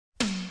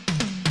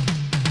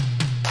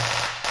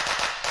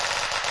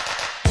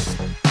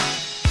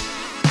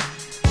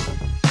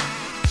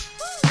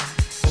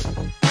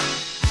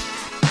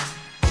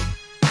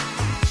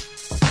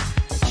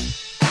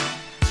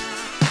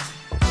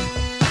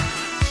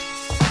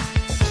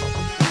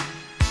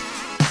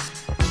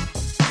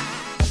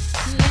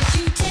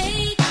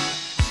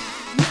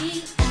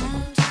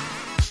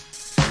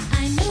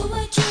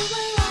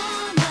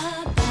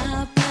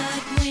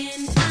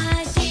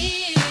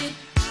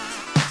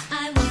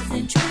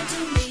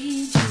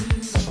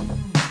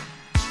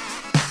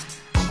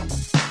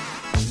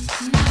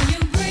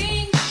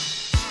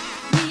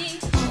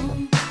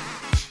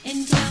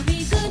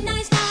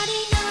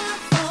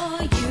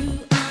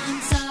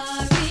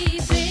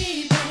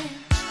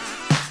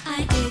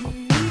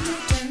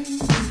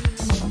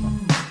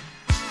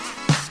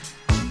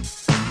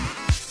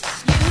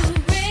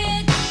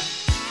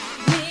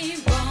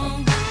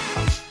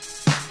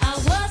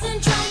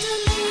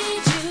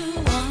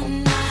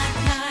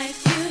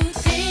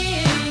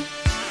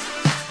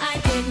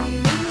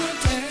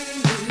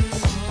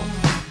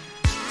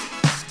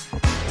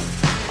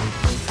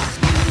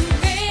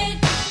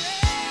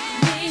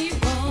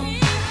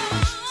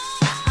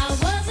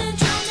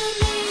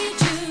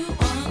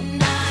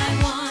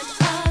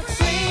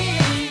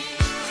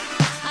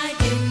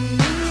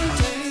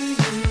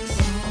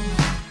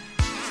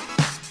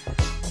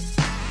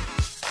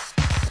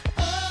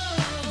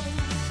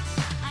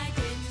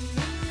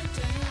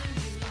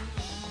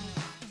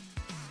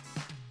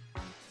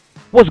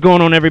What's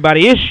going on,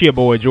 everybody? It's your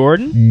boy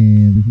Jordan.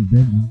 And this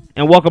is Benji.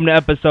 And welcome to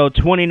episode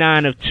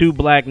 29 of Two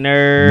Black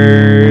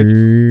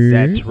Nerds.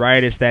 That's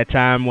right, it's that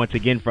time once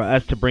again for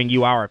us to bring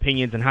you our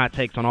opinions and hot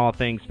takes on all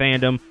things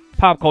fandom,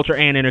 pop culture,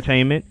 and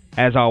entertainment.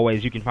 As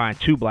always, you can find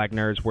Two Black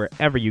Nerds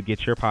wherever you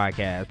get your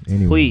podcast.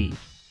 Anyway. Please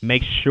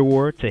make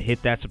sure to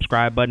hit that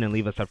subscribe button and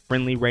leave us a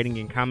friendly rating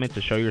and comment to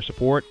show your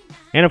support.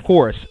 And of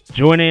course,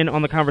 join in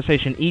on the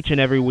conversation each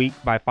and every week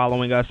by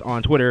following us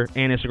on Twitter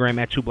and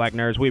Instagram at Two Black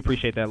Nerds. We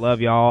appreciate that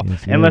love, y'all.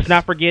 Yes, and let's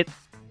not forget,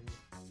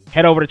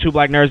 head over to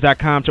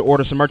twoblacknerds.com to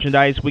order some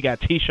merchandise. We got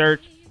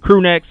t-shirts,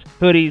 crew necks,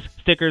 hoodies,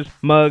 stickers,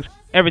 mugs,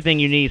 everything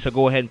you need. So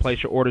go ahead and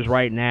place your orders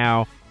right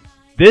now.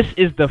 This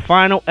is the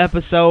final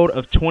episode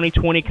of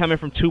 2020 coming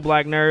from Two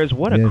Black Nerds.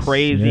 What a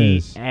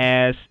crazy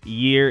ass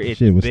year it's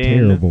been. Shit was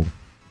terrible.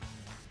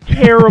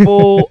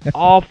 Terrible,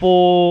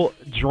 awful,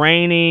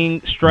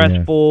 draining,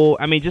 stressful.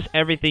 Yeah. I mean, just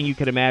everything you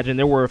could imagine.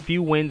 There were a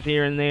few wins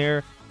here and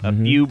there, a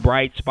few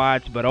bright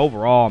spots, but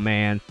overall,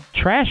 man,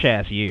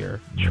 trash-ass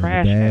year.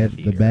 Trash-ass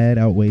year. The bad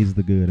outweighs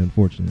the good,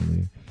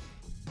 unfortunately.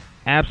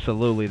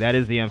 Absolutely. That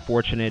is the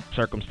unfortunate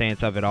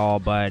circumstance of it all,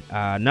 but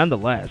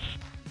nonetheless,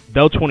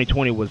 though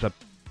 2020 was a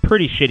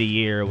pretty shitty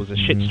year, it was a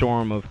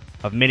shitstorm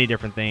of many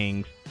different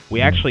things,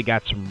 we actually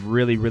got some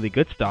really, really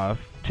good stuff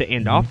to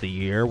end off the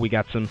year. We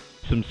got some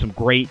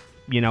great,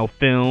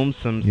 films,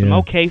 some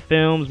okay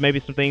films, maybe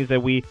some things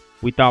that we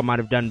thought might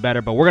have done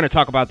better, but we're going to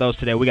talk about those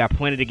today. We got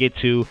plenty to get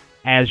to,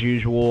 as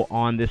usual,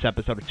 on this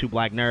episode of Two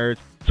Black Nerds.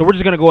 So we're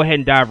just going to go ahead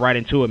and dive right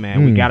into it,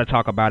 man. We got to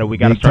talk about it. We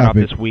got to start off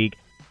this week.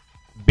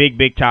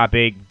 Big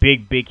topic,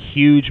 big,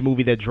 huge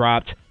movie that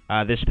dropped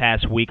this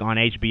past week on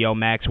HBO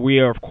Max. We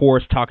are, of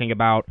course, talking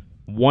about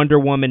Wonder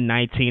Woman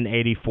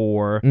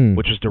 1984,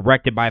 which was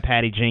directed by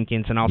Patty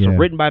Jenkins and also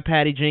written by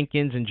Patty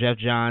Jenkins and Jeff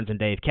Johns and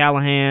Dave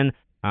Callahan.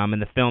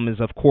 And the film is,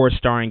 of course,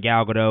 starring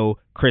Gal Gadot,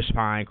 Chris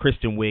Pine,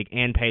 Kristen Wiig,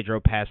 and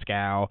Pedro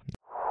Pascal.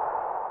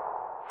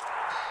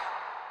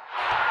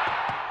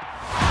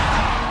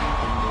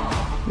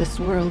 This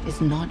world is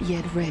not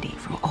yet ready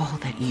for all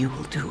that you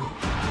will do.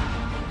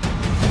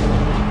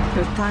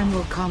 Your time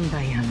will come,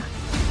 Diana.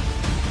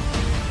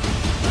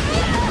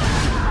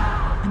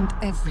 And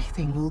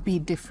everything will be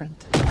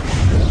different.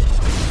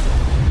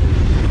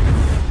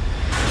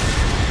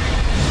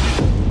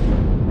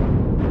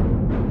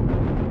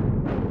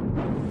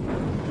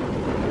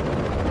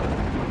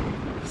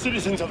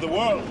 Citizens of the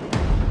world,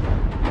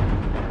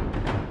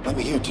 I'm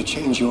here to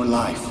change your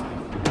life.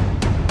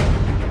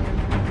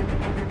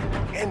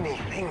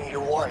 Anything you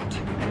want,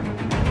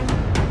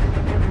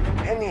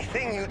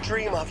 anything you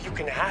dream of, you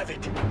can have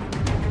it.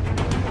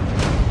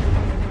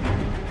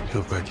 You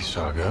look like you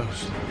saw a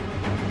ghost.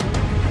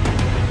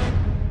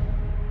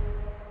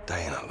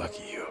 Diana, look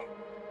at you.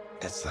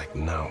 It's like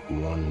not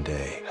one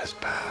day has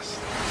passed.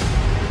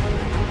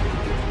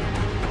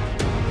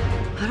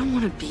 I don't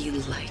want to be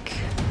like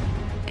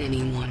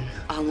anyone.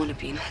 I want to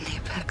be an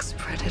apex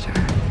predator.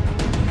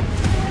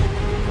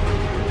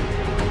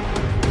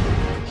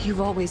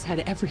 You've always had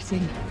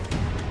everything,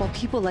 while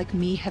people like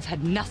me have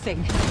had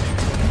nothing.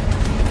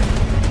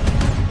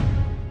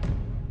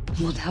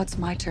 Well, now it's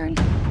my turn.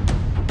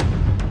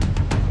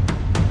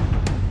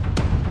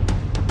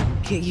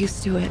 Get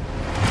used to it.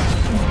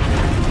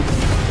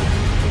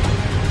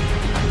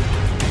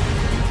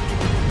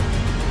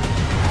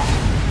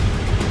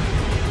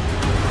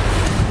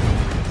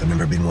 I've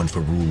never been one for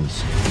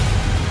rules.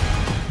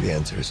 The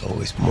answer is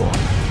always more.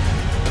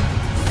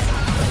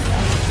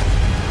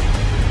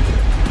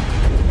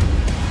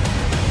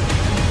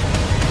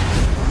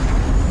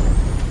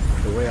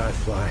 The way I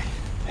fly,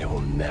 they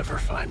will never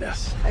find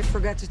us. I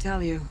forgot to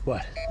tell you.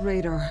 What?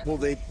 Radar. Will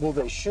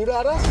they shoot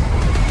at us?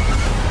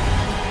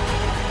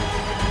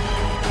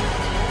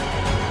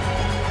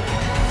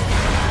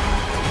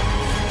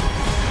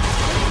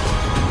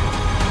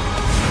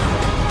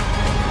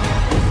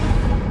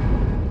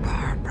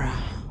 Barbara,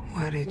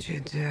 what did you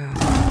do?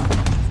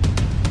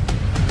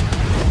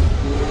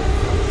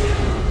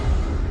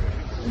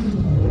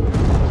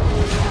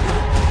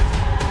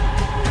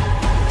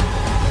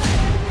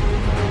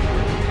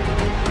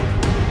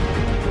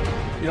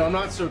 I'm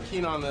not so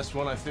keen on this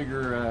one. I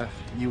figure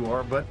you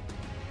are, but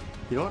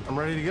you know what? I'm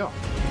ready to go.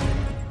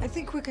 I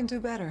think we can do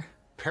better.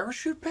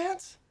 Parachute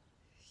pants?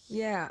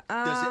 Yeah,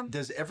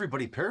 Does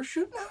everybody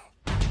parachute now?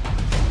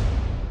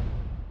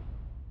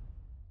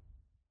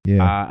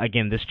 Yeah.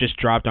 Again, this just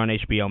dropped on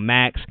HBO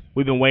Max.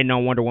 We've been waiting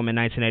on Wonder Woman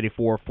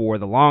 1984 for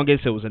the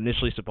longest. It was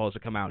initially supposed to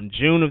come out in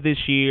June of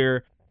this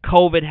year.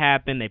 COVID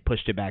happened. They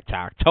pushed it back to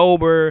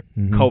October.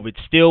 COVID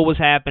still was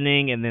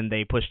happening, and then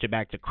they pushed it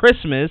back to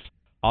Christmas.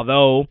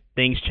 Although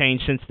things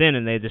changed since then,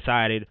 and they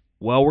decided,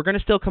 well, we're going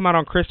to still come out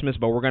on Christmas,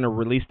 but we're going to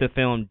release the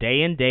film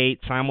day and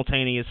date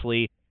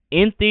simultaneously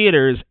in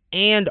theaters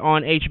and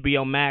on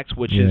HBO Max,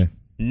 which has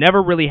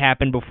never really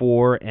happened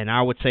before. And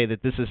I would say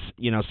that this is,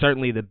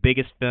 certainly the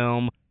biggest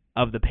film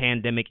of the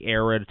pandemic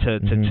era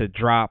to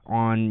drop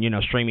on,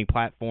 streaming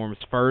platforms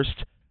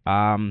first,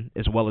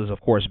 as well as, of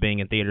course, being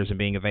in theaters and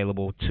being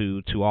available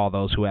to all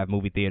those who have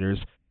movie theaters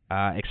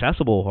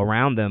accessible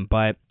around them.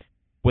 But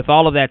with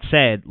all of that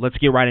said, let's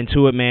get right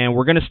into it, man.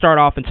 We're going to start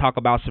off and talk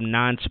about some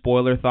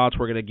non-spoiler thoughts.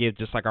 We're going to give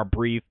just like our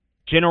brief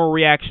general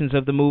reactions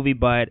of the movie,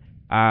 but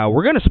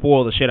we're going to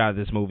spoil the shit out of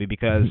this movie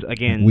because,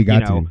 again, we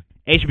got to.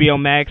 HBO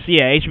Max,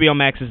 HBO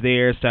Max is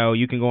there, so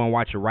you can go and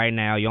watch it right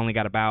now. You only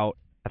got about,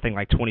 I think,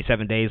 like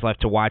 27 days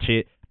left to watch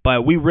it.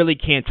 But we really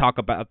can't talk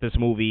about this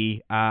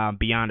movie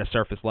beyond a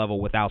surface level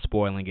without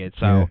spoiling it.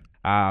 So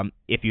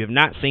if you have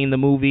not seen the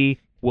movie,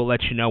 we'll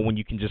let you know when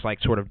you can just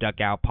like sort of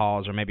duck out,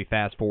 pause, or maybe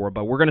fast forward.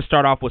 But we're going to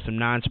start off with some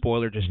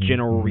non-spoiler, just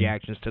general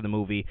reactions to the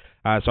movie.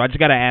 So I just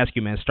got to ask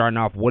you, man, starting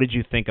off, what did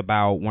you think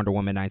about Wonder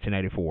Woman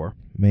 1984?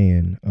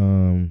 Man,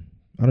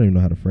 I don't even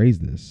know how to phrase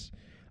this.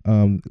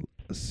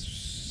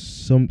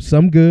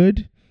 Some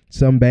good,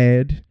 some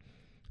bad.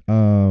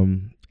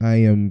 I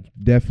am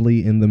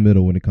definitely in the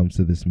middle when it comes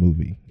to this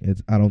movie.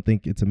 I don't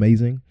think it's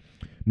amazing,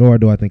 nor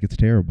do I think it's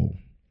terrible.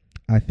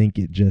 I think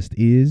it just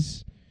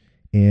is.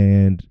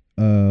 And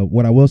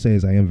what I will say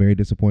is I am very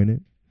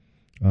disappointed.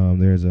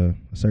 There's a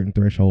certain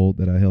threshold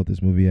that I held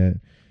this movie at.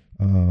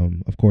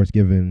 Of course,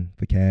 given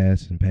the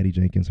cast and Patty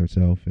Jenkins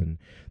herself and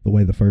the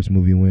way the first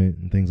movie went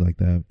and things like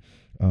that.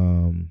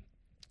 And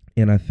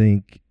I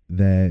think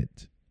that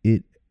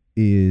it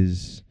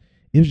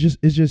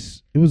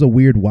was a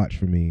weird watch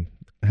for me,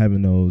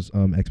 having those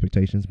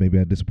expectations. Maybe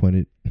I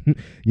disappointed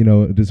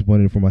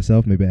for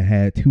myself. Maybe I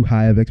had too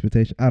high of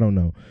expectation. I don't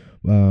know.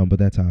 But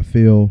that's how I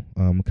feel.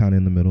 I'm kind of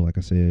in the middle, like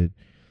I said.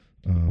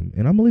 And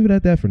I'm gonna leave it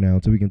at that for now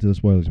until we get into the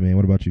spoilers, man.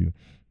 What about you?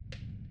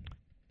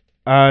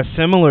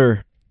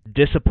 Similar.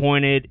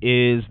 Disappointed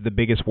is the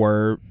biggest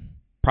word.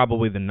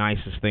 Probably the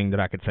nicest thing that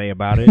I could say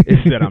about it is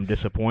that I'm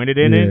disappointed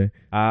in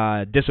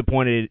it.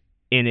 Disappointed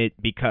in it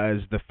because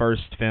the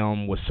first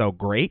film was so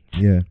great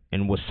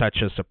and was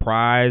such a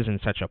surprise and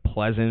such a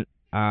pleasant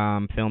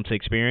film to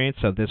experience.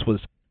 So this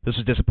was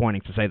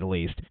disappointing, to say the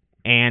least.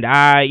 And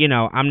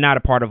I'm not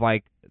a part of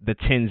like the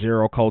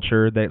 10-0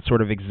 culture that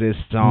sort of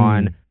exists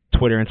on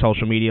Twitter and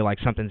social media. Like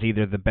something's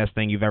either the best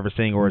thing you've ever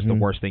seen or it's the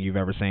worst thing you've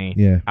ever seen.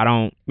 Yeah. I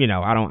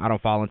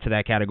don't fall into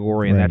that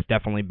category, and that's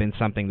definitely been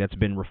something that's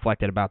been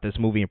reflected about this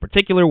movie in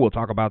particular. We'll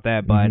talk about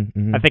that, but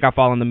I think I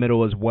fall in the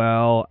middle as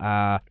well.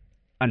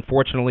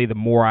 Unfortunately, the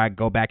more I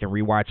go back and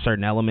rewatch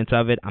certain elements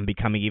of it, I'm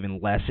becoming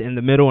even less in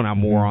the middle, and I'm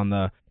more on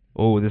the,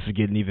 this is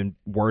getting even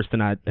worse than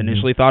I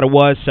initially thought it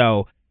was.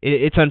 So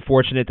it's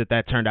unfortunate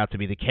that turned out to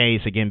be the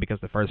case, again, because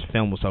the first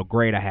film was so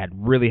great. I had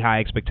really high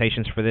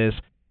expectations for this,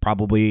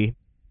 probably,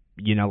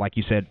 like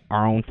you said,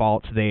 our own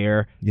faults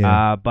there.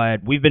 Yeah.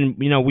 But we've been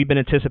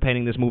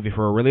anticipating this movie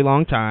for a really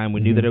long time.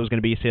 We knew that it was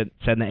going to be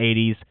set in the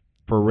 80s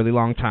for a really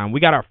long time. We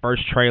got our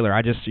first trailer.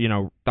 I just,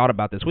 thought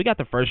about this. We got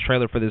the first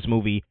trailer for this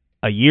movie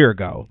a year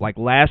ago. Like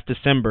last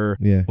December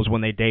was when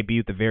they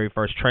debuted the very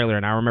first trailer,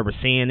 and I remember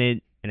seeing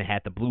it, and it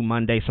had the Blue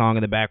Monday song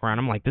in the background.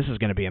 I'm like, this is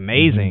going to be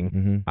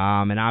amazing.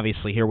 And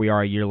obviously, here we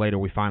are a year later,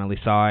 we finally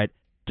saw it.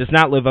 Does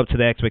not live up to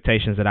the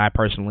expectations that I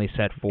personally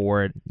set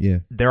for it. Yeah.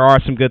 There are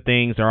some good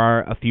things. There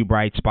are a few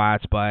bright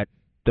spots, but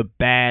the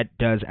bad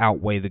does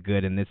outweigh the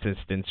good in this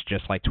instance,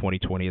 just like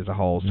 2020 as a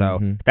whole. So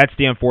that's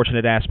the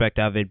unfortunate aspect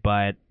of it,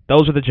 but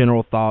those are the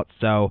general thoughts.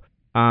 So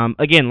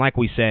again, like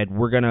we said,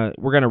 we're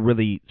gonna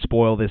really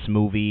spoil this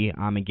movie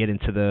and get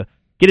into the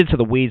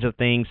weeds of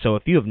things. So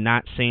if you have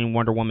not seen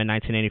Wonder Woman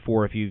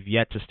 1984, if you've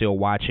yet to still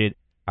watch it,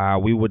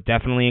 we would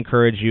definitely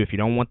encourage you, if you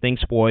don't want things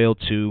spoiled,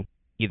 to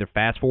either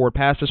fast forward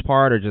past this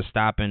part or just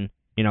stop and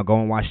go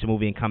and watch the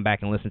movie and come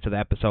back and listen to the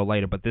episode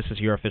later. But this is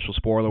your official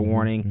spoiler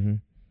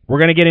warning. We're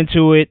gonna get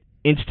into it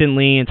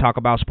instantly and talk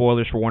about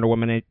spoilers for Wonder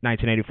Woman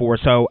 1984.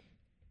 So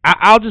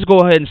I'll just go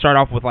ahead and start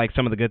off with like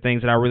some of the good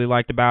things that I really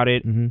liked about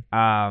it.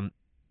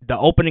 The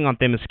opening on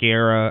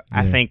Themyscira,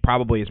 I think,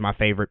 probably is my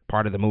favorite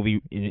part of the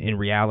movie in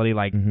reality.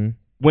 Like,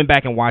 went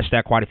back and watched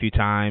that quite a few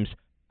times.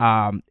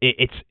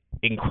 It's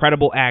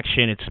incredible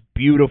action. It's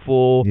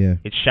beautiful. Yeah.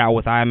 It's shot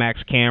with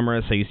IMAX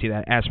cameras, so you see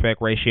that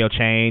aspect ratio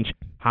change.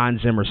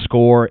 Hans Zimmer's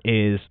score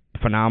is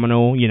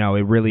phenomenal.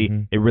 It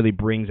really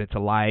brings it to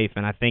life,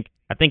 and I think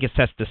it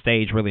sets the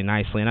stage really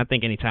nicely. And I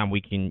think anytime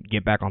we can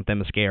get back on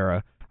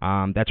Themyscira,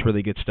 that's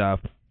really good stuff.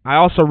 I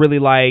also really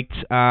liked,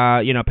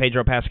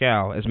 Pedro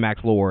Pascal as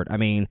Max Lord. I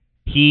mean,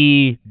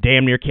 he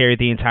damn near carried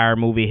the entire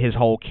movie. His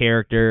whole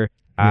character,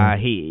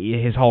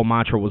 his whole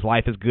mantra was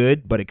 "Life is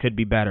good, but it could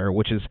be better,"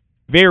 which is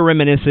very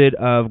reminiscent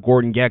of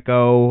Gordon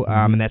Gekko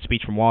and that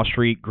speech from Wall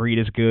Street. Greed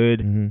is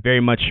good.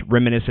 Very much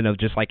reminiscent of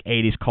just like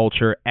 80s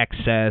culture,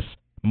 excess,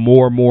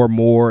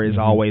 more is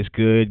always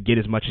good. Get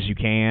as much as you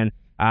can.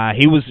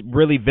 He was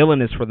really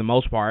villainous for the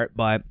most part,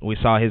 but we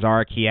saw his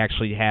arc. He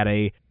actually had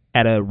a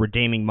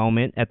redeeming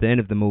moment at the end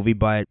of the movie.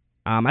 But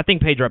I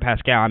think Pedro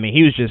Pascal, I mean,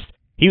 he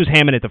was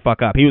hamming it the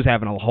fuck up. He was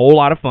having a whole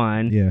lot of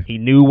fun. Yeah. He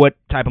knew what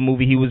type of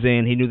movie he was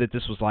in. He knew that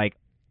this was like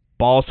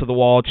balls to the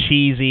wall,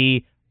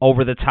 cheesy,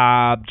 over the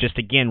top, just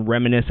again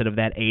reminiscent of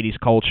that 80s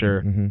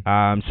culture.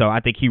 So I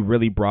think he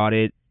really brought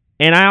it.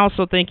 And I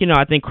also think,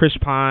 I think Chris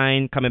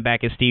Pine coming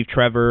back as Steve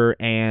Trevor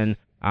and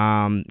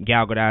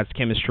Gal Gadot's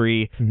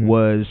chemistry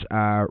was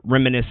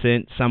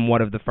reminiscent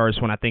somewhat of the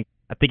first one. I think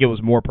it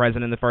was more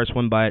present in the first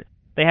one, but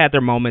they had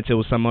their moments. It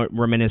was somewhat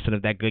reminiscent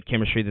of that good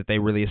chemistry that they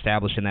really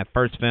established in that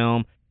first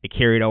film. It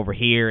carried over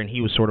here, and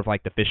he was sort of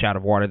like the fish out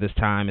of water this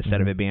time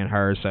instead of it being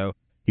her. So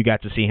you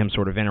got to see him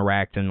sort of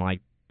interact and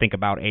like think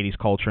about 80s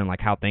culture and like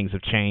how things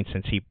have changed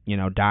since he,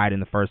 died in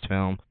the first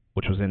film,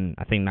 which was in,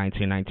 I think,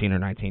 1919 or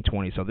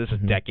 1920. So this is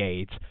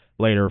decades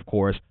later, of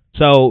course.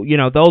 So,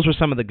 those were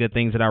some of the good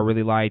things that I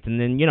really liked. And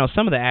then,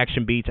 some of the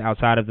action beats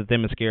outside of the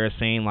Themyscira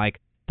scene,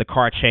 like the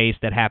car chase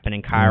that happened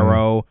in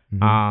Cairo.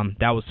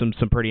 That was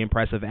some pretty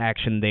impressive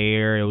action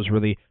there. It was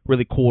really,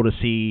 really cool to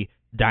see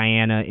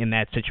Diana in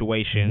that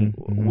situation.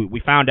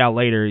 We found out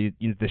later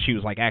that she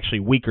was like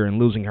actually weaker and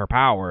losing her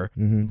power,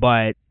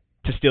 but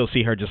to still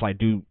see her just like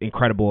do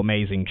incredible,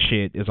 amazing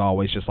shit is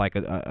always just like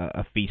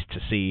a feast to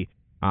see.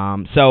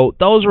 So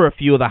those were a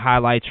few of the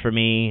highlights for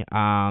me.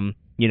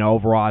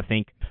 Overall, I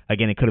think,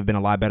 again, it could have been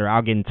a lot better.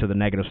 I'll get into the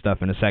negative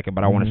stuff in a second,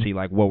 but I want to see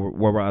like what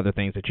were other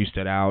things that you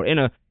stood out in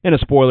a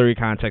spoilery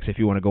context. If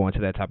you want to go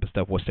into that type of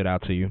stuff, what stood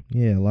out to you?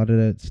 Yeah, a lot of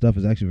that stuff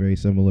is actually very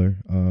similar.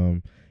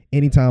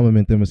 Anytime I'm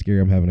in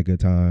Themyscira, I'm having a good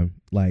time.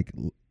 Like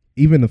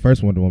even the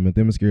first Wonder Woman,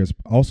 Themyscira is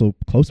also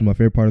close to my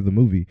favorite part of the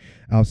movie,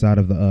 outside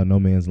of the No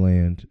Man's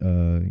Land,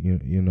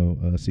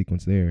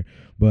 sequence there.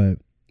 But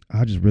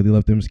I just really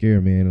love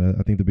Themyscira, man.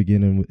 I think the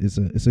beginning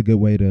it's a good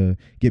way to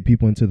get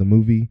people into the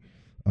movie.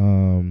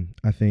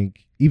 I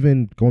think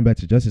even going back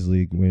to Justice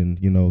League when,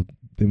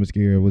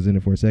 Themyscira was in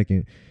it for a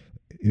second,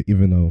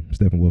 even though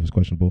Steppenwolf is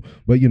questionable,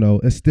 but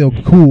it's still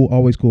cool,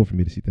 always cool for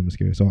me to see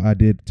Themyscira. So I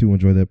did too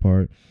enjoy that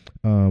part.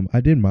 I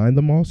didn't mind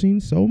the mall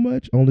scene so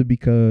much, only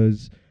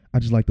because I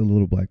just like the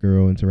little black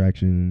girl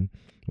interaction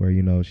where,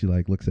 she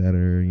like looks at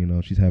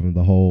her, she's having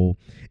the whole,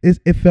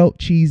 it felt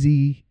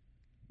cheesy,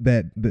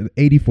 that the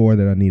 84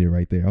 that I needed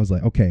right there. I was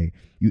like, okay,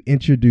 you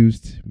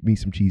introduced me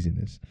some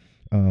cheesiness.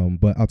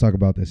 But I'll talk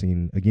about that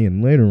scene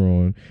again later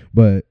on.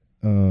 But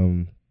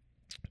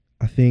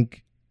I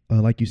think,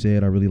 like you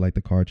said, I really like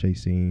the car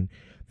chase scene.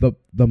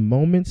 The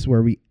moments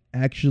where we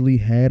actually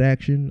had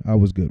action, I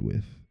was good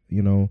with.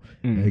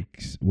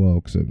 Except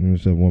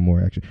one more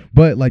action.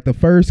 But like the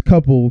first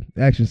couple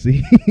action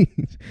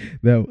scenes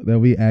that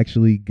we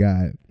actually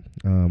got,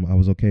 I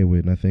was okay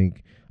with. And I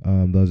think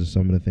those are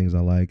some of the things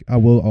I like. I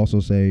will also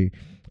say,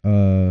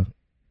 I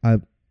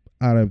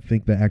don't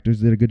think the actors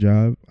did a good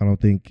job. I don't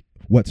think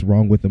what's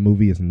wrong with the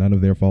movie is none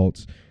of their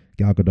faults.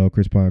 Gal Gadot,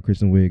 Chris Pine,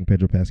 Kristen Wiig, and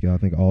Pedro Pascal, I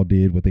think all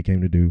did what they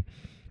came to do.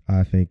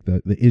 I think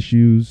the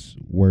issues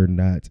were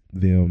not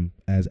them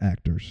as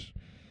actors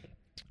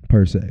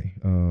per se.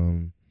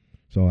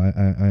 So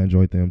I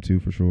enjoyed them too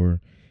for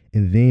sure.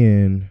 And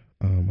then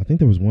I think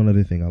there was one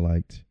other thing I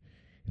liked,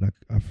 and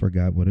I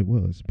forgot what it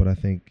was. But I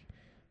think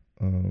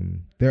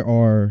there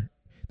are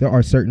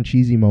certain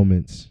cheesy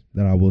moments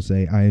that I will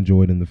say I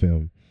enjoyed in the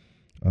film,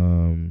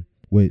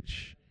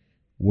 which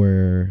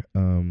were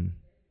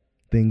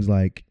things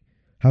like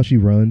how she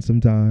runs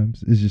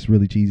sometimes is just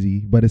really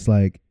cheesy, but it's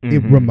like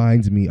it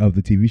reminds me of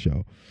the TV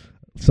show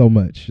so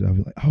much. I'll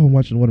be like, oh, I'm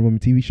watching the Wonder Woman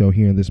TV show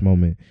here in this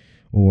moment.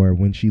 Or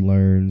when she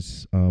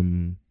learns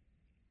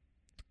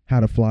how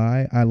to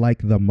fly, I like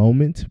the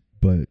moment,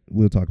 but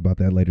we'll talk about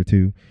that later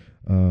too.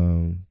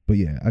 But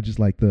yeah, I just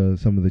like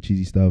some of the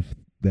cheesy stuff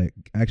that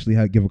actually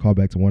give a call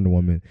back to Wonder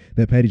Woman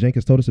that Patty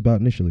Jenkins told us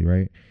about initially,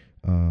 right?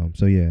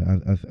 So yeah,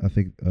 I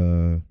think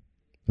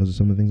those are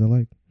some of the things I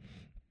like.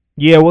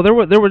 Yeah, well, there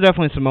were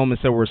definitely some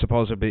moments that were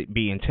supposed to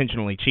be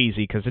intentionally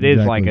cheesy because it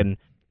is like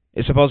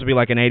it's supposed to be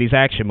like an 80s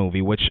action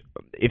movie, which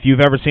if you've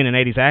ever seen an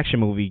 80s action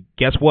movie,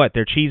 guess what?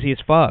 They're cheesy as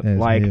fuck.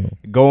 Like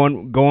go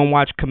and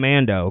watch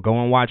Commando,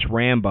 go and watch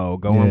Rambo,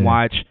 go and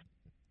watch,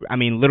 I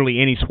mean,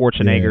 literally any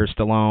Schwarzenegger,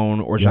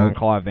 Stallone, or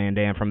Jean-Claude Van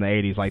Damme from the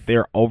 80s. Like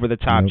they're over the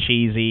top,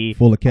 cheesy,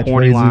 full of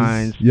corny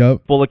lines,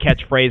 full of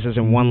catchphrases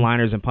and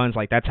one-liners and puns.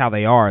 Like that's how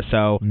they are.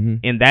 So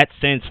in that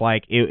sense,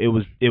 like it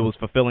was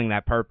fulfilling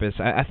that purpose.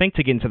 I think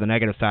to get into the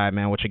negative side,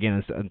 man, which again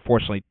is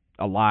unfortunately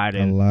a lot,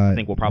 I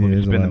think we'll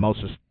probably spend the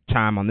most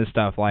time on this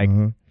stuff. Like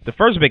the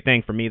first big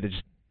thing for me that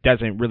just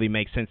doesn't really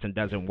make sense and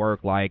doesn't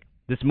work. Like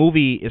this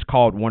movie is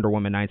called Wonder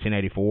Woman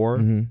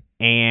 1984,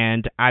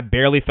 and I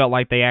barely felt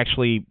like they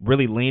actually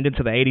really leaned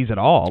into the 80s at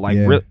all. Like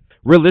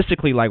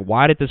realistically, like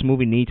why did this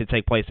movie need to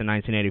take place in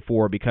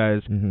 1984?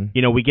 Because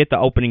we get the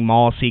opening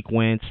mall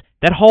sequence,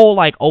 that whole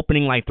like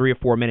opening like 3 or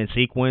 4 minute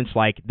sequence.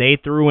 Like they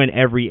threw in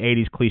every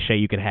 80s cliche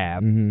you could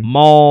have: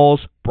 malls,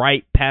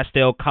 bright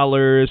pastel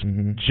colors,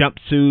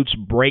 jumpsuits,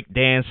 break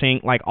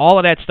dancing. Like all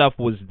of that stuff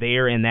was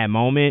there in that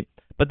moment.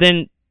 But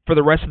then for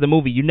the rest of the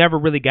movie, you never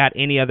really got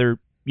any other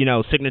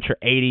signature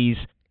 80s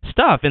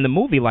stuff in the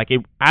movie. Like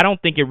I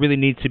don't think it really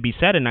needs to be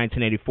set in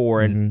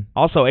 1984. And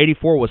also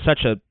 84 was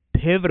such a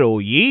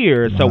pivotal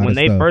year. So when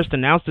they first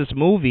announced this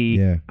movie,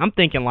 I'm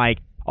thinking like,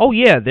 oh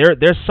yeah,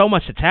 there's so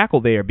much to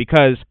tackle there,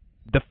 because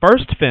the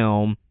first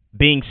film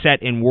being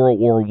set in World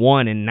War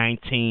I in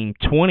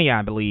 1920,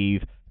 I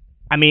believe,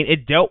 I mean,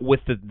 it dealt with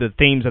the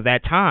themes of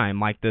that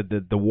time, like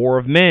the War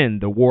of Men,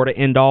 the war to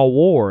end all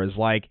wars,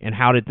 like, and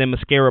how did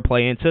Themyscira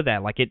play into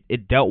that? Like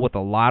it dealt with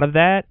a lot of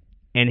that.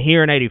 And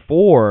here in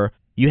 84,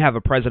 You have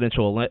a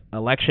presidential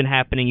election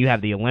happening. You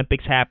have the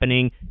Olympics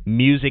happening.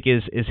 Music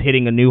is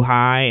hitting a new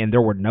high, and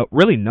there were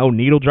really no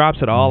needle drops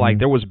at all. Like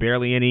there was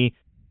barely any,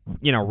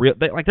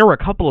 like there were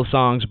a couple of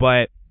songs,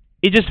 but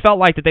it just felt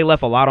like that they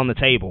left a lot on the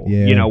table.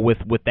 Yeah. With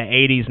the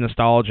 80s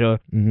nostalgia,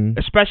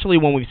 especially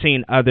when we've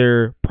seen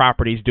other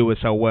properties do it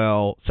so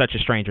well, such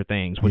as Stranger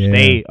Things, which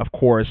they, of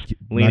course,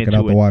 lean Knock it out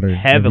into the water it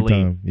every heavily,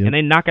 time. Yep. and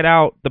they knock it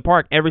out the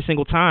park every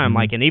single time.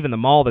 Like, and even the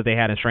mall that they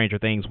had in Stranger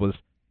Things was,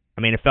 I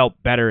mean, it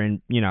felt better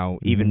and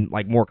even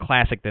like more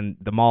classic than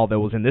the mall that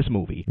was in this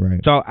movie. Right.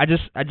 So I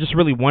just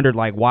really wondered,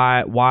 like,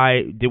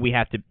 why did we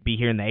have to be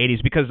here in the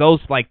 80s? Because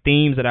those like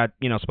themes that I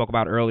spoke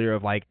about earlier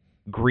of like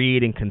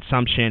greed and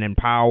consumption and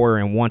power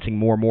and wanting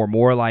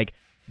more, like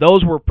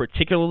those were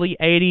particularly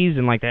 80s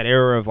and like that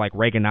era of like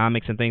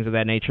Reaganomics and things of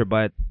that nature,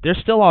 but they're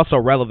still also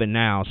relevant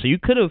now. So you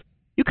could have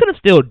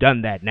still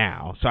done that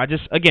now. So I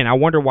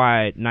wonder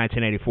why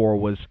 1984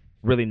 was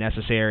really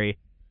necessary.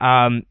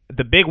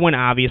 The big one,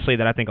 obviously,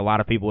 that I think a lot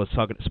of people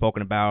have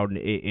spoken about,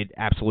 it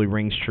absolutely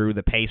rings true.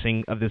 The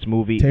pacing of this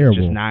movie is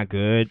just not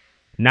good.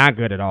 Not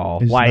good at all.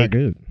 It's like, not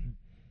good.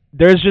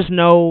 There's just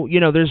no,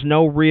 there's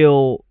no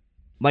real,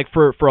 like,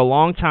 for a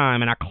long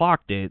time, and I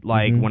clocked it,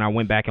 like, when I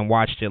went back and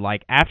watched it,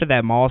 like, after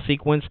that mall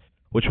sequence,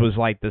 which was,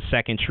 like, the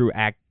second true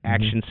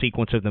action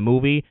sequence of the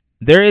movie,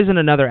 there isn't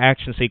another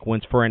action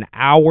sequence for an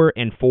hour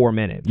and 4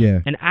 minutes. Yeah.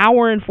 An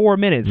hour and 4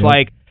 minutes. Yeah.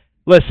 Like,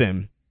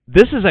 listen,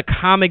 this is a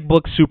comic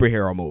book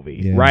superhero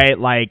movie, right?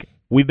 Like,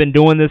 we've been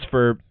doing this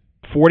for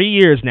 40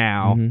 years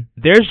now.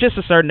 There's just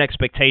a certain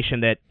expectation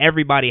that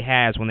everybody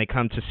has when they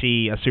come to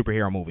see a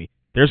superhero movie.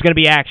 There's going to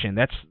be action.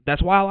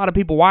 That's why a lot of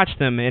people watch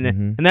them,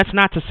 and that's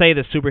not to say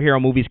that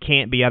superhero movies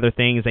can't be other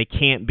things. They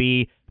can't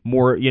be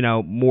more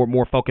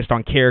focused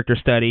on character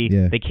study.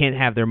 Yeah. They can't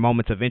have their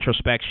moments of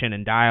introspection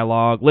and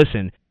dialogue.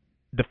 Listen,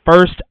 the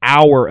first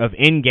hour of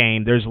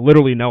Endgame, there's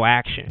literally no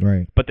action.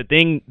 Right. But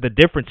the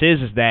difference is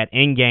that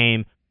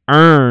Endgame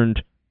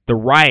earned the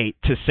right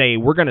to say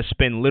we're going to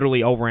spend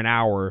literally over an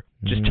hour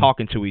just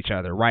talking to each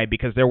other, right?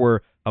 Because there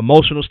were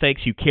emotional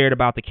stakes. You cared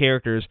about the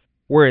characters.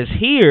 Whereas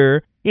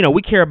here,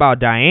 we care about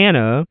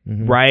Diana,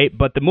 right?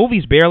 But the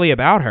movie's barely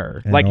about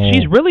her. At like all.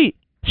 she's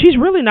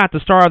really not the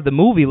star of the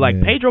movie. Like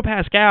Yeah. Pedro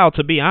Pascal,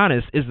 to be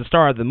honest, is the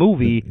star of the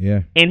movie.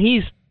 Yeah. And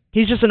he's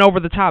just an over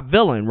the top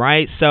villain,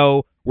 right?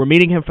 So we're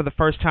meeting him for the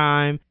first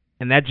time,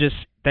 and that just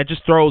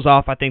throws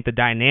off, I think, the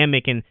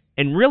dynamic and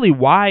really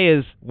why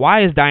is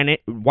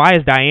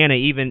Diana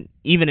even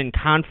in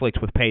conflict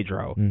with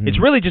Pedro? It's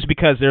really just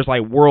because there's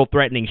like world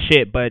threatening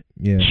shit, but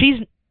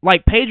she's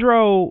like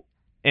Pedro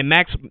and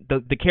Max,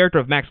 the character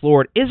of Max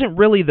Lord isn't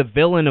really the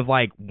villain of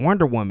like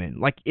Wonder Woman.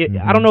 Like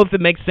I don't know if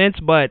it makes sense,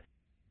 but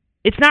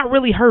it's not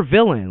really her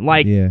villain.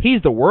 Like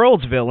he's the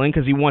world's villain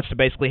because he wants to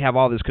basically have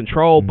all this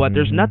control, but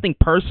there's nothing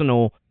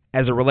personal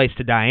as it relates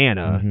to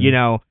Diana,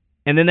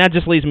 And then that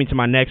just leads me to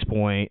my next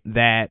point,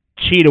 that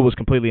Cheetah was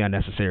completely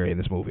unnecessary in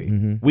this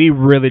movie. We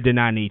really did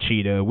not need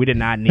Cheetah. We did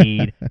not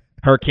need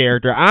her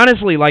character.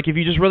 Honestly, like, if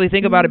you just really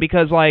think about it,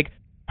 because, like,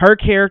 her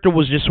character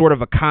was just sort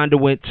of a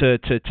conduit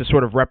to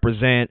sort of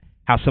represent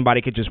how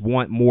somebody could just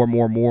want more,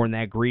 and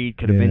that greed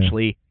could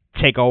eventually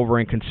take over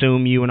and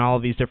consume you and all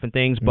of these different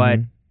things. But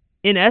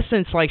in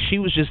essence, like, she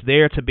was just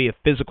there to be a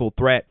physical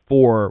threat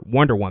for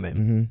Wonder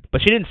Woman.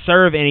 But she didn't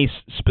serve any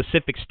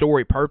specific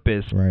story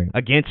purpose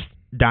against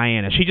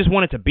Diana. She just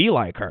wanted to be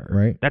like her.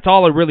 Right. That's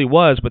all it really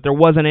was, but there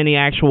wasn't any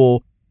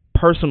actual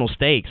personal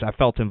stakes I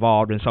felt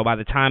involved. And so by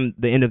the time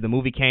the end of the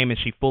movie came and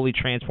she fully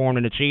transformed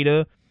into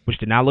Cheetah, which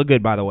did not look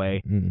good, by the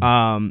way,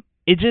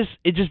 it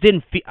just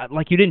didn't feel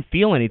like you didn't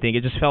feel anything.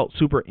 It just felt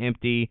super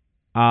empty.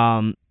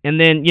 And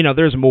then,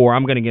 there's more.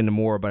 I'm going to get into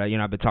more, but,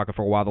 I've been talking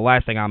for a while. The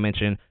last thing I'll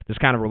mention, this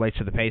kind of relates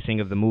to the pacing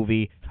of the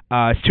movie.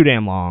 It's too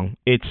damn long.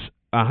 It's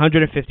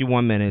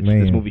 151 minutes.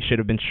 Man. This movie should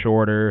have been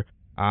shorter.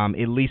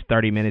 At least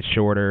 30 minutes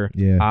shorter.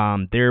 Yeah.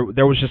 There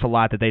was just a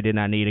lot that they did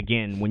not need.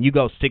 Again, when you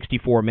go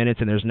 64 minutes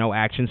and there's no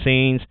action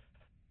scenes,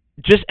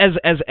 just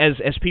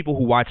as people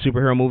who watch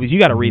superhero movies, you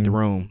got to read the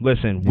room.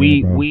 Listen,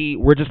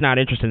 we're just not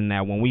interested in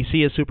that. When we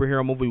see a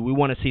superhero movie, we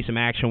want to see some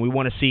action. We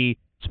want to see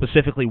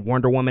specifically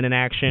Wonder Woman in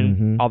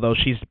action, although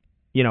she's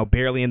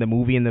barely in the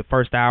movie in the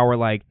first hour,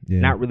 like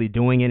not really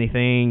doing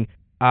anything.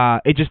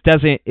 It just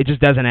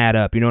doesn't add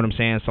up. You know what I'm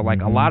saying? So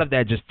like a lot of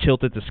that just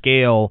tilted the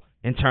scale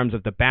in terms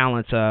of the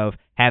balance of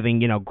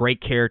having,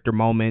 great character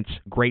moments,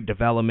 great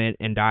development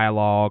and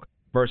dialogue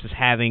versus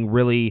having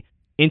really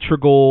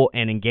integral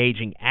and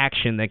engaging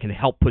action that can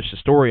help push the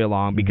story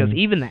along. Because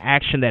even the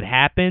action that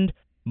happened,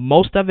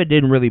 most of it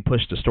didn't really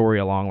push the story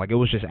along. Like, it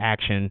was just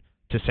action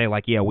to say,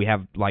 like, yeah, we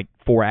have like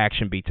 4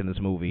 action beats in this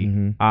movie.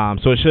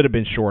 So it should have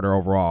been shorter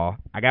overall.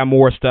 I got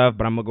more stuff,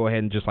 but I'm gonna go ahead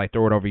and just like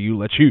throw it over you.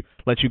 Let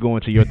you go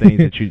into your things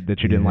that you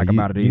didn't like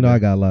about it either. I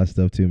got a lot of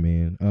stuff too,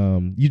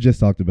 man. You just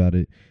talked about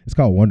it. It's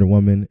called Wonder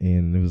Woman,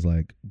 and it was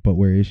like, but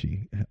where is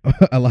she?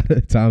 A lot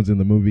of times in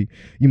the movie,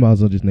 you might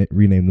as well just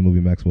rename the movie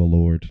Maxwell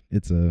Lord.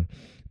 It's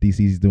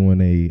DC's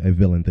doing a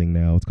villain thing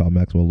now. It's called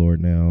Maxwell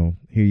Lord now.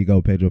 Here you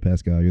go, Pedro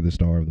Pascal. You're the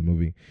star of the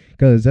movie,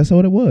 because that's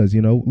what it was.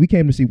 We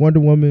came to see Wonder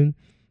Woman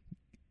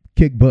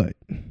kick butt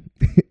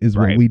is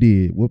what Right. we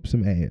did. Whoop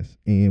some ass.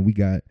 And we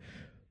got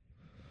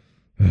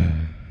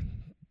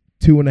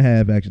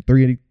 2.5 action,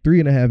 three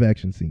and a half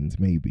action scenes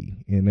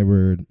maybe. And they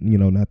were,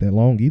 not that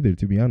long either,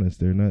 to be honest.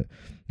 They're not,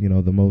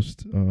 the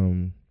most,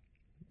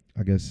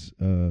 I guess,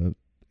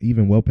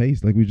 even well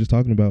paced, like we were just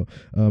talking about,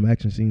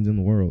 action scenes in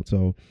the world.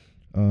 So,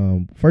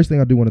 first thing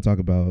I do want to talk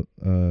about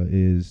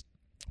is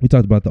we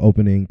talked about the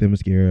opening,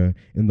 Themyscira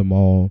in the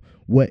mall.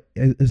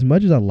 As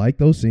much as I like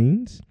those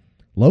scenes,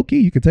 low key,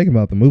 you can take them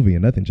out the movie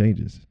and nothing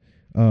changes.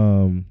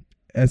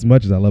 As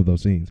much as I love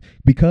those scenes,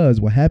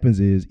 because what happens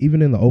is,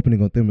 even in the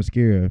opening on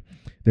Themyscira,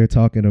 they're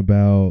talking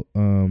about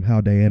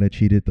how Diana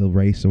cheated the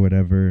race or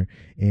whatever,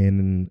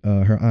 and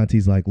her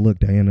auntie's like, "Look,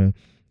 Diana,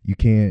 you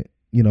can't,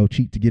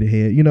 cheat to get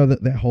ahead."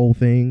 That whole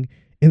thing,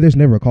 and there's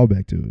never a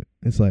callback to it.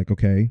 It's like,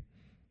 okay,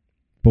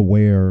 but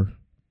where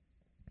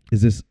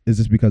is this? Is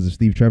this because of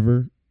Steve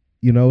Trevor?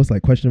 It's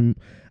like question.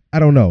 I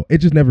don't know. It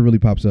just never really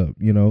pops up.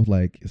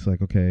 Like it's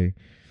like, okay,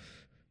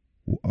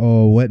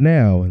 oh, what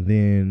now? And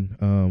then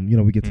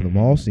we get to the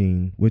mall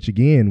scene, which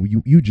again,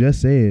 you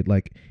just said,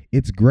 like,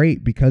 it's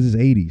great because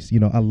it's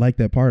 80s. I like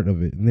that part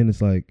of it. And then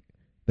it's like,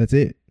 that's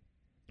it.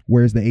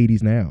 Where's the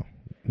 80s now?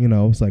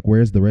 It's like,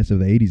 where's the rest of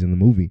the 80s in the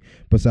movie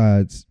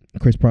besides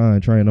Chris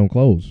Pine trying on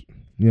clothes?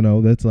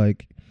 That's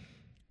like,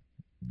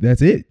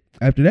 that's it.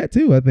 After that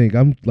too, I think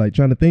I'm like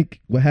trying to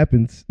think what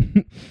happens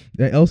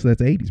else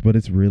that's 80s, but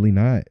it's really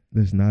not.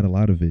 There's not a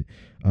lot of it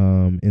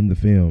in the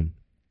film.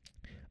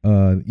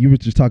 You were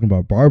just talking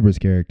about Barbara's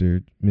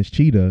character, Miss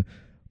Cheetah.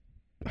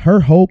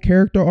 Her whole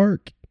character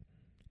arc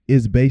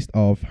is based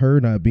off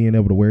her not being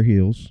able to wear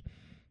heels.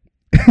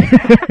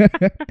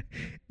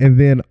 And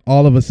then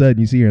all of a sudden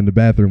you see her in the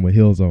bathroom with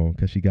heels on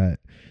because she got,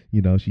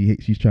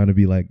 she's trying to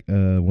be like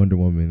Wonder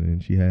Woman,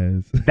 and she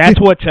has. That's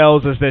what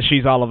tells us that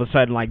she's all of a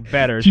sudden like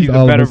better. She's a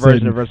all better of a sudden,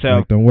 version of herself.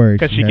 Like, don't worry,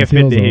 because she can has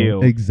fit the on.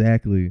 heels.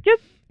 Exactly.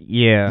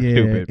 Yeah,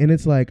 stupid. And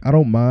it's like, I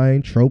don't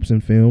mind tropes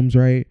in films,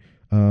 right?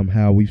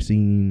 How we've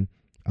seen,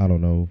 I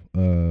don't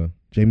know,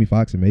 Jamie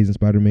Foxx, Amazing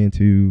Spider-Man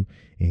 2,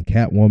 and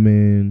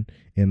Catwoman,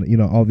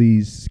 and all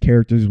these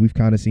characters we've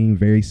kind of seen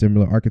very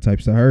similar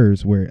archetypes to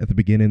hers, where at the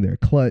beginning they're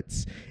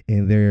klutz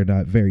and they're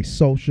not very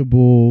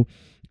sociable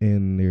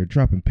and they're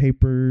dropping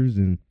papers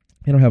and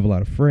they don't have a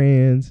lot of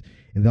friends,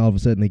 and then all of a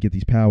sudden they get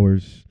these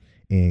powers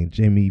and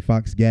Jamie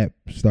Foxx gap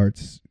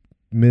starts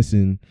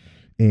missing.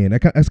 And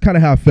that's kind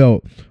of how I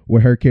felt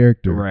with her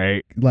character.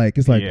 Right. Like,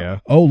 it's like, Yeah.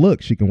 oh,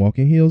 look, she can walk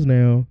in heels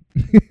now.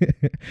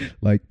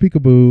 Like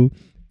peekaboo.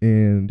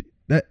 And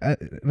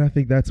I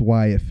think that's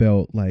why it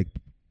felt like,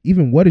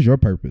 even what is your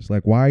purpose?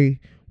 Like, why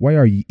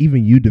are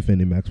you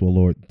defending Maxwell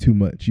Lord too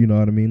much? You know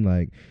what I mean?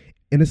 Like,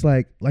 and it's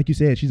like you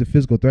said, she's a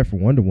physical threat for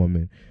Wonder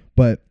Woman,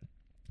 but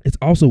it's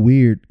also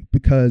weird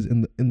because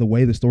in the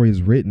way the story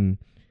is written,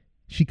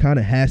 she kind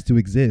of has to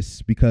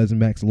exist because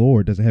Max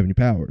Lord doesn't have any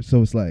powers.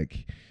 So it's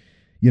like,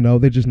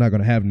 they're just not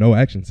going to have no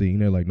action scene.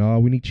 They're like, no,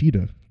 we need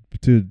Cheetah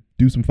to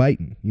do some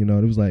fighting. It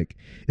was like,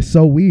 it's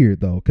so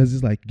weird though, because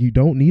it's like, you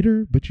don't need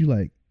her, but you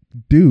like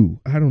do.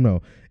 I don't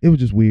know. It was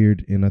just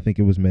weird, and I think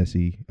it was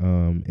messy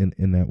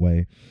in that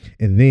way.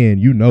 And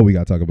then we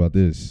got to talk about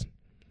this.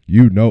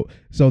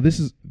 So this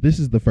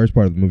is the first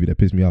part of the movie that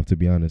pissed me off, to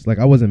be honest. Like,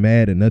 I wasn't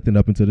mad at nothing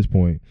up until this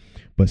point,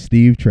 but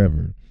Steve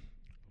Trevor.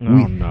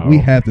 We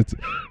have to.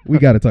 We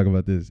got to talk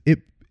about this.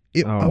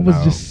 I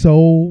was just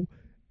so.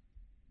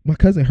 My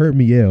cousin heard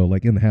me yell,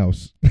 like, in the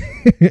house.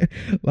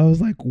 I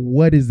was like,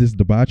 what is this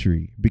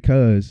debauchery?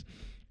 Because,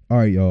 all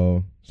right,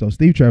 y'all. So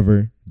Steve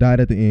Trevor died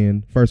at the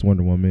end, first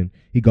Wonder Woman.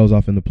 He goes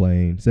off in the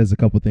plane, says a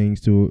couple things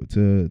to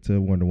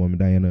Wonder Woman.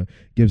 Diana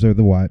gives her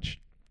the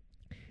watch.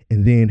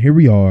 And then here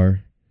we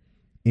are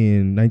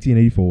in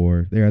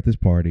 1984. They're at this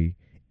party,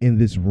 and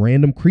this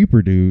random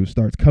creeper dude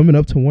starts coming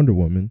up to Wonder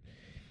Woman,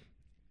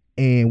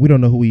 and we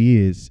don't know who he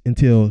is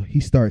until he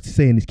starts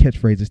saying these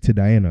catchphrases to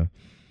Diana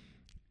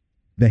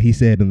that he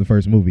said in the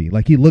first movie.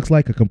 Like, he looks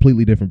like a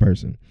completely different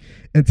person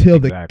until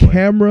the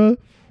camera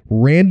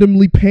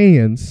randomly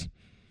pans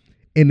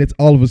and it's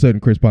all of a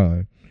sudden Chris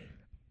Pine.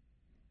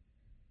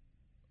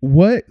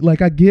 What?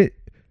 Like, I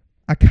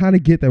kind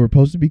of get that we're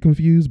supposed to be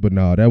confused, but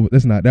no, that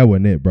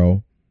wasn't it,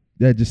 bro.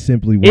 That just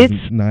simply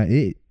wasn't not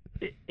it.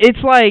 It's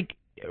like,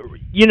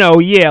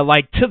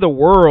 like, to the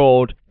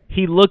world,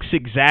 he looks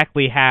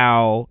exactly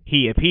how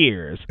he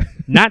appears.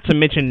 Not to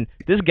mention,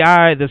 this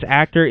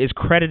actor is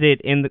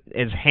credited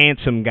as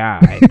handsome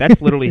guy. That's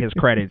literally his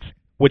credits,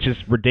 which is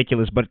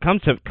ridiculous. But come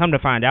to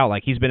find out,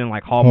 like, he's been in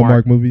like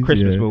Hallmark movies,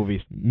 Christmas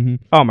movies. Mm-hmm.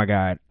 Oh my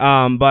God.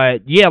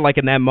 But yeah, like,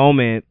 in that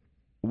moment,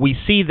 we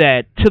see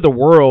that to the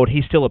world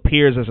he still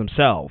appears as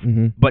himself.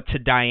 Mm-hmm. But to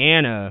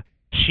Diana,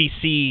 she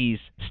sees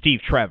Steve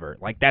Trevor.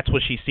 Like, that's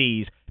what she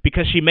sees,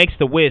 because she makes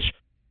the wish.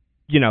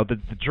 The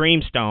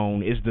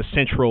Dreamstone is the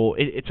central.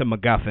 It's a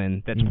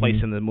MacGuffin that's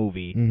placed in the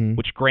movie,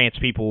 which grants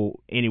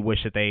people any wish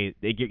that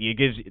it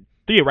gives.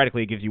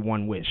 Theoretically, it gives you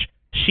one wish.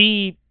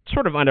 She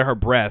sort of under her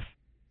breath,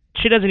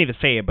 she doesn't even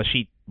say it, but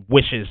she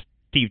wishes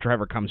Steve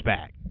Trevor comes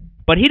back.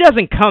 But he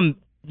doesn't come.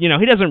 He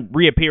doesn't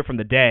reappear from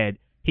the dead.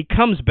 He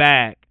comes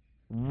back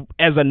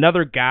as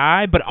another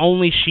guy, but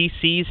only she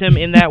sees him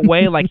in that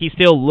way. Like he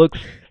still looks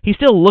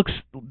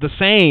the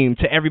same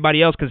to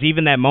everybody else, because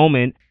even that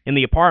moment in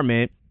the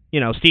apartment,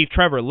 Steve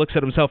Trevor looks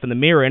at himself in the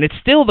mirror, and it's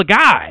still the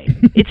guy.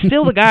 It's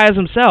still the guy as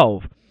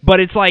himself, but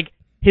it's like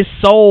his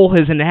soul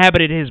has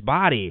inhabited his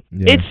body.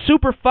 Yeah. It's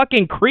super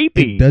fucking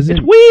creepy.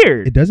 It's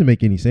weird. It doesn't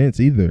make any sense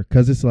either,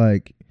 because it's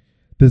like,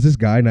 does this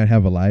guy not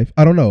have a life?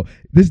 I don't know.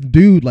 This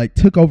dude like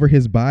took over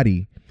his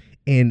body,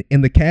 and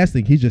in the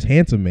casting, he's just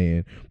handsome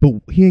man, but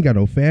he ain't got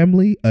no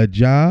family, a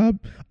job.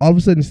 All of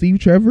a sudden, Steve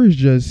Trevor is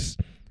just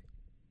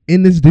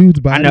in this dude's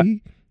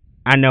body.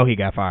 I know he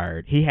got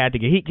fired. He had to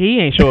get. He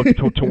ain't show up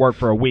to work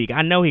for a week.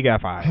 I know he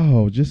got fired.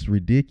 Oh, just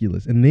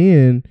ridiculous. And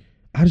then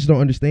I just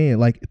don't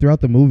understand. Like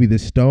throughout the movie,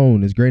 this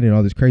stone is granted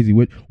all this crazy.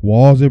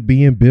 Walls are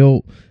being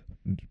built,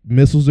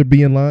 missiles are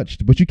being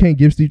launched, but you can't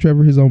give Steve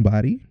Trevor his own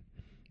body.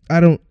 I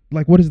don't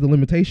like. What is the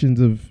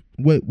limitations of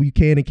what we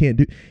can and can't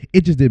do?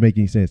 It just didn't make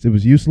any sense. It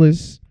was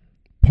useless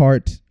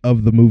part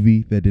of the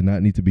movie that did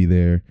not need to be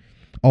there.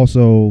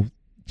 Also,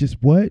 just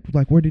what?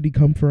 Like, where did he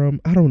come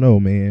from? I don't know,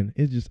 man.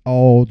 It just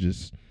all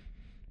just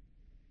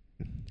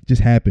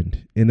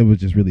happened, and that was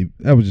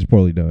just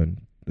poorly done,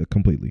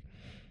 completely.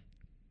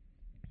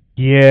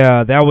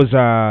 Yeah, that was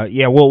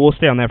we'll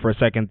stay on that for a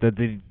second.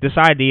 This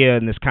idea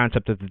and this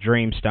concept of the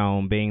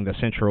Dreamstone being the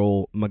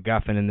central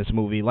MacGuffin in this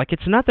movie, like,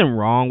 it's nothing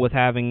wrong with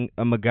having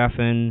a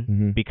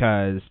MacGuffin,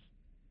 because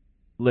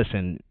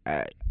listen,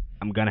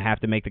 I'm gonna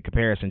have to make the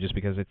comparison just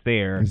because it's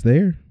there. It's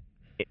there.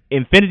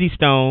 Infinity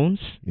Stones,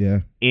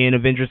 in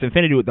Avengers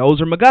Infinity War,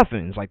 those are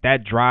MacGuffins. Like,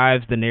 that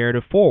drives the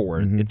narrative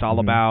forward. It's all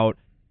about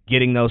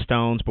getting those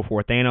stones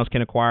before Thanos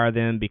can acquire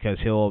them, because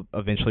he'll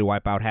eventually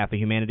wipe out half of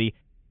humanity.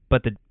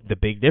 But the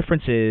big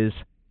difference is,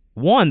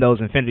 one, those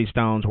Infinity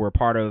Stones were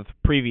part of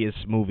previous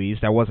movies.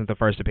 That wasn't the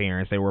first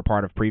appearance. They were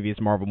part of previous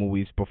Marvel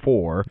movies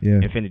before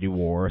Infinity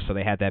War, so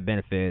they had that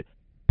benefit.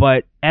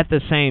 But at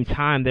the same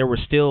time, there were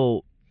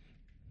still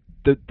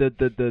the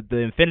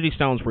Infinity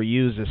Stones were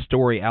used as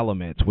story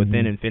elements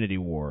within Infinity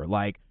War,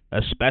 like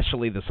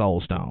especially the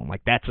Soul Stone.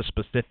 Like, that's a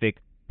specific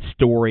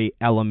story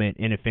element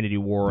in Infinity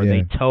War.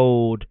 They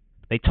told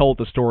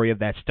the story of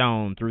that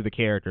stone through the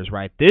characters,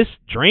 right? This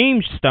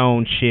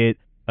Dreamstone shit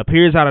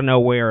appears out of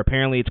nowhere.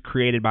 Apparently it's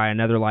created by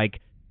another like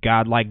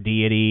godlike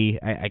deity.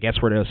 I guess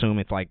we're to assume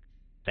it's like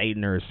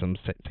Satan or some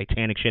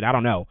satanic shit. I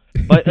don't know.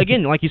 But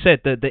again, like you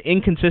said, the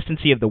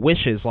inconsistency of the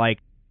wishes, like,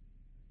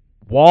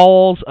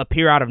 walls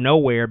appear out of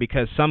nowhere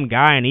because some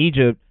guy in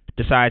Egypt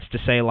decides to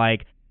say,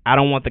 like, I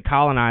don't want the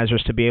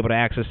colonizers to be able to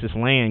access this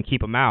land,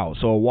 keep them out.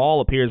 So a wall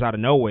appears out of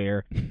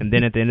nowhere, and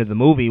then at the end of the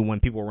movie, when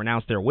people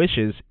renounce their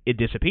wishes, it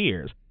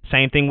disappears.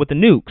 Same thing with the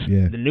nukes.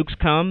 Yeah. The nukes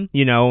come,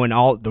 and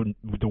all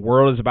the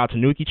world is about to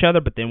nuke each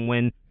other, but then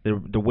when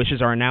the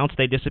wishes are announced,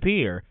 they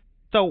disappear.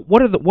 So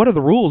what are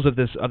the rules of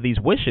these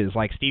wishes?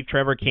 Like, Steve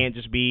Trevor can't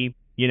just be,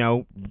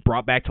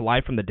 brought back to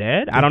life from the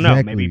dead? I don't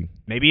know.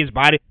 Maybe his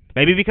body,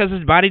 because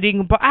his body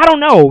didn't. I don't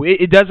know.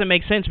 It doesn't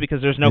make sense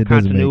because there's no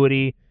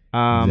continuity.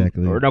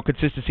 Or no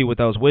consistency with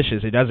those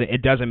wishes.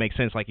 It doesn't make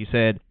sense, like you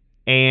said.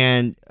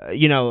 And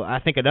I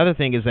think another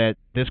thing is that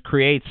this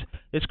creates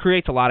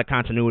a lot of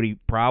continuity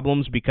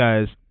problems,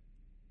 because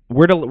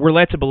we're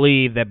led to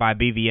believe that by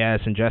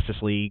BVS and Justice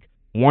League,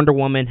 Wonder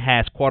Woman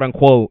has, quote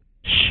unquote,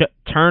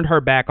 turned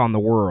her back on the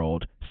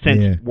world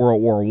since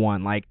World War I.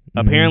 Like,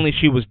 apparently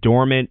she was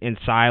dormant and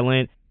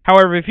silent.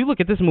 However, if you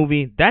look at this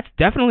movie, that's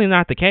definitely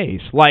not the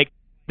case. Like,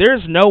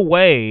 there's no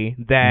way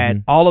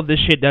that all of this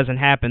shit doesn't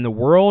happen. The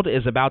world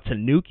is about to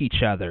nuke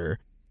each other,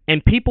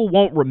 and people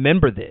won't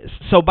remember this.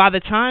 So by the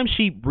time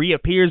she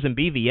reappears in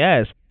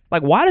BVS,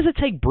 like, why does it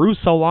take Bruce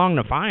so long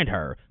to find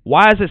her?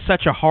 Why is it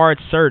such a hard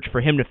search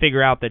for him to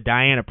figure out that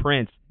Diana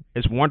Prince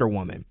is Wonder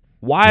Woman?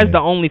 Why is the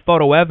only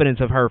photo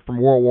evidence of her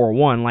from World War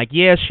I? Like,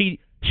 she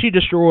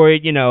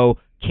destroyed,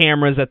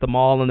 cameras at the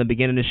mall in the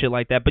beginning and shit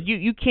like that, but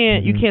you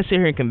can't sit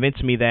here and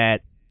convince me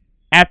that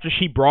after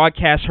she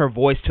broadcasts her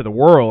voice to the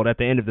world at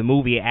the end of the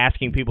movie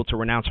asking people to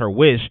renounce her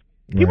wish,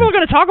 people are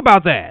going to talk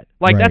about that.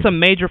 Like, that's a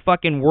major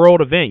fucking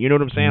world event. You know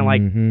what I'm saying?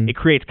 Like, it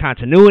creates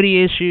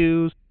continuity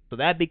issues, so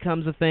that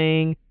becomes a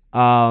thing.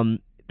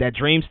 That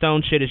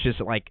Dreamstone shit is just,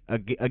 like,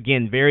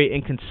 again, very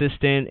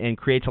inconsistent and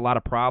creates a lot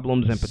of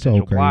problems and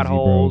potential plot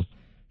holes.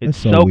 It's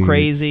so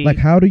crazy. Like,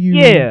 how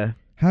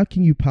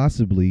can you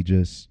possibly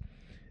just,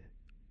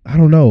 I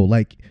don't know,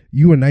 like,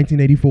 you in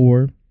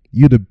 1984,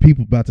 you're the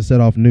people about to set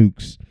off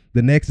nukes.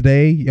 The next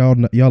day, y'all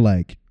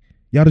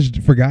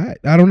just forgot?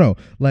 I don't know.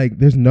 Like,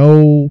 there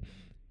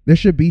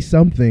should be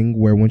something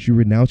where once you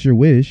renounce your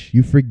wish,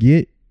 you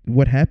forget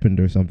what happened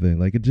or something.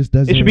 Like, it just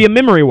doesn't. It should be a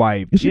memory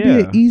wipe. It should be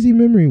an easy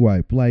memory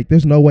wipe. Like,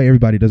 there's no way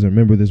everybody doesn't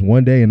remember this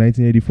one day in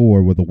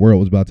 1984 where the world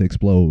was about to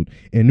explode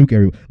and nuke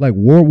everyone. Like,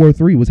 World War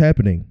III was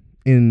happening,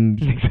 and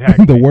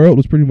the world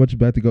was pretty much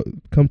about to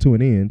come to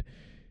an end,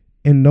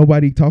 and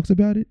nobody talks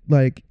about it.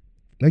 Like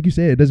you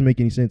said, it doesn't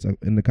make any sense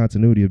in the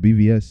continuity of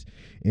BVS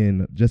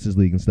and Justice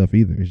League and stuff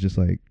either. It's just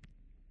like,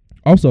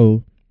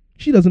 also,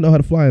 she doesn't know how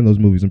to fly in those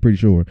movies, I'm pretty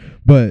sure.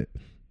 But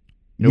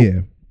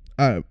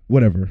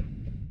whatever.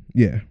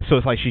 Yeah. So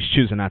it's like she's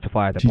choosing not to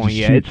fly at that She point. just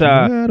Yeah, shoots. it's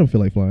I don't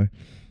feel like flying.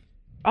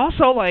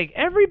 also like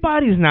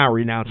everybody's not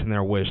renouncing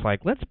their wish.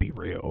 Like, let's be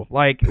real.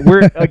 Like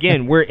we're in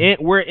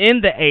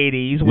the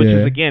 80s, which Yeah.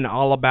 is again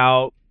all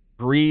about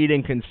greed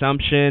and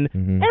consumption.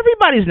 Mhm.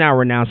 Everybody's now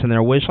renouncing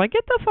their wish. Like,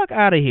 get the fuck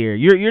out of here.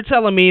 You're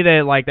telling me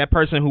that like that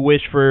person who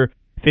wished for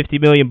 $50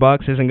 million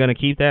isn't gonna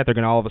keep that? They're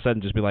gonna all of a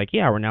sudden just be like,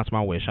 yeah, I renounce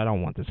my wish. I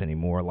don't want this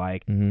anymore.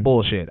 Like, Mhm.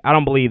 bullshit. I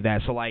don't believe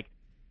that. So like,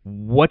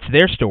 what's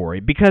their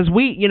story? Because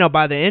we,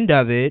 by the end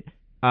of it,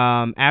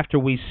 after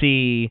we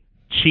see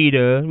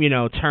Cheetah,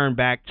 turn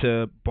back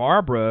to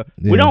Barbara,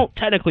 we Yeah. don't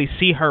technically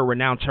see her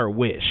renounce her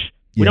wish.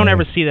 We Yeah. don't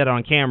ever see that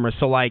on camera.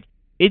 So like,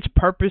 it's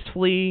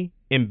purposefully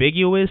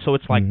ambiguous. So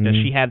it's like, does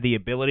Mhm. she have the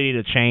ability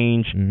to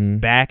change Mhm.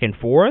 back and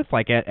forth,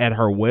 like at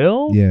her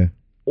will? Yeah.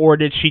 Or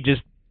did she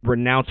just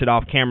renounce it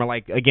off camera?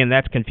 Like, again,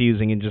 that's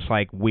confusing and just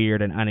like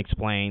weird and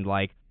unexplained.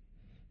 Like,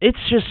 it's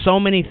just so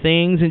many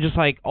things, and just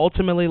like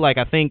ultimately, like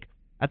I think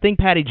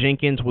Patty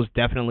Jenkins was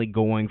definitely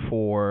going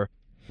for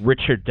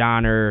Richard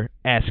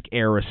Donner-esque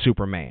era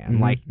Superman. Mhm,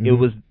 Like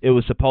mhm. it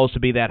was supposed to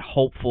be that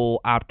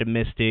hopeful,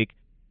 optimistic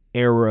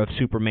era of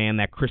Superman,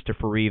 that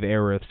Christopher Reeve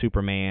era of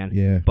Superman.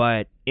 Yeah.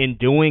 But in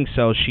doing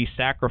so, she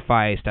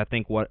sacrificed, I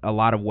think, what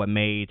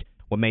made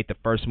the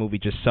first movie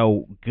just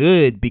so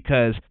good,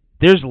 because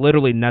there's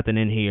literally nothing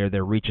in here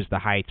that reaches the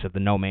heights of the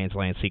No Man's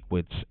Land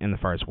sequence in the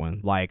first one.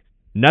 Like,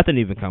 nothing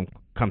even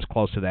comes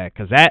close to that,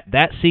 because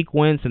that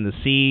sequence and the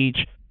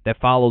siege that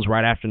follows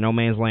right after No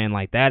Man's Land,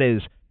 like, that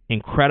is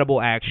incredible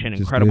action,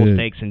 Just incredible good.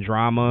 stakes and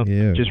drama,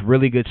 Yeah. just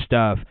really good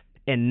stuff.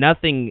 And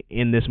nothing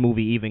in this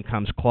movie even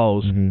comes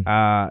close.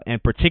 Mhm.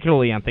 And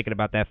particularly, I'm thinking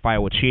about that fight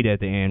with Cheetah at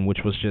the end,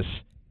 which was just,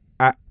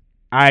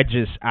 I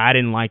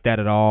didn't like that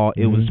at all.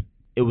 Mhm.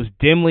 It was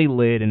dimly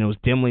lit, and it was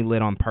dimly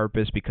lit on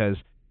purpose, because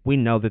we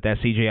know that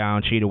CGI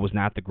on Cheetah was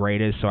not the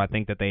greatest. So I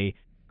think that they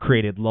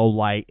created low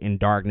light and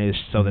darkness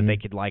so that Mhm. they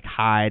could like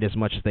hide as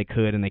much as they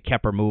could, and they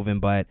kept her moving.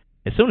 But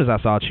as soon as I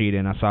saw Cheetah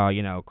and I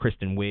saw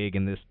Kristen Wiig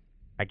and this,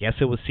 I guess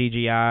it was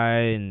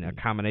CGI and a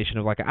combination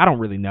of, like, I don't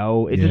really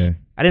know. It Yeah.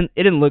 it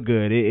didn't look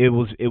good. It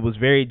was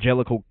very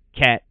Jellicle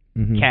cat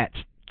Mhm.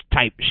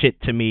 type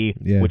shit to me,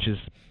 Yeah. which is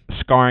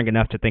scarring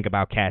enough to think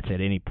about cats at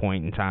any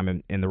point in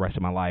time in the rest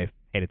of my life.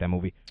 Hated that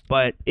movie.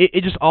 But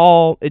it just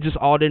all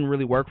didn't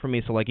really work for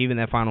me. So like, even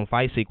that final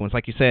fight sequence,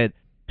 like you said,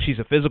 she's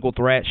a physical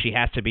threat. She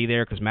has to be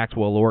there because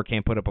Maxwell Lord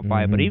can't put up a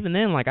fight. Mhm. But even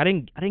then, like, I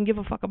didn't give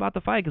a fuck about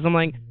the fight, because I'm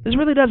like, this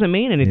really doesn't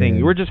mean anything.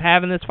 Yeah. We're just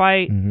having this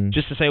fight Mhm.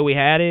 just to say we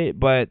had it,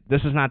 but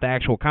this is not the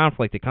actual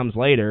conflict. It comes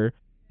later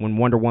when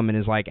Wonder Woman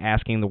is like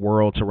asking the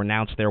world to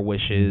renounce their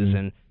wishes,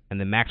 Mhm. and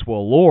then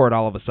Maxwell Lord,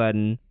 all of a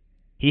sudden,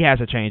 he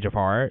has a change of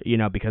heart,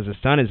 because his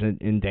son is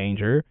in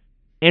danger,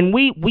 and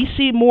we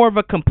see more of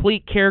a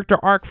complete character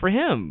arc for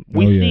him.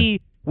 We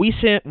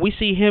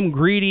see him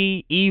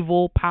greedy,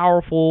 evil,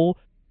 powerful,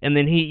 and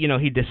then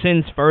he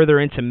descends further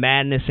into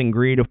madness and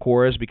greed, of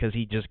course, because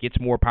he just gets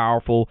more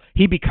powerful.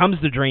 He becomes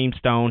the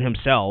Dreamstone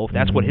himself.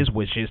 That's what Mhm. his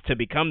wish is, to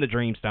become the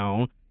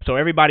Dreamstone. So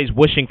everybody's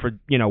wishing for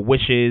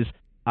wishes.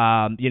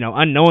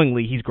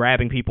 Unknowingly, he's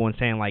grabbing people and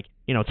saying, like,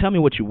 tell me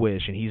what you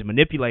wish, and he's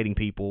manipulating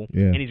people,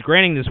 Yeah. and he's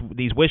granting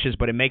these wishes,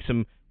 but it makes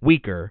him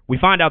weaker. We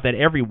find out that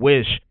every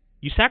wish,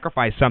 you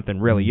sacrifice something,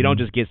 really. You don't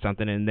just get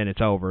something and then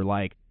it's over.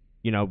 Like,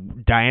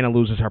 Diana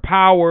loses her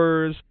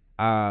powers.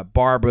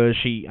 Barbara,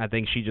 I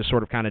think she just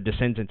sort of kind of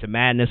descends into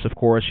madness. Of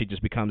course, she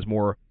just becomes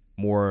more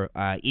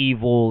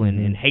evil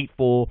and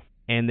hateful.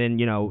 And then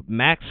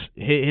Max,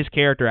 his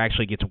character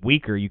actually gets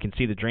weaker. You can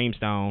see the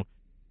Dreamstone.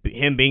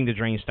 Him being the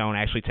Dreamstone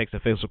actually takes a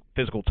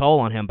physical toll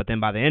on him. But then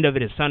by the end of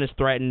it, his son is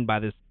threatened by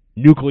this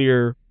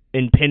nuclear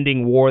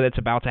impending war that's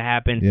about to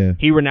happen. Yeah.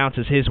 He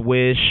renounces his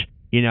wish,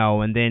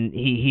 and then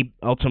he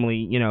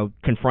ultimately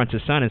confronts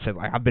his son and says,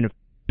 like, I've been a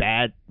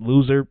bad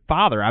loser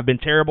father. I've been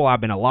terrible. I've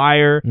been a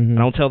liar. Mhm. I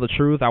don't tell the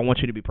truth. I want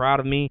you to be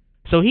proud of me.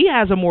 So he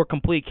has a more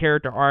complete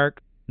character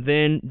arc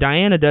than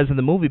Diana does in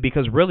the movie,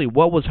 because really,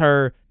 what was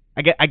her?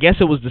 I guess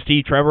it was the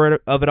Steve Trevor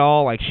of it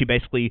all. Like, she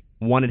basically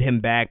wanted him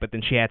back, but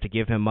then she had to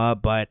give him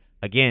up. But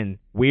again,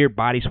 weird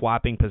body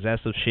swapping,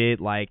 possessive shit.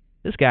 Like,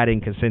 this guy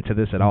didn't consent to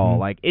this at all.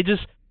 Like, it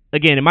just,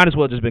 again, it might as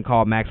well have just been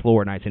called Max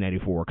Lord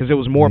 1984, because it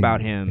was more about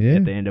him Yeah.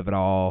 at the end of it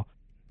all.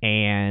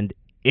 And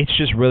it's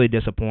just really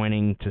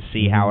disappointing to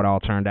see how it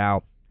all turned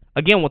out.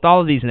 Again, with all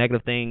of these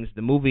negative things,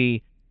 the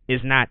movie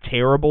is not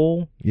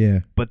terrible, Yeah.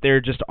 but there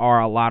just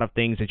are a lot of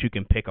things that you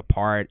can pick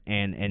apart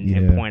and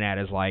Yeah. point at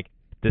as like,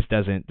 this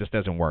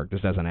doesn't work. This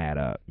doesn't add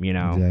up,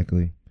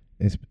 Exactly.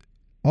 It's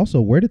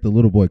also, where did the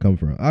little boy come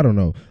from? I don't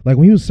know. Like,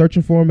 when he was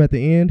searching for him at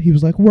the end, he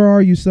was like, "Where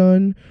are you,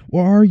 son?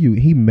 Where are you?"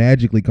 He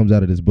magically comes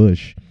out of this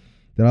bush.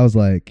 That I was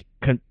like,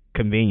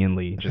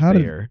 Conveniently just How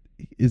did- there.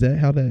 is that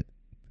how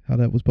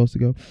that was supposed to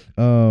go?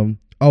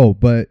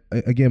 But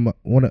again,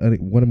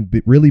 one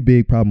really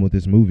big problem with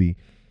this movie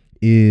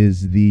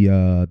is the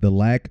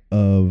lack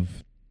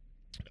of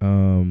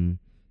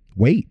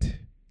weight.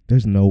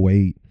 There's no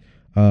weight.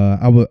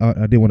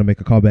 I did want to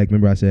make a callback.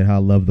 Remember, I said how I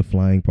love the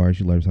flying part.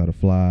 She learns how to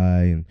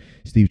fly, and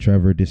Steve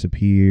Trevor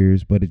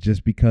disappears. But it's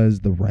just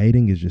because the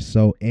writing is just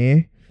so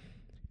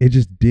it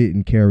just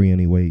didn't carry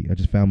any weight. I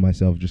just found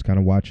myself just kind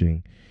of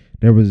watching.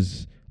 There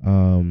was, a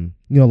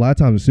lot of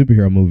times in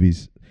superhero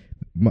movies,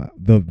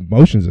 the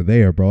emotions are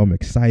there, bro. I'm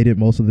excited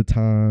most of the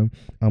time.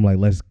 I'm like,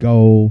 let's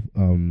go,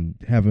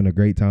 having a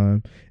great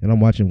time. And I'm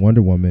watching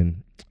Wonder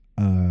Woman.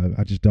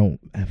 I just don't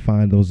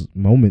find those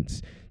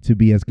moments to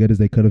be as good as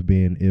they could have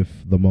been if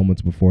the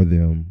moments before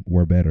them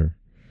were better.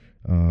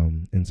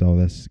 And so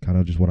that's kind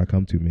of just what I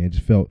come to, man.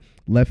 Just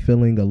left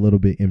feeling a little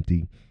bit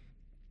empty,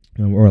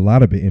 or a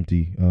lot of bit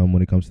empty,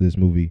 when it comes to this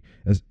movie.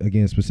 As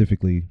again,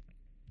 specifically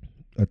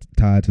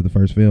tied to the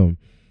first film,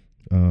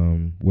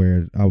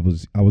 where I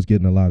was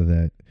getting a lot of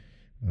that.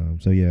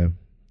 So yeah.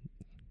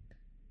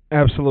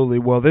 Absolutely.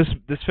 Well, this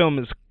film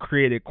has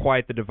created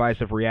quite the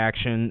divisive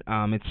reaction.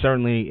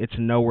 It's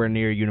nowhere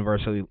near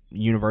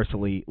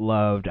universally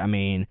loved. I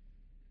mean,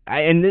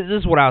 and this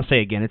is what I'll say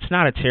again. It's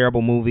not a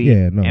terrible movie.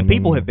 Yeah, no. And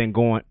people have been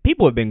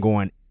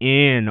going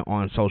in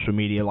on social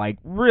media, like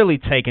really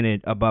taking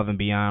it above and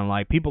beyond.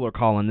 Like people are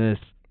calling this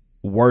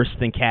worse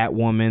than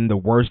Catwoman, the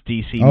worst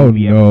DC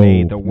movie ever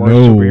made, the worst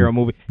superhero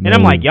movie. And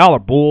I'm like, y'all are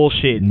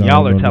bullshit.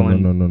 Y'all are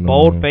telling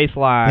bold-faced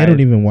lies. They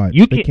don't even watch.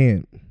 They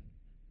can't.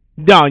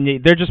 No,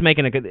 they're just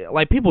making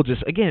people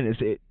just, again,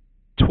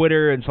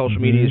 Twitter and social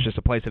media is just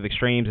a place of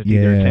extremes. It's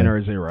either a 10 or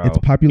a 0. It's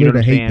popular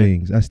to hate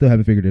things. I still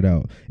haven't figured it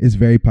out. It's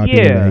very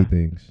popular to hate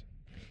things.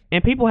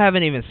 And people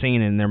haven't even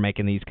seen it, and they're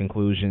making these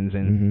conclusions.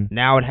 And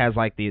now it has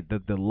like the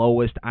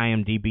lowest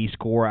IMDb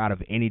score out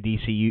of any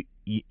DC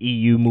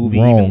EU movie,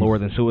 even lower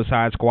than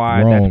Suicide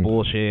Squad. Wrong. That's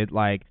bullshit.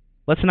 Like,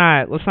 let's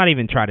not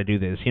even try to do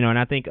this, And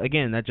I think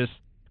again that just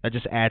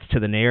adds to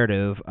the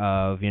narrative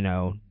of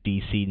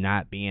DC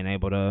not being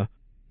able to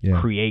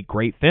create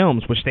great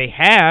films, which they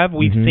have.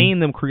 We've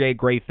seen them create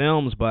great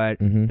films, but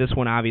this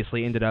one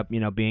obviously ended up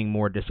being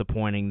more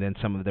disappointing than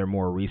some of their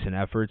more recent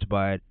efforts.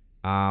 But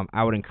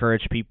I would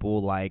encourage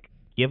people, like,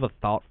 give a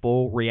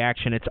thoughtful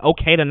reaction. It's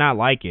okay to not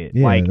like it.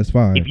 Yeah, like, that's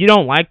fine. If you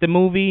don't like the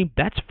movie,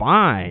 that's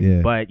fine.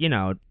 Yeah. But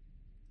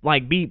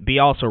like be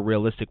also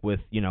realistic with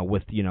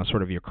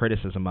sort of your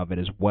criticism of it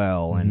as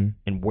well,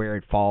 and where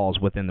it falls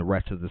within the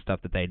rest of the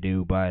stuff that they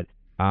do. But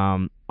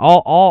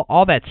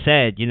all that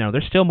said,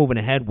 they're still moving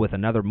ahead with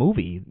another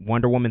movie.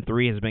 Wonder Woman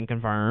 3 has been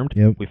confirmed.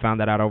 Yep. We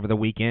found that out over the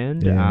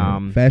weekend. Yeah.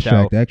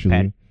 Fast-tracked,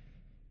 actually.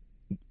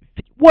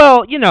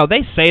 Well,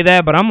 they say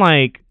that, but I'm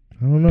like,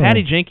 I don't know.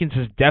 Patty Jenkins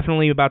is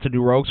definitely about to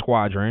do Rogue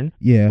Squadron,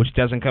 which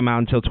doesn't come out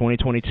until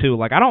 2022.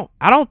 Like, I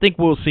don't think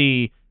we'll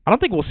see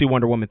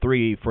Wonder Woman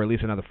 3 for at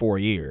least another 4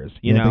 years.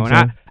 You know, and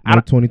I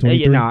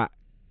 2023.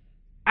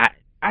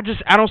 I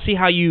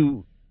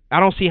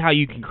don't see how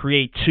you can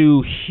create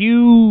two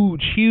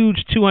huge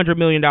 $200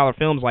 million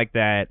films like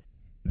that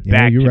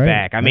back to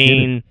back. I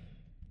mean,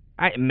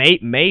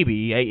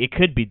 maybe it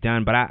could be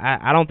done, but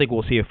I don't think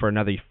we'll see it for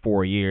another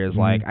 4 years.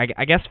 Like,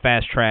 I guess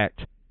fast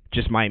tracked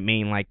just might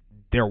mean like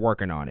they're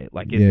working on it,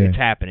 like it's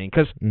happening.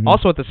 Because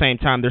also at the same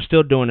time they're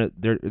still doing it.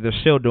 They're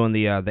still doing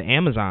the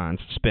Amazon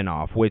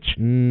spinoff, which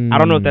I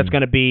don't know if that's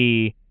going to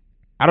be.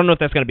 I don't know if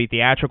that's going to be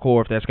theatrical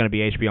or if that's going to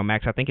be HBO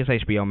Max. I think it's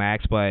HBO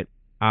Max, but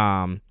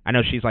I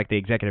know she's like the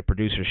executive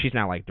producer. She's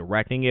not like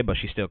directing it, but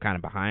she's still kind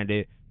of behind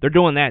it. They're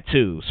doing that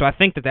too, so I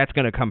think that's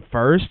going to come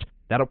first.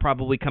 That'll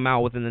probably come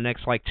out within the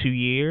next like 2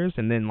 years,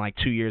 and then like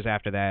 2 years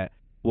after that,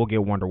 we'll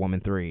get Wonder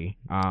Woman 3,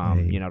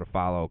 to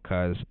follow,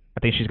 because I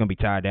think she's going to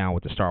be tied down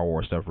with the Star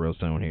Wars stuff real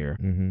soon here.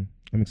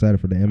 I'm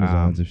excited for the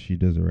Amazons if she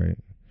does it right.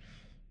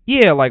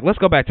 Yeah, like, let's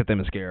go back to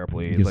Themyscira,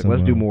 please. Like,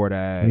 let's do more of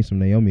that. I need some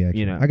Naomi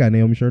action. I got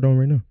Naomi shirt on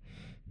right now.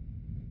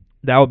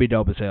 That would be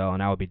dope as hell,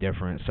 and that would be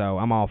different. So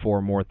I'm all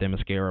for more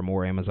Themyscira,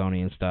 more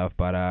Amazonian stuff.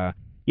 But,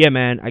 yeah,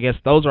 man, I guess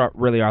those are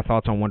really our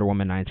thoughts on Wonder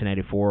Woman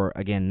 1984.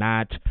 Again,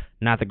 not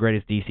the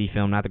greatest DC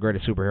film, not the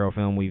greatest superhero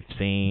film we've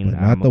seen.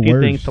 Not the a few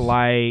worst. things to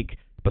like,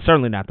 but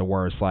certainly not the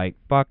worst. Like,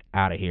 fuck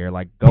out of here.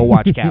 Like, go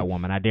watch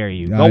Catwoman. I dare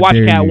you. Go watch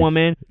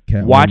Catwoman.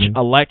 Watch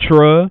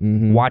Elektra.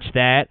 Watch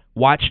that.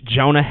 Watch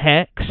Jonah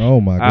Hex.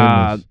 Oh, my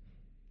goodness.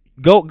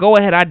 Go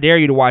ahead. I dare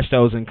you to watch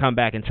those and come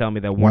back and tell me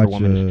that Wonder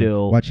Woman is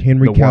still watch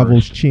Henry the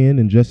Cavill's worst. chin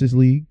in Justice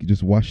League.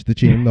 Just watch the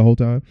chin the whole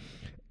time.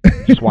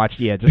 Just watch,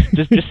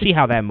 just see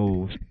how that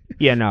moves.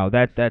 Yeah, no,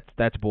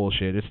 that's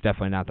bullshit. It's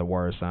definitely not the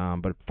worst,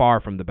 but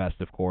far from the best,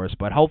 of course.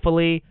 But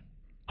hopefully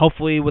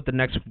with the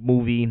next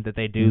movie that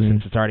they do,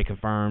 since it's already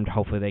confirmed,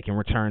 hopefully they can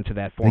return to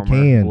that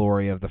former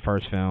glory of the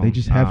first film. They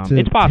just have to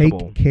it's possible.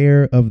 Take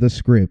care of the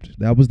script.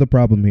 That was the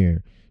problem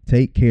here.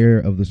 Take care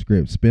of the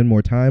script. Spend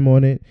more time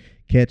on it.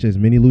 Catch as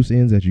many loose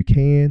ends as you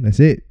can.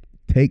 That's it.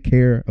 Take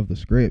care of the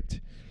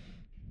script.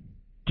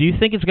 Do you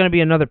think it's going to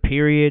be another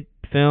period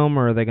film,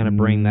 or are they going to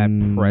bring that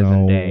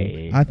present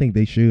day? I think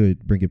they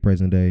should bring it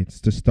present day. It's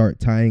to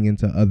start tying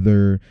into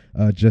other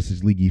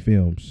Justice League-y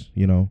films.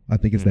 I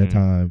think it's that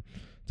time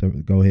to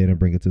go ahead and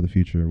bring it to the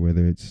future,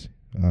 whether it's,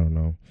 I don't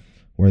know,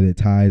 whether it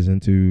ties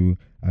into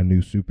a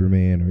new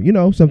Superman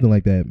or, something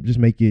like that. Just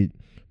make it,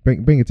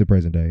 bring it to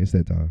present day. It's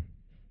that time.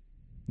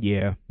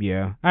 Yeah,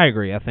 I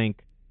agree. I think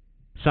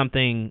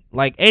something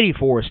like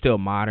 84 is still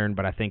modern,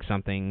 but I think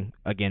something,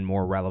 again,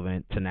 more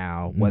relevant to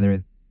now,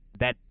 whether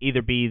that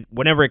either be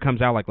whenever it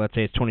comes out, like let's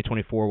say it's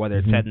 2024, whether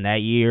it's set in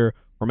that year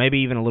or maybe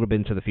even a little bit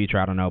into the future,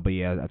 I don't know. But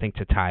yeah, I think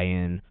to tie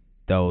in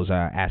those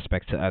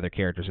aspects to other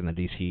characters in the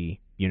DC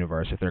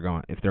universe, if they're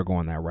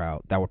going that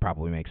route, that would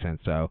probably make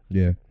sense. So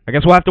Yeah. I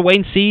guess we'll have to wait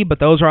and see, but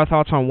those are our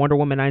thoughts on Wonder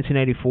Woman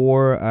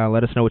 1984.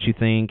 Let us know what you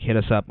think. Hit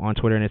us up on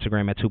Twitter and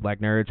Instagram at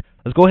 2BlackNerds.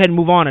 Let's go ahead and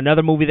move on.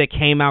 Another movie that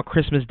came out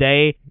Christmas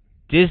Day,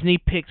 Disney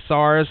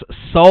Pixar's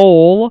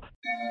Soul.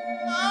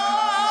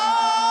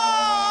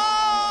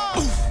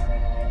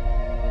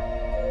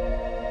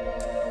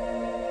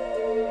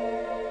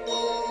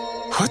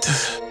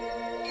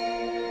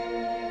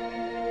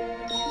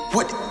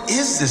 What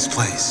is this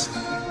place?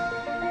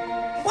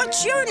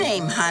 What's your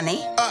name,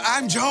 honey?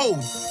 I'm Joe.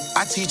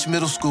 I teach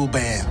middle school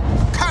band.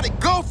 Got it,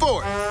 go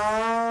for it!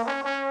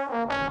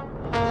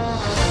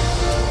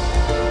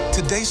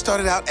 Today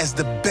started out as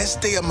the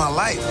best day of my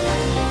life.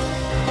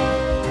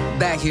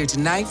 Back here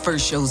tonight,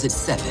 first show's at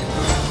 7.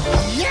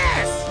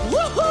 Yes!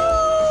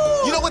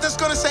 Woohoo! You know what that's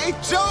gonna say?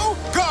 Joe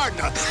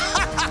Gardner.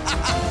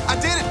 I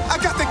did it. I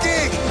got the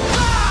gig.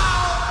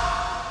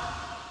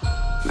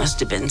 Must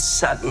have been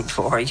sudden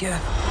for you.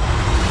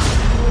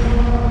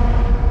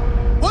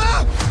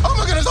 What? Oh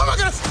my goodness! Oh my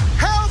goodness!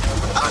 Help!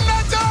 I'm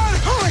not done!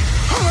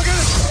 Oh my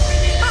goodness!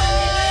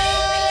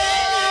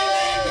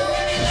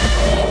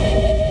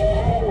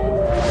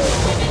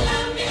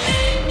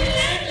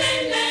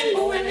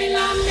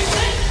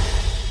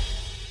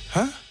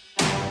 Huh?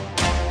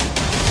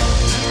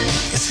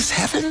 Is this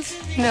heaven?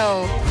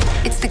 No,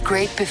 it's the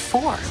great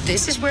before.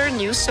 This is where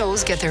new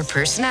souls get their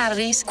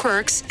personalities,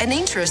 quirks, and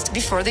interests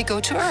before they go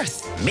to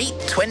Earth. Meet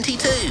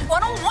 22. I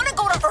don't want to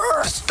go to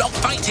Earth. Stop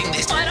fighting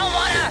this. I don't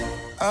want to.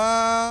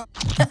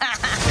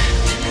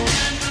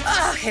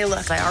 Hey,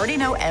 look, I already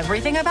know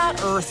everything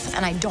about Earth,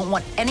 and I don't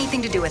want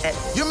anything to do with it.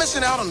 You're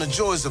missing out on the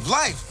joys of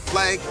life,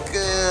 like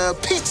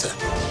pizza.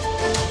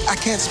 I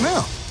can't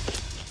smell.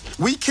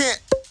 We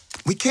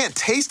can't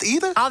taste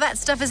either? All that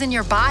stuff is in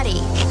your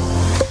body.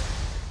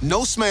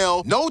 No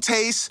smell, no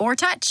taste. Or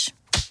touch.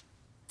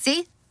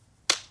 See?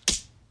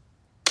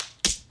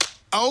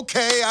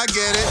 Okay, I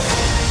get it.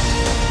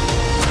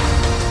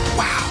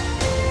 Wow,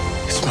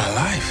 it's my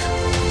life.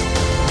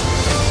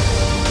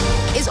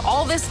 Is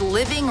all this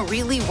living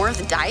really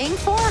worth dying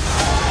for?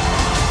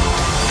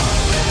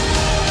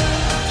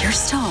 You're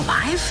still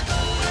alive?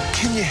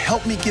 Can you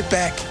help me get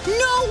back?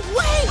 No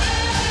way!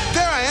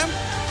 There I am.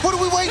 What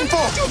are we waiting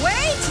for?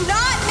 Wait,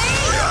 not me!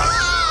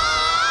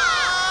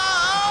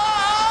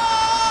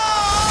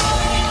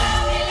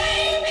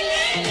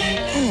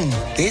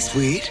 This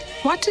weird.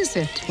 What is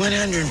it?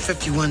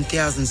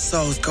 151,000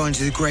 souls going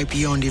to the great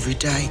beyond every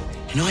day.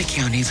 And I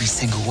count every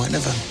single one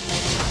of them.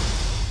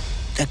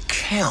 The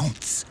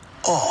count's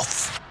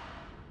off.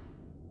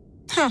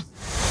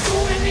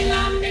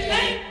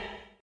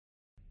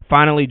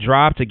 Finally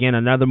dropped, again,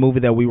 another movie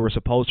that we were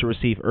supposed to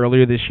receive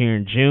earlier this year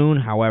in June.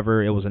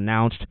 However, it was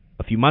announced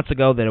a few months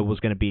ago that it was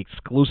going to be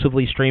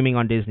exclusively streaming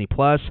on Disney+,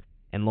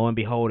 and lo and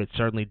behold, it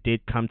certainly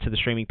did come to the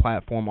streaming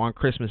platform on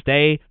Christmas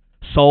Day.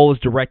 Soul is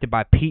directed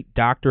by Pete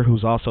Docter,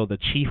 who's also the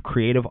chief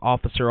creative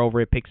officer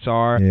over at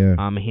Pixar.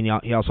 Yeah.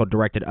 He also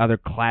directed other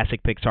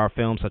classic Pixar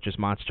films such as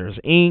Monsters,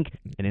 Inc.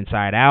 and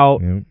Inside Out.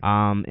 Yeah.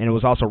 And it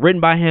was also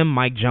written by him,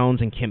 Mike Jones,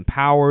 and Kim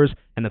Powers.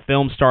 And the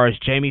film stars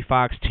Jamie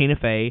Foxx, Tina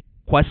Fey,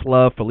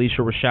 Questlove,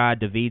 Felicia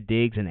Rashad, Daveed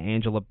Diggs, and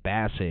Angela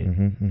Bassett.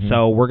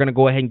 So we're going to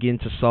go ahead and get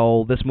into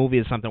Soul. This movie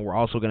is something we're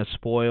also going to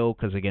spoil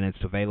because, again,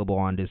 it's available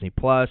on Disney+.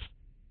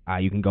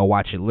 You can go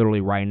watch it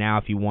literally right now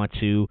if you want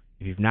to.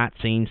 If you've not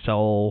seen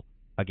Soul,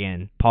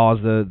 again, pause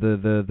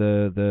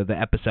the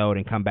episode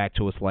and come back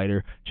to us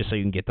later just so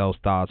you can get those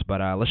thoughts. But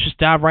let's just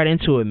dive right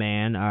into it,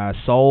 man.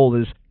 Soul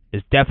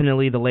is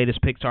definitely the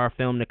latest Pixar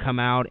film to come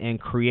out and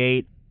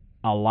create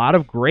a lot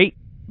of great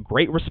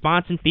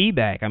response and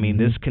feedback. I mean,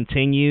 this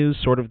continues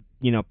sort of,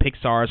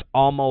 Pixar's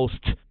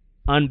almost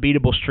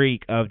unbeatable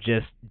streak of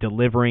just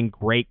delivering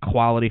great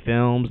quality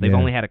films. They've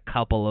only had a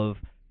couple of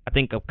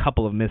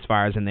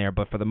misfires in there,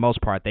 but for the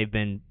most part, they've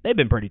been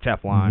pretty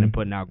Teflon and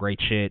putting out great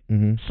shit.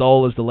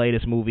 Soul is the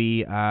latest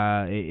movie.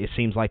 It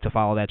seems like to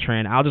follow that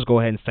trend. I'll just go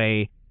ahead and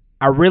say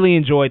I really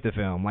enjoyed the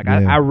film.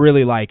 I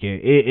really like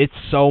it. It's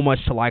so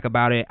much to like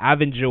about it. I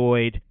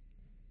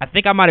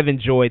think I might have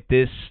enjoyed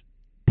this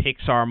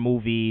Pixar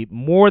movie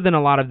more than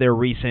a lot of their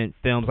recent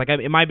films.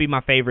 It might be my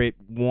favorite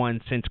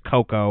one since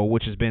Coco,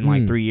 which has been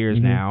 3 years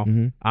now.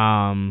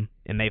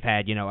 And they've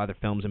had, other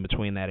films in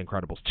between that,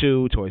 Incredibles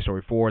 2, Toy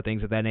Story 4,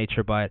 things of that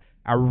nature. But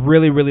I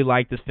really, really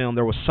liked this film.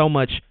 There was so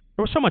much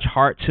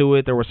heart to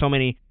it. There were so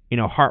many,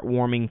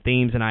 heartwarming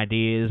themes and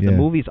ideas. The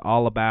movie's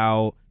all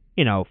about,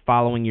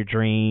 following your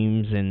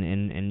dreams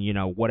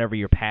and whatever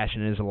your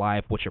passion is in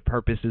life, what your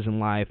purpose is in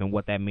life, and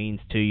what that means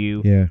to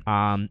you.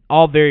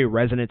 All very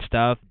resonant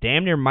stuff.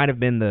 Damn near might have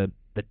been the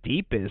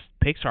deepest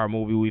Pixar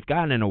movie we've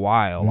gotten in a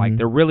while.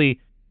 They're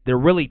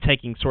really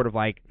taking sort of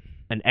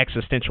an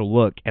existential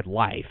look at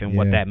life and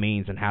what that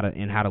means and how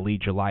to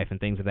lead your life and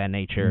things of that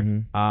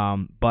nature.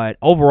 But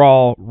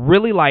overall,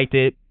 really liked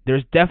it.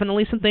 There's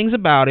definitely some things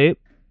about it.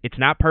 It's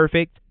not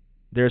perfect.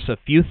 There's a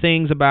few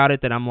things about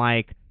it that I'm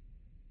like,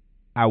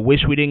 I wish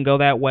we didn't go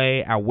that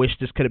way. I wish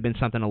this could have been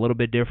something a little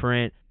bit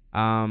different.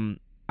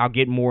 I'll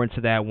get more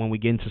into that when we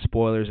get into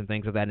spoilers and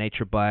things of that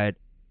nature, but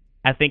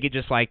I think it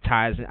just like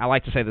ties in. I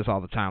like to say this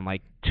all the time,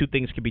 like two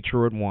things can be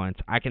true at once.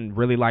 I can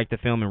really like the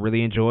film and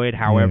really enjoy it.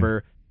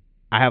 However,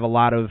 I have a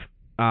lot of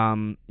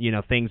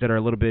things that are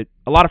a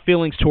lot of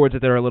feelings towards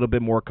it that are a little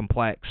bit more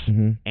complex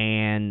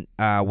and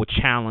would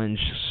challenge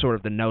sort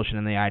of the notion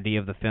and the idea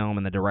of the film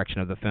and the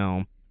direction of the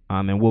film.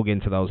 And we'll get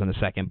into those in a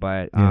second.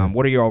 But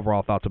what are your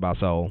overall thoughts about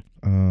Soul?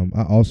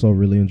 I also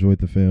really enjoyed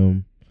the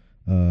film.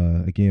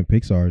 Again,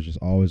 Pixar is just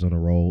always on a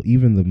roll.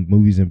 Even the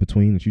movies in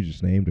between that you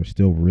just named are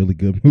still really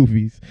good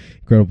movies.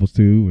 Incredibles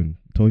 2 and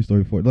Toy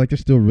Story 4. Like, they're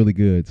still really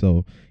good.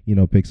 So,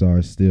 Pixar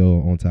is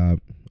still on top.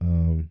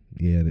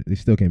 They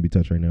still can't be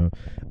touched right now.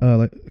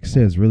 Like I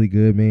said, it's really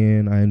good,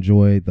 man. I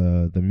enjoyed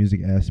the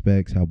music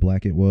aspects, how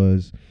black it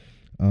was,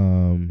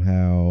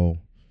 how...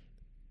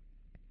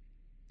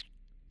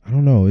 I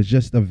don't know. It's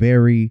just a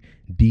very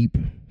deep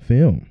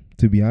film.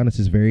 To be honest,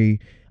 it's very,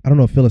 I don't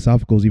know if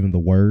philosophical is even the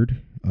word,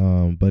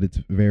 but it's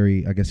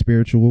very, I guess,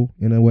 spiritual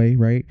in a way,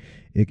 right?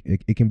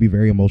 It can be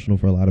very emotional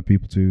for a lot of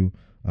people too,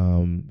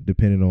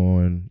 depending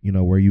on,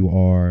 where you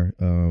are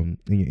in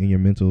your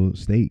mental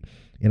state.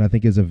 And I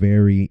think it's a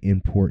very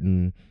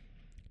important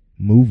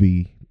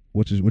movie,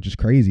 which is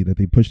crazy that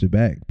they pushed it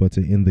back, but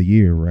to end the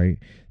year, right?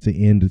 To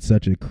end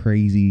such a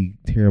crazy,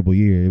 terrible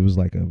year. It was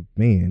like,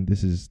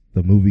 this is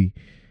the movie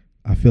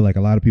I feel like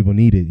a lot of people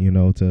need it,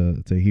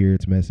 to hear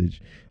its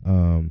message.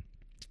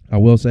 I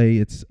will say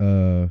it's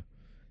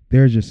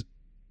there's just,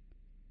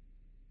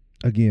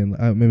 again,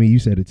 I mean, you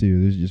said it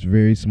too. There's just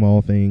very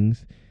small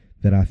things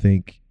that I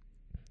think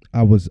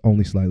I was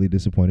only slightly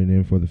disappointed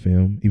in for the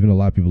film. Even though a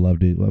lot of people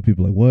loved it. A lot of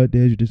people are like, what,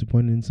 Dad, you're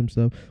disappointed in some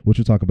stuff? Which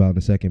we'll talk about in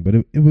a second. But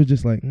it was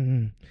just like,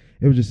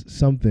 it was just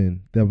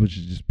something that was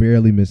just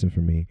barely missing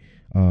for me.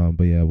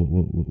 But yeah,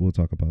 we'll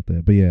talk about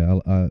that. But yeah,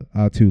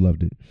 I too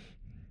loved it.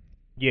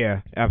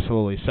 Yeah,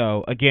 absolutely.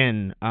 So,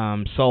 again,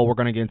 Soul, we're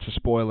going to get into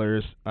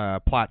spoilers,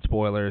 plot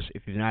spoilers.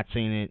 If you've not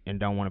seen it and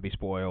don't want to be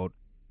spoiled,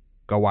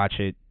 go watch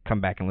it,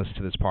 come back and listen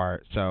to this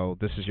part. So,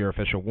 this is your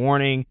official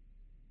warning.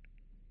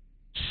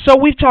 So,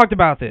 we've talked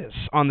about this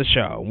on the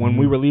show. When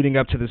we were leading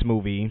up to this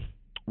movie,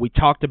 we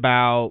talked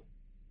about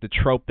the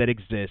trope that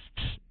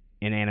exists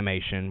in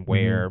animation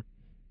where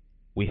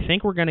we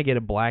think we're going to get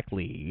a black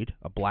lead,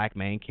 a black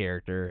main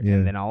character,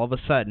 and then all of a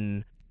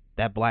sudden...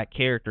 that black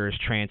character is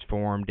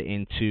transformed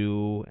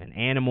into an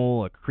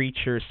animal, a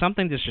creature,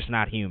 something that's just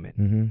not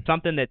human,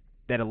 something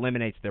that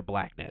eliminates their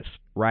blackness,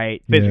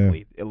 right?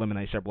 Physically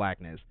eliminates their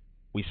blackness.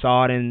 We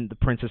saw it in The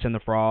Princess and the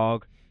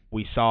Frog.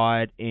 We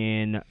saw it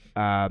in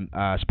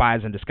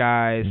Spies in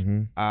Disguise,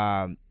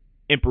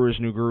 Emperor's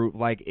New Groove.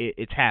 Like,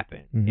 it's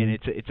happened, and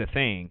it's a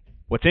thing.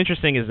 What's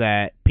interesting is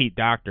that Pete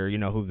Docter,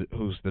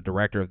 who's the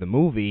director of the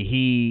movie,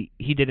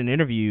 he did an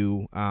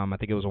interview, I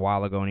think it was a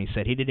while ago, and he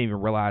said he didn't even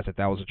realize that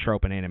was a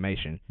trope in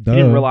animation. He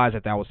didn't realize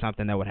that was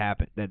something that would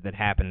happen, that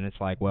happened, and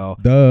it's like, well,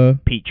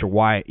 Pete, you're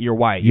white. You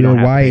don't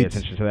have to pay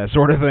attention to that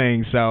sort of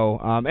thing. So,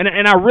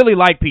 and I really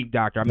like Pete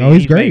Docter. I mean,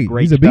 he's great.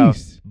 He's a stuff,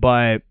 beast.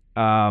 But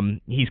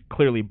he's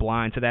clearly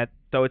blind to that.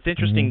 So it's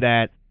interesting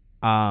that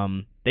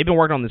they've been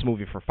working on this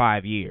movie for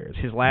 5 years.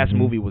 His last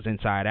movie was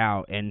Inside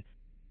Out, and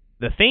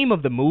the theme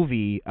of the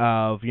movie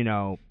of,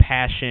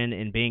 passion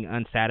and being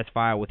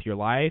unsatisfied with your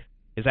life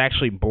is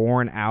actually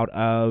born out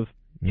of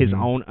his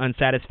own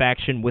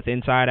unsatisfaction with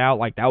Inside Out.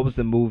 Like, that was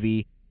the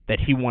movie that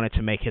he wanted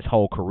to make his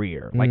whole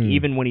career. Like,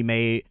 even when he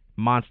made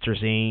Monsters,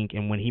 Inc.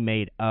 and when he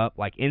made Up,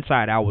 like,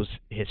 Inside Out was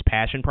his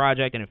passion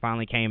project, and it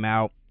finally came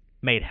out,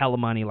 made hella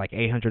money, like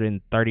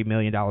 $830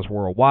 million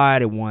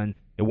worldwide. It won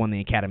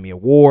the Academy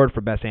Award for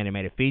Best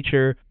Animated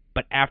Feature.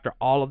 But after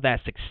all of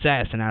that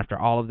success and after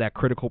all of that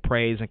critical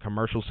praise and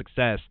commercial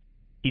success,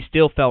 he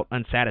still felt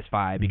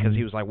unsatisfied because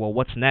he was like, well,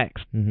 what's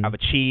next? I've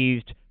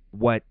achieved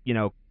what,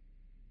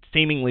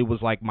 seemingly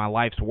was like my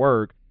life's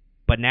work,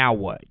 but now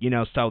what?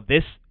 So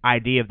this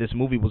idea of this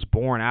movie was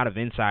born out of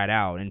Inside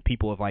Out, and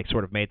people have like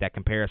sort of made that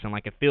comparison.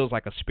 Like, it feels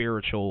like a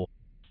spiritual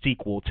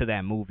sequel to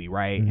that movie,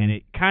 right? And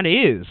it kind of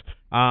is.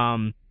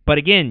 But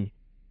again,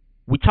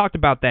 we talked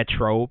about that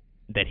trope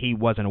that he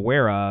wasn't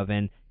aware of,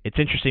 and it's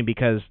interesting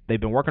because they've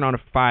been working on it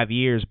for 5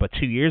 years, but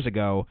 2 years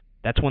ago,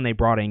 that's when they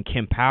brought in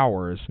Kemp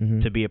Powers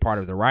to be a part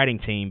of the writing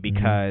team,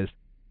 because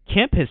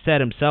Kemp has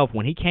said himself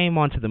when he came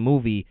onto the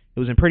movie, it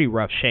was in pretty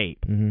rough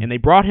shape. And they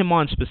brought him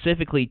on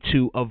specifically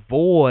to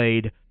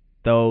avoid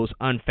those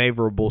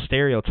unfavorable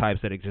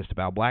stereotypes that exist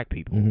about black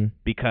people.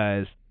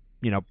 Because,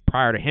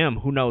 prior to him,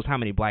 who knows how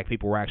many black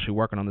people were actually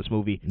working on this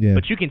movie.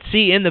 But you can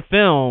see in the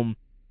film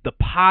the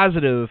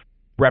positive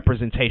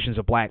representations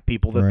of black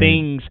people, the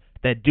things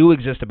that do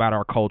exist about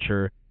our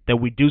culture that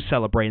we do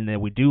celebrate and that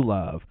we do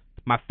love.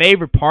 My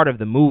favorite part of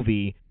the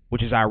movie,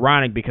 which is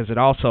ironic because it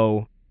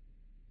also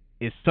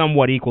is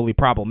somewhat equally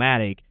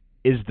problematic,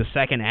 is the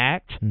second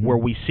act where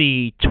we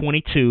see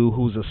 22,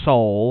 who's a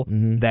soul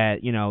that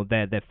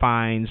that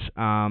finds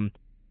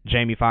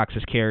Jamie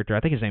Foxx's character. I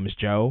think his name is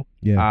Joe.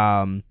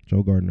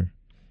 Joe Gardner.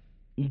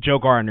 Joe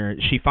Gardner,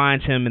 she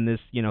finds him in this,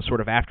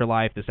 sort of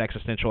afterlife, this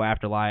existential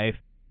afterlife,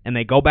 and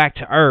they go back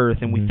to Earth,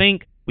 and we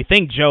think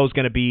Joe's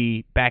going to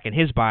be back in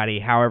his body.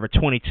 However,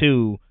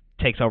 22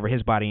 takes over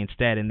his body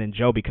instead, and then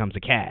Joe becomes a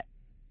cat.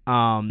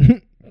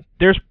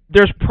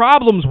 There's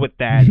problems with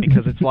that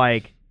because it's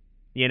like,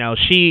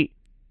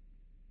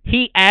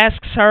 he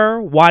asks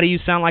her, why do you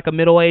sound like a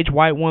middle-aged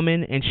white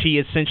woman? And she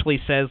essentially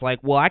says, like,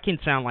 well, I can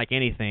sound like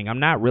anything. I'm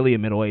not really a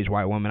middle-aged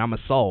white woman. I'm a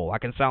soul. I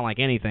can sound like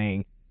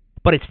anything.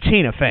 But it's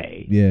Tina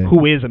Fey,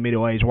 who is a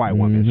middle-aged white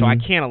woman. So I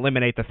can't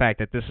eliminate the fact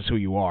that this is who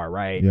you are,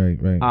 right?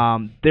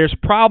 Right. There's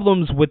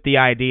problems with the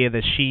idea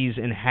that she's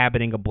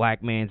inhabiting a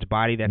black man's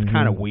body. That's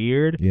kind of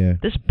weird. Yeah.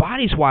 This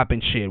body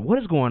swapping shit, what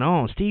is going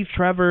on? Steve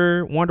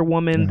Trevor, Wonder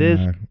Woman, this,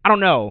 I don't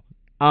know.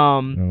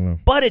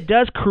 But it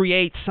does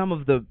create some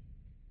of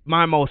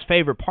my most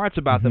favorite parts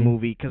about the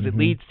movie because it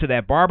leads to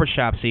that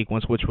barbershop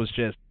sequence, which was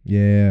just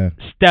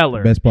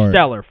stellar. Best part.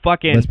 Stellar.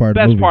 Fucking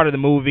best part of the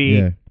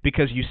movie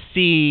because you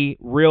see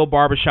real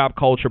barbershop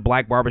culture,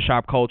 black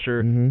barbershop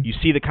culture. You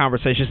see the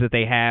conversations that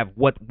they have,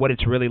 what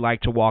it's really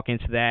like to walk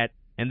into that.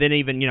 And then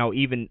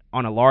even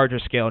on a larger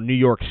scale, New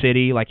York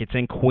City, like it's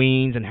in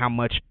Queens and how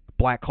much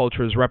black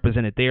culture is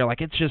represented there.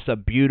 Like it's just a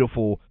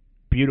beautiful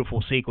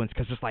sequence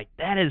because it's like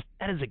that is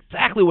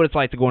exactly what it's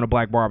like to go in a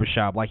black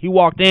barbershop. Like he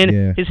walked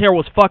in, his hair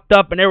was fucked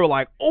up, and they were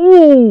like,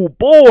 "Oh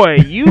boy,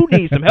 you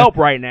need some help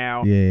right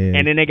now."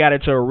 And then they got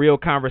into a real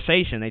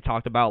conversation. They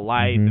talked about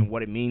life and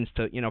what it means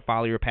to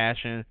follow your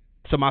passion.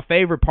 So my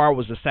favorite part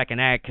was the second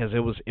act because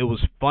it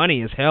was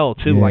funny as hell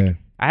too. Like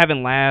I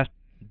haven't laughed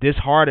this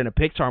hard in a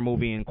Pixar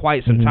movie in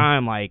quite some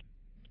time. Like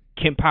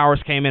Kent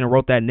Powers came in and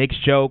wrote that Knicks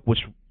joke, which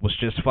was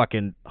just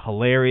fucking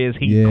hilarious.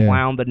 He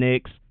clowned the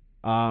Knicks.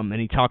 And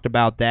he talked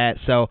about that.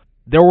 So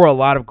there were a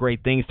lot of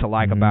great things to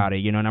like about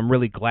it, and I'm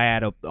really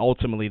glad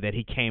ultimately that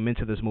he came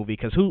into this movie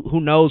because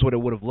who knows what it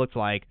would have looked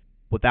like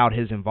without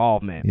his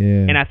involvement.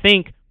 And I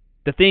think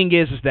the thing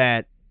is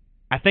that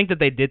I think that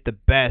they did the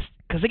best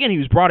because, again, he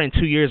was brought in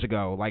 2 years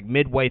ago, like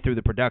midway through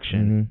the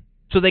production.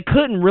 So they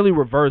couldn't really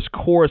reverse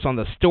course on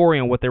the story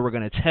and what they were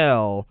going to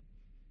tell.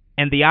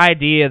 And the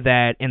idea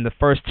that in the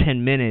first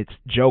 10 minutes,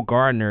 Joe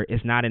Gardner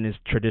is not in his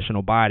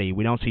traditional body.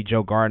 We don't see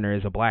Joe Gardner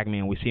as a black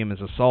man. We see him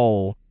as a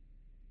soul.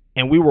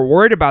 And we were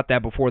worried about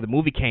that before the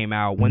movie came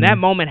out. When that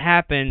moment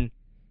happened,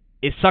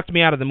 it sucked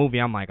me out of the movie.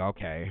 I'm like,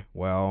 okay,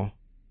 well,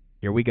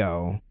 here we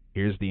go.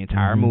 Here's the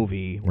entire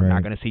movie. We're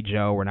not going to see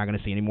Joe. We're not going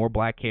to see any more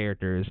black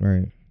characters.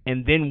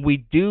 And then we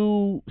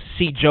do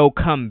see Joe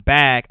come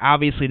back,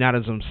 obviously not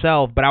as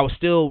himself, but I was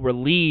still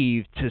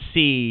relieved to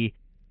see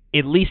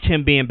at least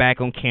him being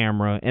back on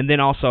camera, and then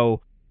also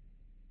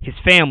his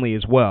family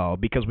as well,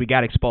 because we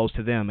got exposed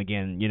to them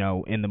again,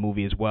 in the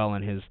movie as well,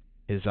 and his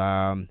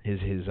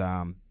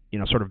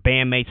sort of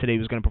bandmates that he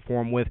was going to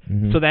perform with.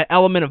 So that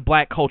element of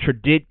black culture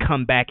did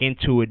come back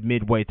into it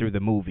midway through the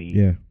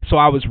movie. So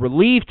I was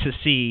relieved to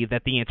see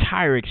that the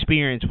entire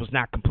experience was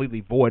not completely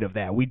void of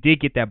that. We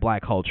did get that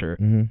black culture,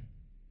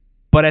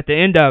 but at the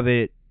end of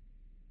it,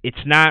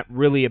 it's not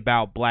really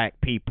about black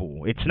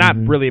people. It's not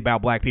really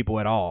about black people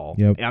at all.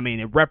 I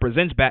mean, it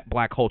represents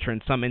black culture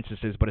in some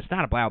instances, but it's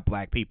not about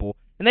black people.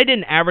 And they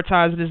didn't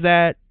advertise it as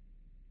that,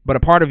 but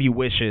a part of you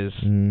wishes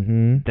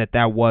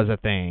that was a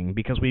thing,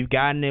 because we've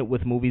gotten it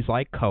with movies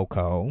like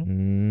Coco,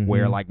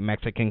 where like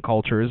Mexican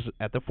culture is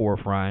at the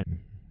forefront.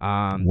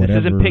 This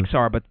isn't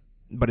Pixar,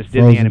 but it's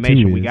Disney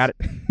Animation. We got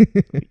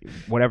it.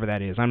 Whatever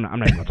that is. I'm not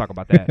even going to talk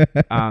about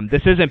that.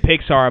 This isn't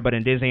Pixar, but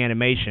in Disney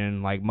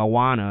Animation, like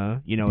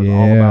Moana, is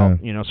all about,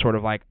 sort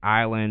of like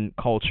island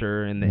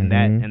culture and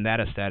that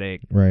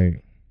aesthetic.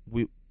 Right.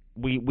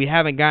 We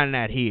haven't gotten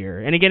that here.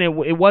 And again,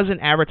 it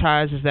wasn't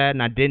advertised as that,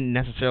 and I didn't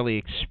necessarily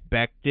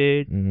expect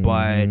it,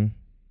 but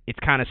it's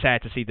kind of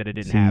sad to see that it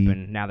didn't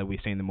happen now that we've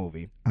seen the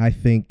movie. I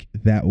think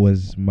that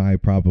was my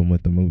problem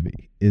with the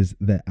movie, is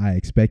that I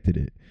expected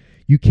it.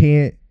 You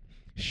can't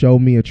show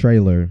me a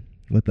trailer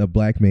with a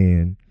black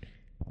man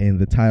and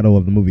the title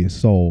of the movie is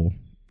Soul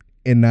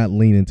and not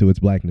lean into its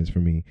blackness for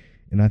me.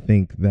 And I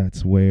think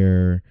that's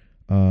where,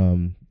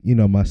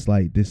 my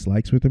slight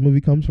dislikes with the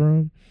movie comes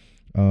from.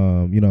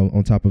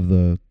 On top of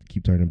the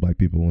keep turning black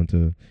people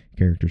into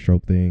character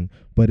trope thing.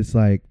 But it's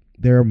like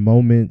there are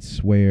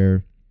moments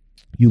where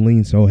you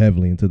lean so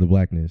heavily into the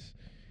blackness.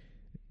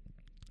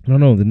 I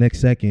don't know, the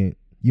next second,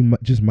 you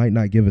just might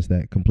not give us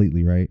that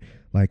completely, right?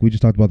 Like we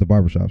just talked about the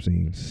barbershop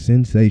scene.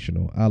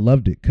 Sensational. I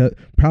loved it.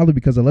 Probably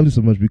because I loved it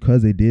so much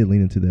because they did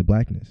lean into their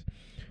blackness.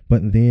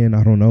 But then,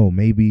 I don't know,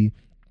 maybe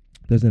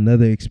there's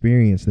another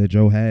experience that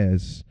Joe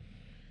has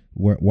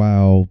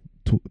while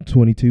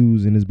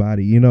 22's in his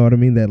body. You know what I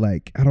mean? That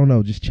like, I don't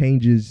know, just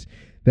changes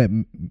that,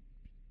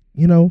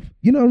 you know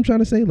what I'm trying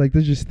to say? Like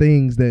there's just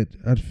things that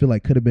I feel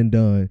like could have been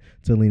done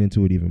to lean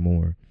into it even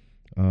more.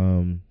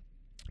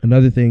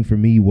 Another thing for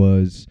me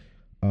was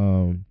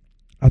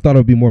I thought it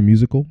would be more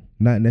musical.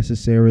 Not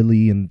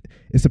necessarily, and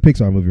it's a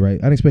Pixar movie, right?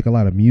 I didn't expect a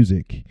lot of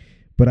music,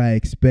 but I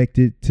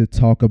expected to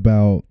talk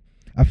about,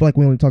 I feel like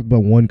we only talked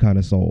about one kind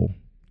of soul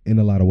in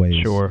a lot of ways.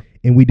 Sure.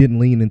 And we didn't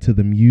lean into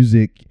the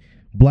music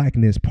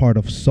blackness part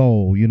of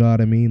soul, you know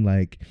what I mean?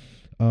 Like,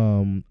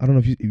 I don't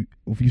know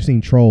if you've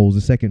seen Trolls,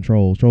 the second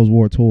Trolls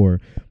War Tour,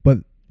 but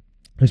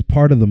there's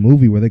part of the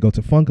movie where they go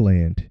to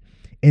Funkland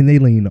and they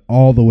lean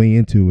all the way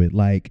into it.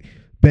 Like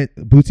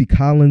Bootsy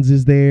Collins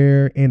is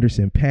there,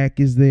 Anderson .Paak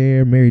is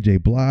there, Mary J.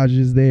 Blige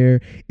is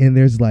there, and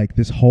there's like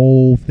this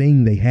whole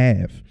thing they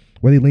have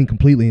where they lean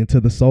completely into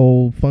the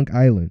soul funk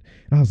island.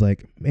 And I was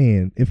like,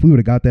 man, if we would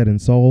have got that in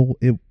Soul,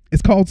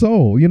 it's called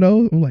Soul, you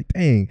know? I'm like,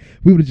 dang,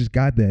 we would have just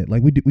got that.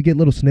 Like we get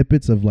little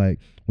snippets of like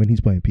when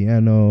he's playing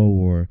piano,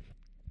 or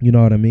you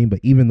know what I mean? But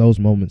even those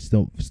moments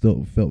still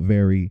felt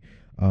very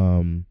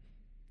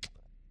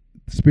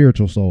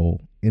spiritual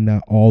soul, and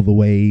not all the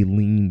way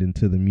leaned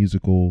into the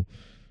musical,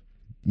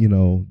 you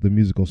know, the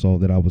musical soul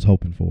that I was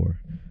hoping for.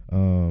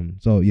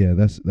 So yeah,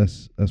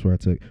 that's where I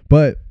took.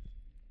 But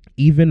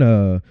even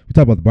we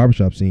talk about the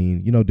barbershop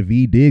scene, you know,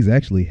 Daveed Diggs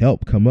actually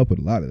helped come up with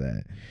a lot of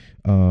that.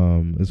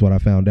 Is what I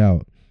found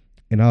out.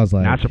 And I was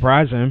like, not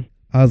surprising.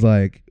 I was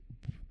like,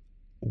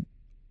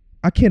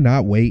 I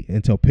cannot wait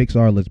until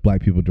Pixar lets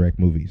black people direct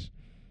movies.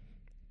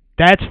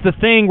 That's the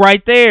thing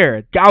right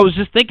there. I was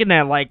just thinking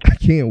that, like, I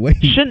can't wait.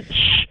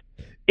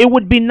 It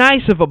would be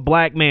nice if a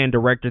black man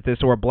directed this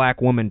or a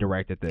black woman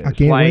directed this. I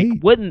can't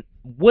wait.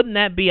 Wouldn't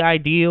that be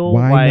ideal?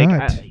 Why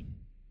not?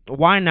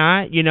 Why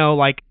not? You know,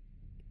 like,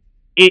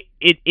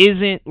 it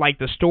isn't, like,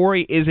 the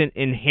story isn't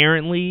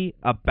inherently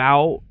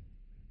about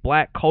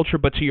black culture,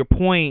 but to your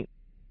point,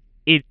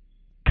 it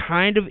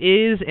kind of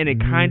is, and it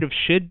kind of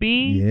should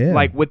be,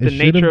 like, with the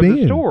nature of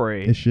the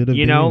story. It should have been.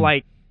 You know,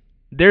 like,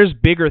 there's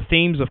bigger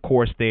themes, of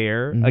course,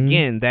 there,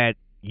 again, that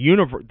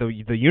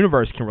the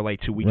universe can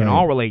relate to, we can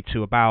all relate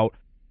to, about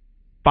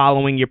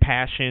following your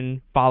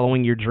passion,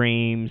 following your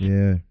dreams,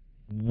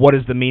 what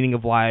is the meaning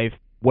of life,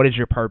 what is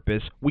your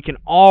purpose. We can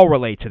all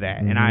relate to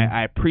that, and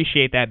I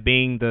appreciate that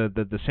being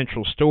the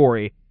central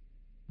story.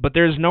 But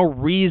there's no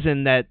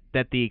reason that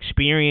the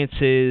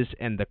experiences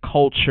and the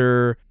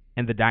culture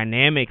and the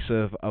dynamics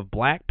of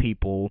black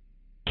people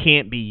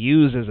can't be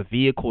used as a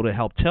vehicle to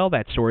help tell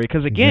that story.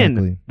 Because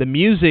again, the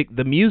music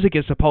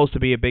is supposed to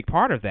be a big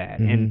part of that,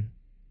 and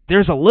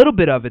there's a little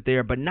bit of it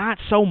there, but not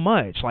so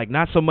much. Like,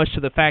 not so much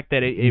to the fact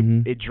that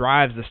it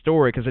drives the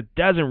story, because it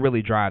doesn't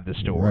really drive the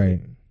story.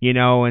 Right. You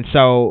know, and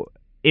so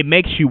it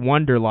makes you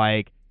wonder,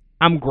 like,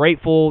 I'm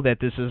grateful that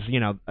this is, you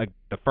know,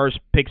 the first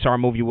Pixar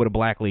movie with a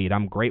black lead.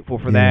 I'm grateful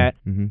for that.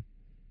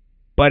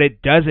 But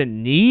it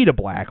doesn't need a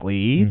black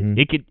lead.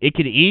 It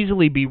could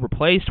easily be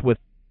replaced with,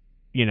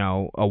 you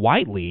know, a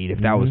white lead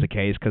if that was the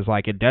case, because,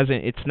 like,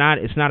 it's not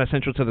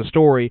essential to the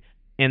story,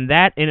 and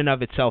that in and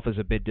of itself is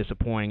a bit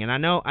disappointing. And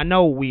I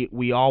know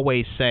we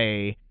always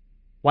say,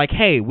 like,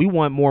 hey, we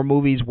want more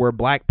movies where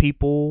black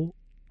people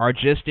are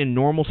just in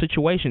normal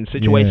situations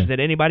that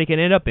anybody can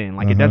end up in.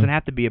 Like, it doesn't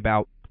have to be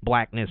about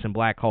blackness and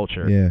black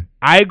culture.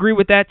 I agree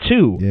with that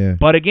too.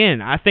 But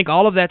again, I think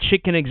all of that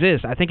shit can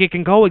exist. I think it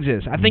can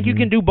coexist. I think you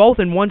can do both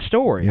in one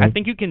story. I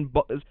think you can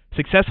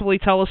successfully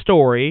tell a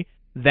story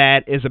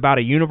that is about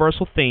a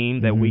universal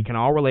theme that we can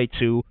all relate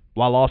to,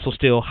 while also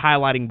still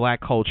highlighting black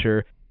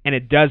culture, and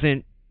it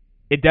doesn't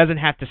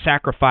have to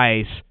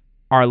sacrifice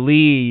our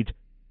lead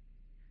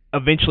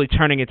eventually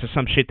turning into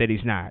some shit that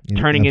he's not,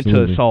 turning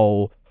into a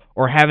soul,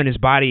 or having his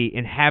body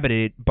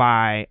inhabited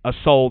by a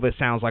soul that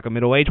sounds like a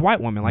middle-aged white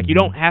woman. Like, you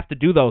don't have to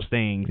do those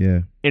things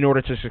in order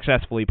to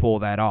successfully pull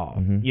that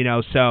off. You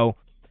know, so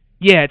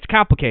yeah, it's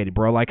complicated,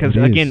 bro. Like, because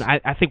again,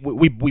 I think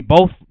we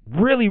both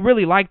really,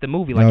 really like the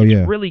movie. Like,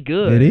 it's really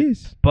good. It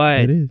is.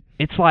 But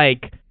it's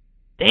like,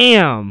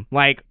 damn,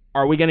 like,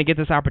 are we going to get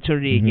this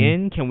opportunity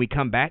again? Can we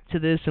come back to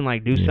this and,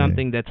 like, do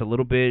something that's a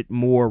little bit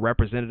more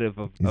representative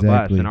of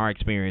us and our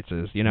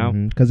experiences, you know?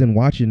 Because in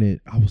watching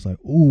it, I was like,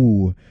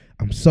 ooh,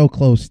 I'm so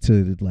close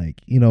to,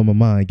 like, you know, my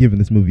mind giving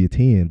this movie a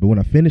 10. But when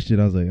I finished it,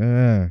 I was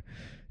like,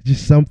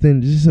 just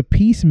a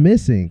piece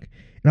missing.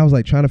 And I was,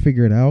 like, trying to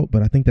figure it out,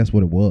 but I think that's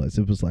what it was.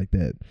 It was like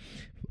that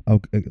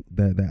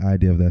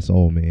idea of that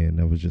soul, man.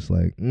 I was just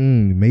like,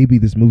 maybe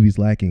this movie's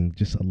lacking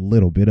just a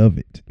little bit of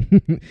it.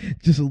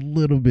 Just a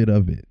little bit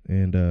of it.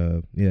 And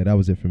that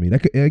was it for me.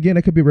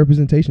 That could be a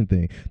representation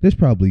thing. There's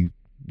probably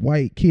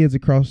white kids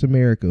across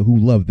America who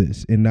love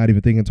this and not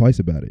even thinking twice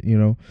about it, you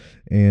know?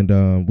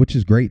 And which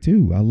is great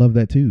too. I love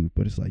that too.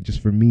 But it's like,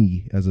 just for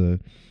me as a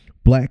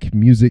black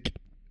music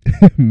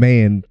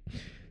man,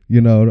 you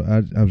know,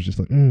 I was just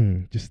like,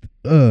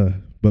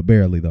 but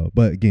barely though.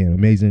 But again,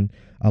 amazing.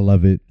 I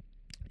love it.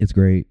 It's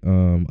great.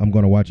 I'm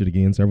going to watch it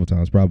again several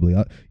times, probably.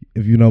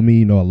 If you know me,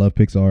 you know I love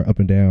Pixar up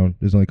and down.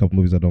 There's only a couple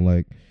movies I don't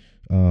like,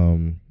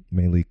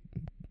 mainly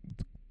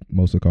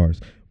most of Cars.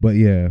 But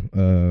yeah.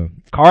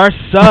 Cars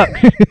sucks.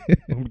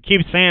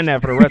 Keep saying that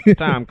for the rest of the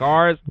time.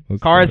 Cars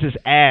is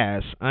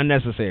ass.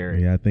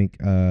 Unnecessary. Yeah, I think,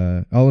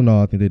 all in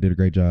all, I think they did a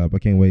great job. I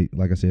can't wait,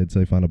 like I said,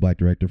 to find a black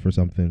director for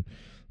something.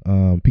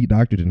 Pete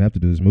Docter didn't have to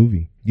do this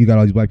movie. You got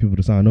all these black people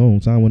to sign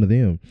one of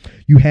them.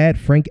 You had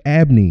Frank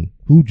Abney,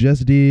 who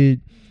just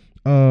did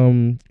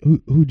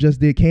who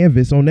just did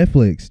Canvas on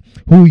Netflix,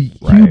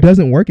 who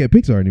doesn't work at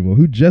Pixar anymore,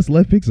 who just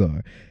left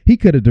Pixar. He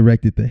could have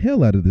directed the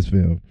hell out of this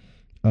film.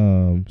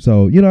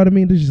 So you know what I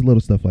mean? There's just little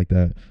stuff like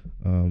that.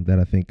 that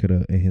I think could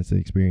have enhanced the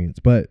experience.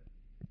 But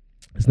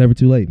it's never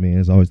too late, man.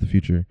 It's always the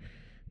future,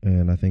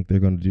 and I think they're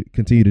going to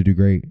continue to do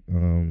great.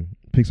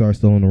 Pixar's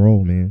still on the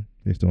roll, man.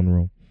 They're still on the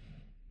roll.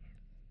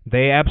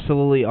 They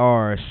absolutely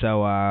are.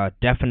 So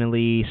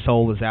definitely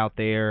Soul is out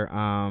there.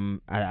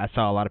 I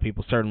saw a lot of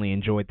people certainly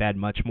enjoyed that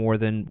much more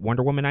than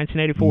Wonder Woman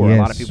 1984. Yes.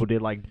 A lot of people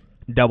did like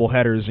double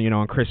headers,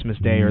 on Christmas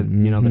Day or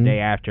the day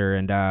after,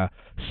 and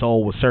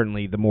Soul was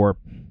certainly the more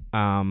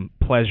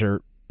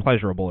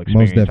pleasurable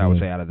experience, I would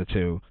say, out of the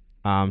two.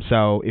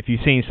 So if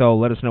you've seen Soul,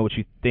 let us know what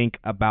you think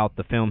about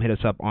the film. Hit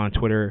us up on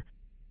Twitter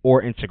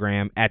or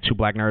Instagram at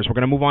 2BlackNerds. We're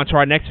going to move on to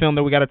our next film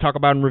that we got to talk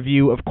about and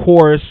review. Of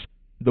course,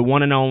 the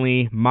one and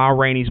only Ma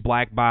Rainey's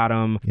Black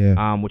Bottom,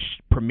 which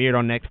premiered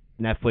on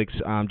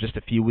Netflix just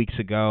a few weeks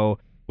ago.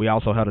 We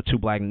also held a 2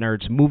 Black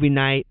Nerds movie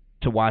night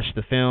to watch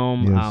the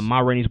film. Yes. Ma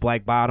Rainey's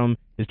Black Bottom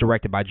is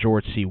directed by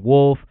George C.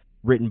 Wolfe,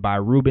 written by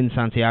Ruben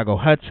Santiago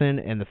Hudson,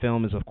 and the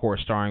film is, of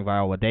course, starring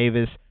Viola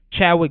Davis,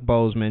 Chadwick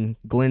Boseman,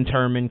 Glenn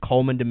Turman,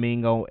 Coleman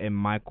Domingo, and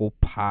Michael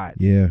Potts.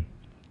 Yeah.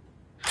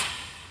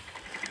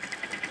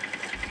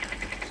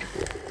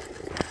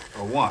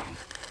 A 1,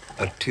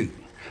 a 2,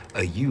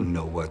 a you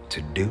know what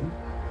to do.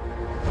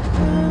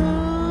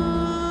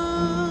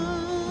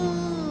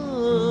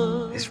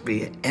 This would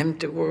be an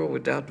empty world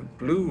without the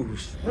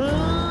blues.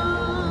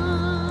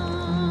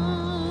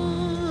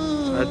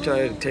 I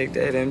try to take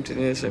that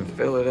emptiness and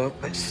fill it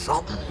up with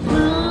something.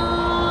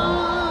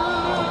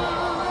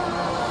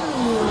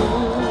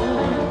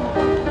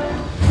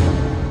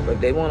 But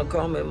they want to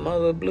call me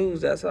Mother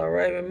Blues. That's all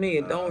right with me.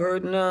 It don't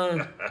hurt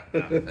none.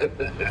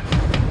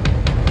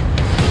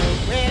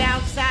 Way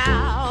down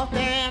south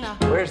and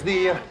Where's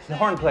the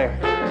horn player?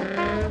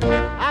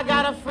 I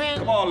got a friend.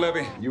 Come on,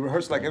 Levy. You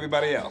rehearse like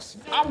everybody else.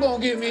 I'm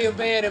gonna get me a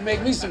band and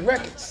make me some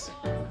records.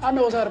 I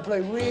knows how to play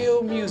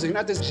real music,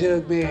 not this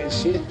jug band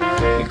shit.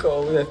 You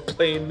call that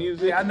playing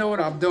music? I know what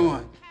I'm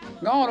doing.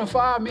 Go on and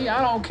fire me,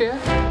 I don't care.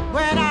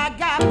 When I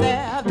got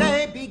there,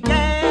 they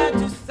began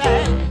to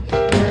say.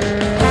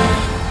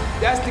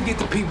 That's to get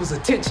the people's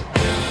attention.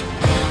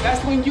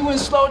 That's when you and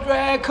Slow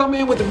Drag come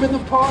in with the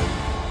rhythm part.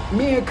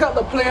 Me and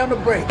Cutler play on the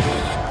break.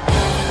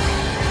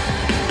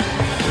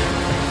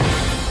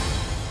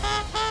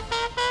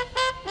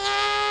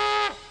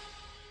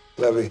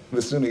 Levy,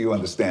 the sooner you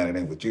understand it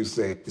ain't what you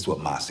say, it's what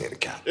Ma said to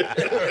count.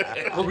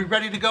 We'll be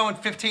ready to go in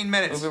 15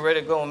 minutes. We'll be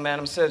ready to go, and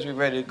Madam says we're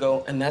ready to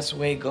go, and that's the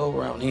way it go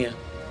around here.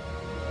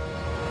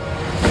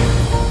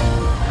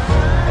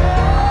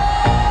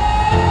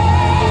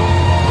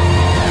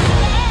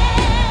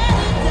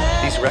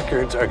 These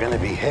records are gonna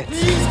be hits.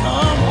 Please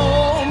come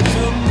home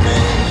to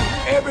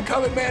me. Every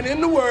colored man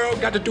in the world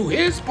got to do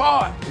his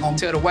part. I'm gonna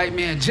tell the white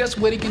man just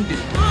what he can do.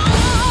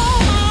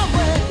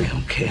 They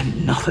don't care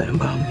nothing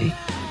about me.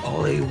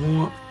 All they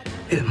want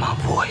is my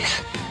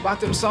voice. About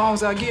them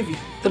songs I give you.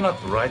 They're not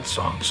the right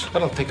songs. I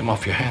don't take them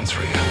off your hands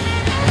for you.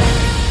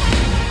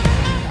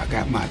 I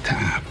got my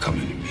time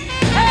coming to me.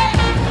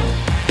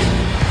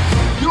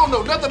 You don't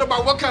know nothing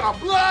about what kind of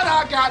blood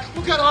I got,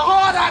 what kind of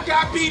heart I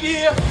got beat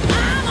here.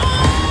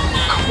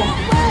 Come on.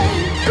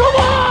 Come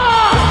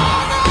on!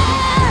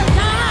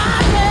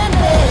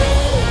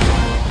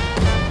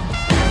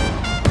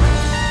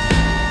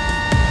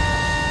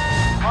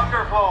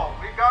 Wonderful.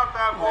 We got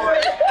that,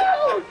 boy.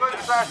 Good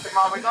session,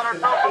 Mom. We got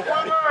ourselves a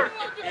winner.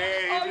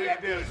 Yeah, you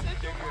did it.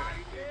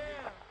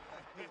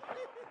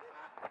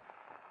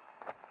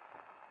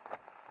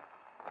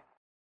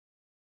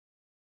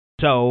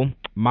 So,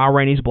 Ma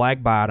Rainey's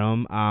Black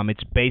Bottom,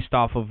 it's based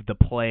off of the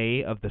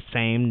play of the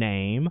same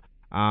name.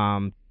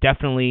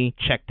 Definitely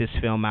check this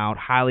film out.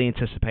 Highly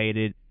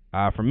anticipated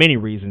for many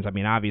reasons. I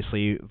mean,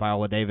 obviously,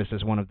 Viola Davis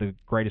is one of the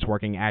greatest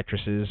working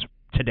actresses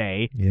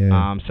today.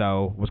 Yeah.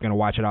 So was going to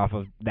watch it off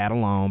of that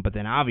alone, but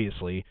then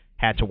obviously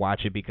had to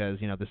watch it because,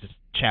 this is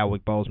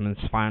Chadwick Boseman's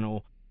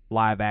final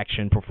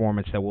live-action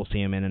performance that we'll see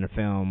him in a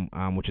film,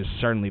 which is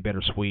certainly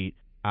bittersweet.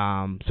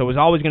 So was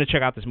always going to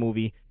check out this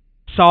movie.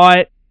 Saw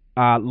it.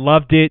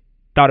 Loved it.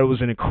 Thought it was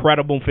an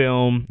incredible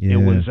film. Yeah. It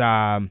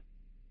was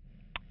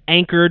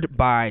anchored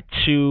by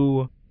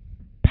two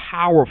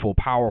powerful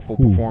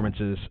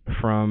performances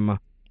from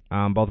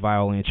both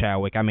Viola and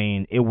Chadwick. I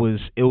mean, it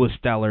was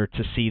stellar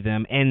to see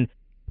them, and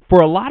for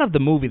a lot of the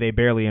movie, they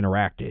barely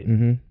interacted.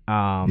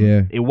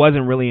 Mm-hmm. It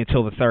wasn't really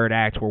until the third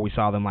act where we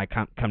saw them like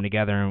come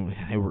together, and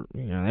they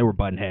were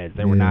butting heads.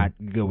 They were not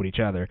good with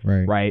each other,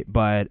 right?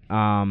 But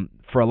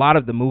for a lot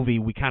of the movie,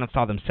 we kind of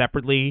saw them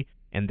separately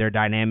and their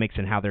dynamics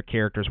and how their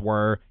characters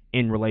were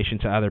in relation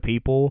to other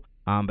people.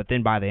 But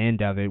then by the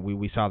end of it,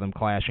 we saw them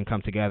clash and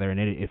come together, and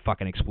it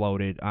fucking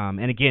exploded.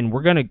 And again,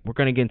 we're gonna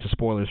get into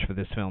spoilers for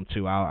this film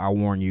too. I'll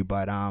warn you.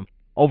 But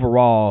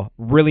overall,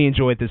 really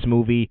enjoyed this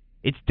movie.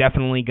 It's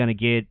definitely gonna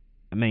get,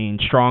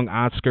 strong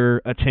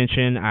Oscar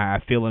attention. I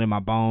feel it in my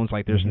bones.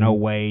 Like there's no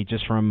way,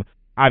 just from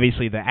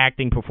obviously the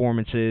acting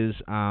performances,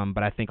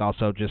 but I think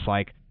also just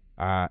like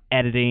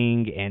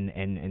editing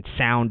and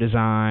sound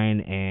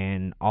design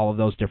and all of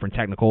those different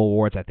technical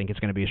awards. I think it's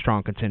going to be a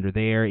strong contender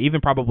there.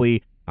 Even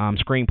probably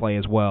screenplay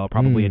as well.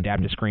 Probably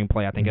adapted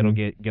screenplay. I think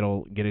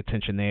it'll get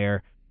attention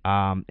there.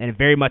 And it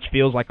very much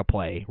feels like a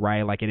play,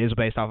 right? Like it is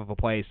based off of a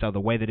play. So the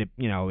way that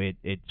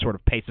it sort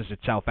of paces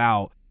itself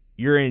out,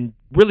 you're in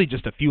really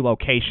just a few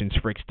locations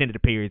for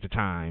extended periods of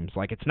times.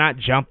 Like it's not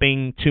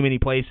jumping too many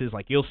places.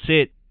 Like you'll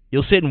sit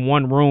in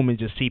one room and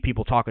just see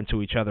people talking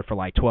to each other for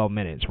like 12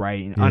 minutes,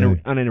 right?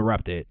 And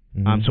uninterrupted.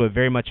 So it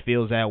very much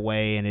feels that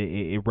way, and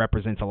it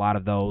represents a lot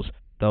of those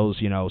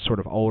sort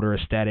of older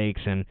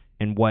aesthetics and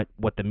what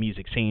the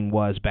music scene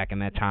was back in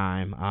that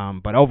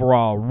time. But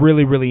overall,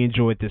 really, really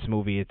enjoyed this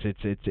movie.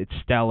 It's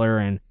stellar,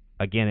 and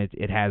again,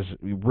 it has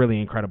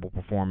really incredible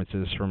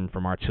performances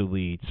from our two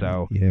leads.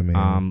 So yeah,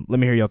 man. Let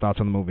me hear your thoughts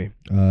on the movie.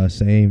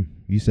 Same.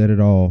 You said it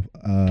all.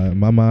 In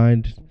my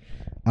mind,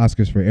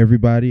 Oscars for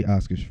everybody.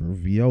 Oscars for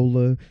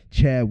Viola,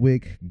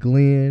 Chadwick,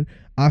 Glenn.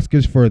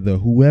 Oscars for the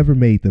whoever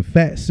made the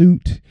fat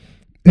suit.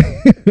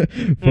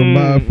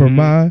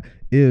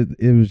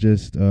 It was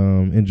just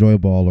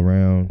enjoyable all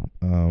around.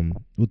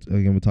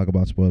 We'll talk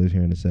about spoilers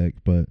here in a sec,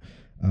 but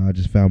I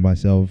just found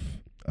myself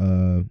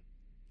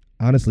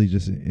honestly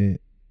just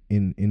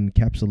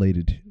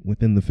encapsulated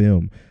within the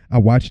film. I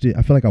watched it.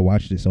 I feel like I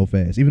watched it so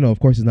fast, even though of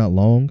course it's not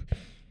long,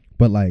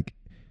 but like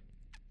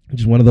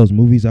just one of those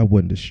movies I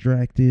wasn't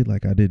distracted.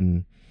 Like I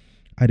didn't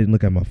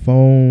look at my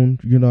phone.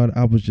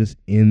 I was just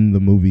in the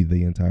movie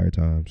the entire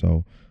time.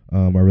 So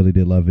I really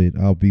did love it.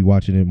 I'll be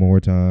watching it more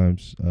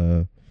times.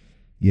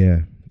 Yeah,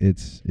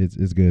 it's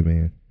good,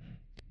 man.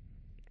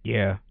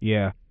 Yeah.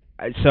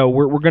 So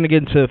we're gonna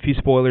get into a few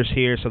spoilers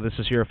here. So this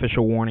is your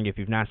official warning. If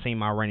you've not seen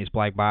Ma Rainey's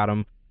Black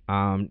Bottom,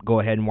 go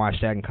ahead and watch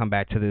that and come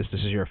back to this.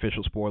 This is your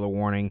official spoiler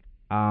warning.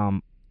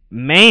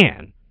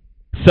 Man,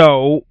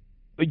 so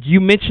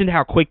you mentioned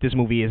how quick this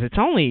movie is. It's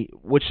only,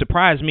 which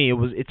surprised me,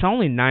 it's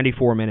only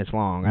 94 minutes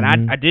long, and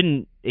I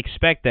didn't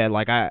expect that.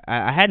 Like I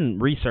hadn't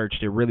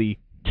researched it really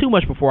too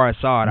much before I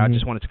saw it. I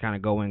just wanted to kind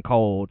of go in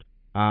cold.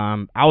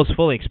 I was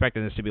fully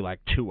expecting this to be like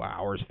 2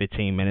 hours,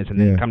 15 minutes, and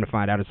then come to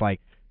find out it's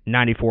like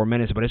 94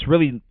 minutes, but it's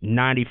really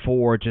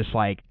 94 just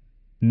like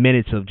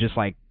minutes of just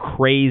like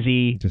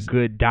crazy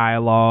good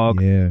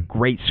dialogue,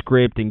 great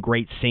script, and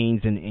great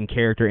scenes and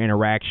character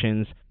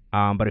interactions.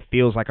 But it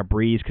feels like a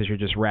breeze because you're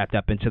just wrapped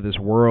up into this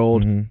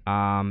world.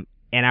 And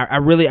I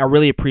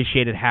really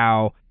appreciated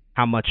how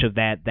much of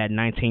that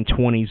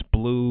 1920s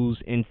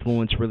blues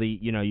influence really,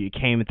 you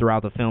came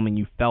throughout the film and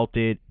you felt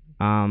it.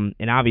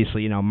 And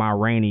obviously, Ma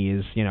Rainey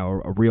is,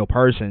 a real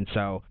person.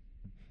 So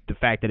the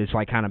fact that it's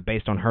like kind of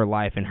based on her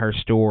life and her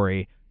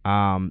story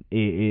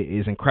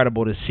is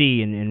incredible to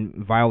see. And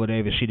Viola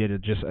Davis, she did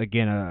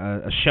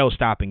a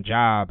show-stopping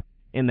job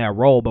in that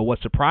role. But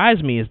what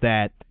surprised me is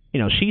that,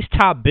 she's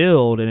top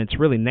billed and it's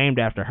really named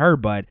after her.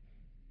 But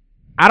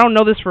I don't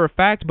know this for a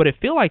fact, but it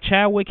feel like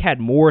Chadwick had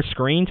more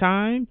screen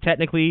time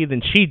technically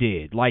than she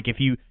did. Like if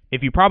you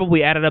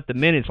probably added up the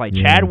minutes, like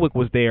Chadwick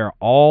was there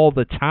all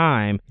the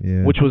time,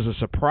 which was a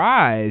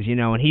surprise,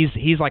 and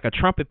he's like a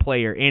trumpet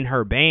player in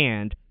her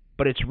band,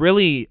 but it's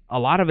really a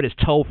lot of it is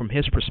told from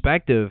his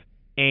perspective.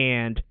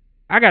 And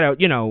I gotta,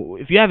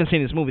 if you haven't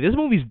seen this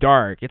movie's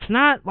dark. It's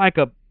not like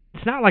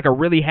a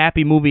really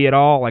happy movie at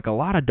all. Like a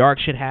lot of dark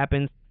shit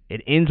happens.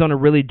 It ends on a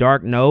really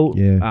dark note.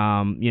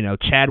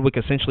 Chadwick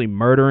essentially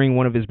murdering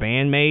one of his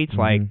bandmates.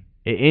 Like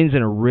it ends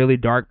in a really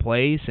dark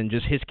place, and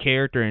just his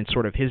character and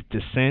sort of his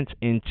descent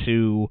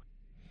into,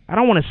 I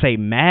don't want to say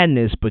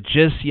madness, but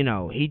just,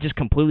 he just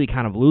completely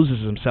kind of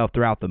loses himself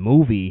throughout the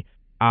movie.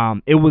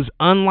 It was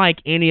unlike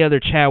any other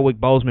Chadwick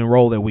Boseman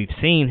role that we've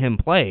seen him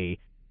play.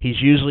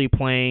 He's usually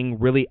playing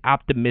really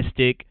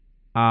optimistic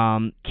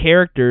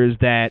characters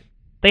that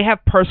they have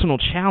personal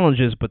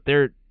challenges, but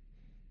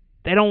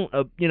they don't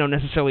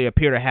necessarily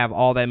appear to have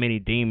all that many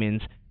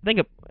demons. I think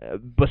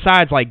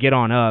besides like Get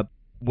On Up,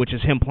 which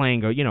is him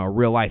playing a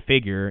real life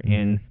figure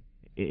in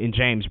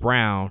James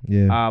Brown.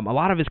 A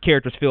lot of his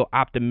characters feel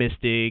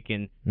optimistic,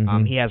 and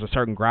he has a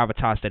certain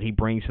gravitas that he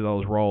brings to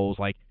those roles.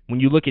 Like when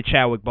you look at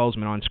Chadwick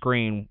Boseman on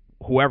screen,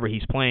 whoever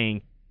he's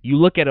playing, you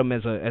look at him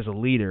as a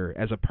leader,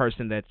 as a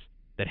person that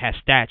has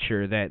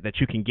stature that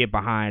you can get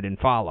behind and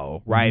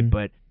follow, right?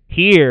 But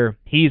here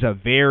he's a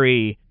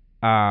very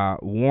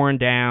worn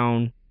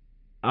down,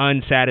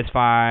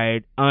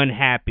 unsatisfied,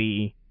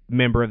 unhappy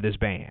member of this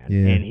band,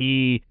 and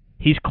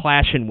he's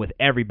clashing with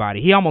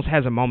everybody. He almost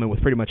has a moment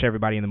with pretty much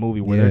everybody in the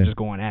movie where they're just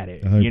going at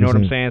it. 100%. You know what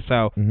I'm saying?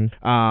 So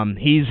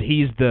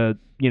he's the,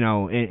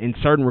 in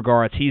certain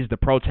regards, he's the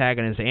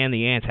protagonist and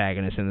the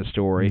antagonist in the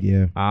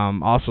story.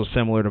 Also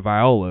similar to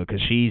Viola,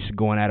 because she's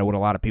going at it with a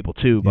lot of people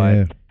too.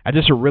 But I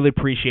just really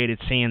appreciated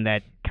seeing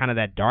that kind of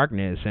that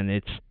darkness, and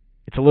it's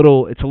a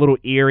little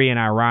eerie and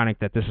ironic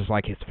that this is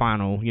like his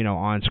final,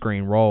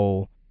 on-screen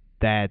role,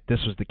 that this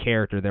was the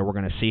character that we're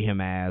going to see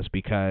him as,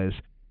 because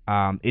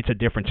it's a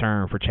different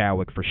turn for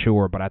Chadwick for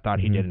sure, but I thought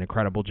he did an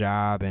incredible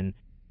job. And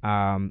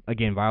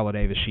again, Viola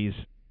Davis, she's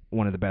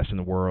one of the best in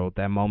the world.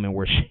 That moment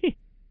where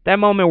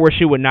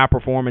she would not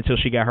perform until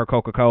she got her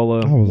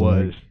Coca-Cola was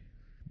like,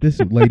 this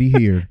lady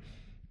here.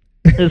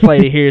 This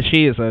lady here,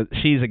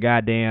 she's a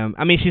goddamn.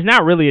 I mean, she's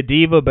not really a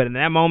diva, but in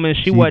that moment,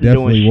 she wasn't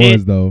doing shit.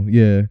 Was though,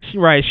 yeah.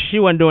 She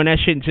wasn't doing that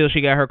shit until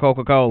she got her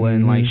Coca-Cola,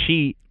 and like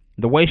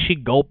the way she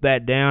gulped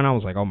that down, I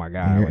was like, oh my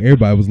god. And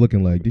everybody was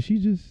looking like, did she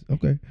just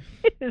okay?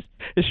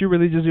 Did she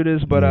really just do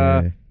this?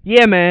 But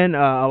yeah, man,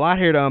 a lot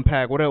here to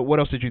unpack. What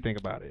else did you think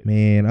about it?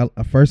 Man,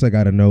 first I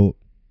got to note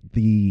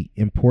the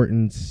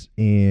importance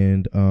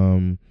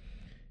and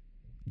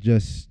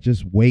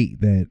just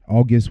weight that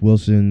August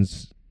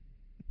Wilson's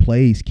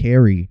plays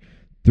carry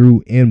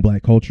through in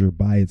Black culture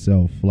by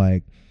itself.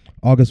 Like,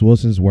 August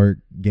Wilson's work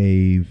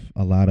gave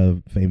a lot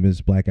of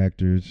famous Black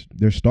actors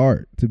their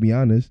start, to be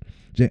honest.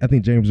 I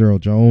think James Earl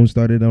Jones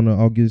started on an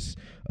August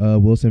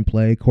Wilson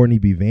play. Courtney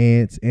B.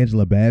 Vance,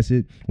 Angela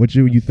Bassett, which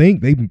you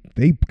think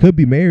they could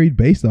be married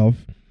based off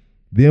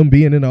them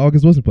being in the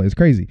August Wilson play. It's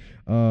crazy.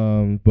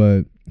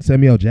 But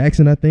Samuel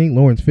Jackson, I think,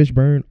 Lawrence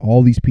Fishburne,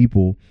 all these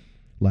people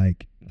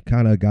like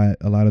kind of got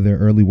a lot of their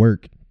early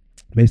work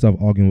based off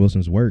August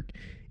Wilson's work.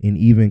 And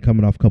even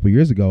coming off a couple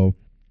years ago,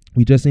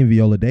 we just seen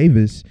Viola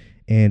Davis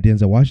and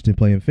Denzel Washington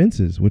playing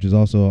Fences, which is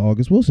also an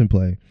August Wilson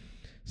play.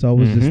 So it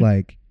was just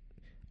like,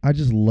 I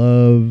just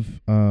love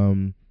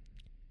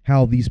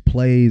how these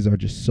plays are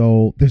just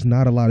so, there's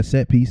not a lot of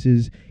set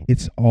pieces.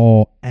 It's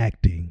all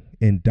acting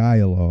and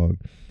dialogue.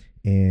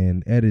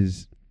 And that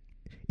is,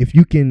 if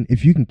you can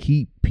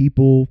keep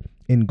people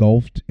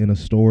engulfed in a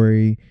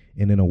story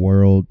and in a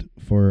world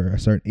for a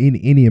certain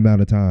any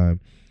amount of time,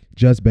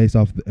 just based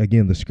off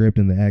again the script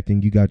and the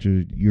acting,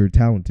 you're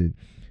talented.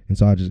 And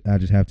so I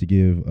just have to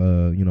give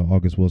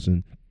August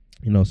Wilson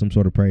some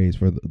sort of praise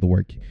for the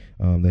work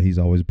that he's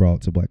always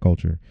brought to Black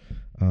culture.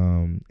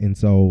 And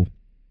so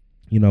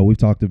we've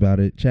talked about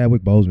it.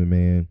 Chadwick Boseman,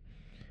 man,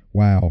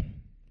 wow.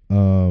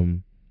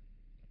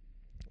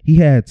 He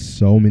had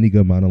so many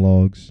good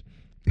monologues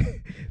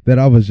that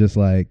I was just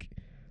like,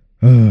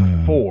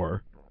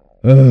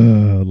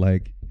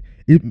 like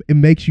it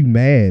makes you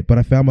mad. But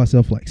I found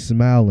myself like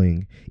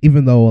smiling,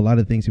 even though a lot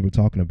of things he was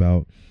talking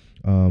about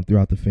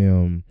throughout the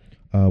film,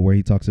 where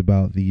he talks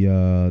about the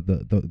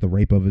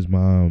rape of his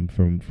mom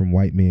from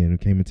white men who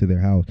came into their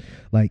house.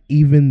 Like,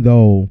 even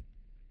though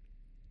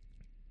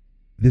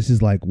this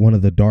is like one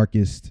of the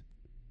darkest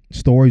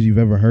stories you've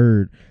ever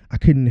heard, I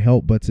couldn't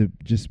help but to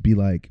just be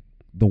like,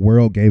 the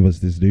world gave us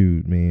this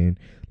dude, man.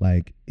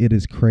 Like, it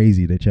is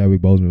crazy that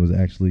Chadwick Boseman was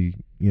actually,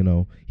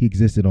 he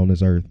existed on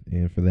this earth.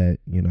 And for that,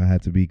 I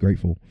had to be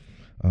grateful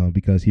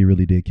because he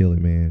really did kill it,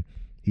 man.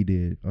 He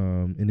did.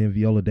 And then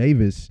Viola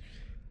Davis,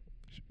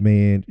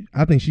 man,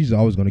 I think she's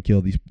always going to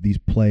kill these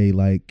play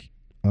like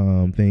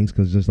things,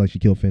 because just like she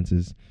killed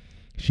Fences,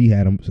 she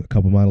had a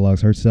couple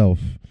monologues herself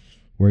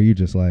where you're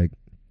just like,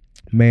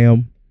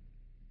 ma'am,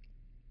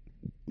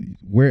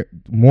 where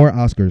more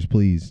Oscars,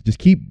 please. Just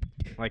keep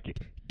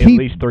at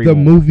least 3 the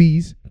more.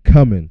 Movies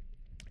coming.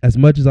 As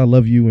much as I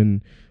love you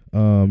and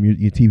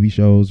your TV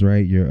shows,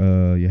 right?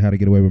 Your How to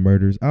Get Away with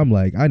Murders. I'm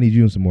like, I need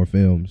you in some more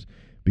films,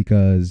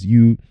 because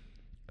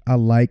I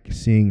like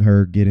seeing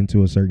her get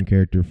into a certain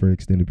character for an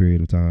extended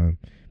period of time,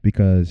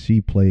 because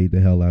she played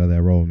the hell out of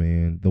that role,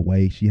 man. The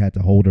way she had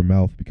to hold her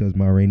mouth because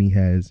Ma Rainey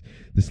has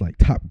this like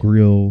top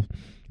grill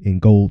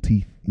and gold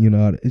teeth.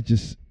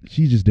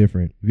 She's just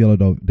different. Viola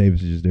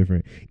Davis is just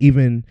different.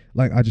 Even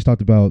like I just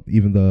talked about,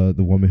 even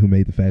the woman who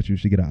made the fat suit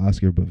should get an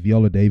Oscar, but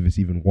Viola Davis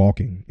even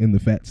walking in the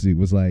fat suit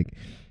was like,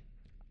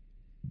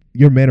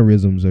 your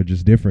mannerisms are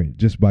just different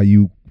just by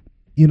you.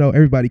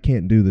 Everybody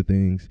can't do the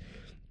things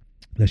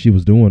that she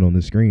was doing on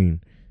the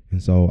screen.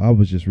 And so I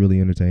was just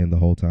really entertained the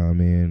whole time,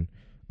 man.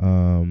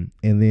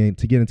 And then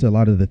to get into a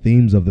lot of the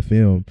themes of the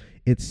film,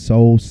 it's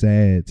so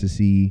sad to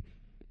see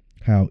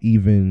how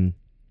even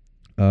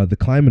the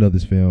climate of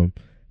this film,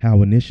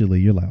 how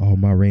initially you're like, oh,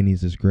 Ma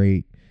Rainey's this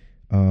great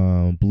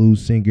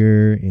blues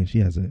singer and she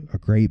has a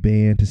great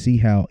band, to see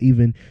how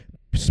even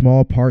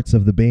small parts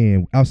of the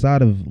band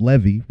outside of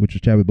Levy, which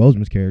was Chadwick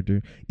Boseman's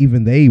character,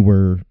 even they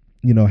were,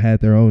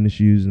 had their own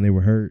issues and they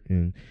were hurt.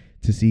 And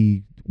to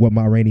see what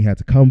Ma Rainey had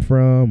to come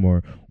from,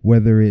 or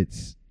whether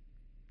it's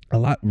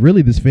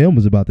really this film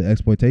was about the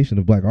exploitation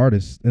of Black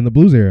artists in the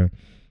blues era,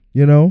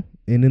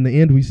 and in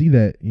the end we see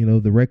that,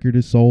 the record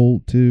is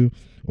sold to,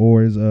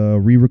 or is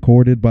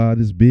re-recorded by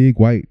this big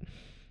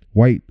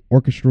white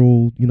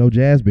orchestral,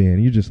 jazz band.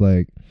 And you're just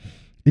like,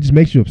 it just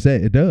makes you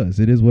upset. It does.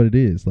 It is what it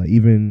is. Like,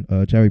 even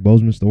Chadwick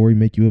Boseman's story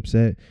make you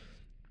upset.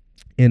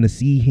 And to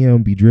see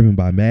him be driven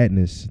by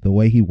madness the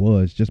way he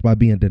was, just by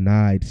being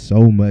denied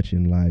so much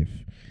in life,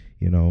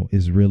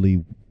 is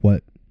really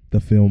what the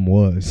film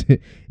was.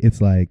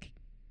 It's like,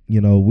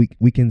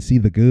 we can see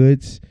the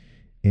goods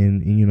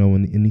and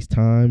in these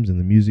times, and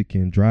the music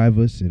can drive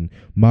us, and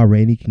Ma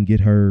Rainey can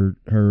get her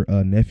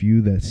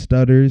nephew that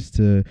stutters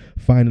to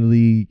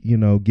finally,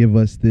 give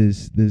us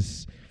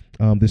this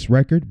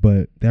record,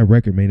 but that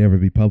record may never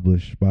be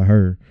published by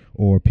her,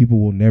 or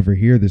people will never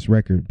hear this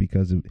record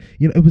because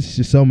it was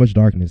just so much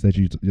darkness that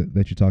you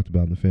talked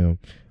about in the film.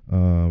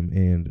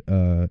 And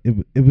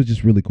it was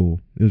just really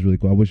cool. It was really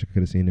cool. I wish I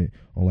could have seen it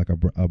on like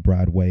a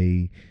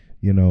Broadway,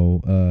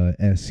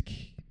 esque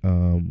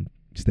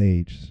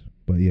stage.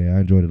 But yeah, I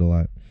enjoyed it a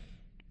lot.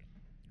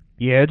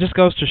 Yeah, it just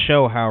goes to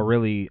show how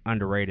really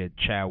underrated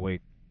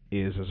Chadwick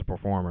is as a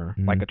performer,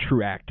 like a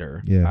true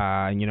actor.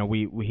 Yeah. You know,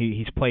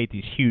 he's played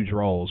these huge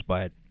roles,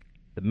 but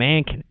the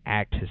man can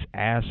act his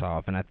ass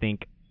off, and I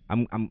think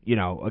I'm you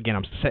know, again,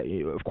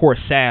 of course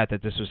sad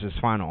that this was his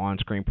final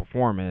on-screen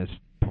performance,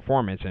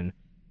 and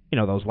you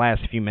know, those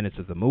last few minutes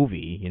of the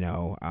movie, you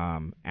know,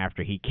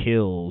 after he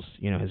kills,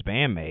 you know, his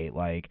bandmate,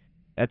 like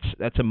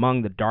that's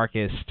among the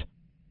darkest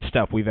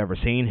stuff we've ever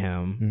seen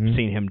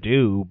him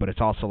do, but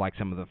it's also like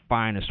some of the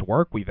finest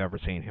work we've ever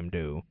seen him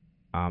do.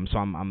 So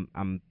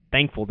I'm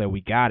thankful that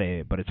we got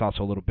it, but it's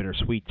also a little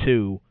bittersweet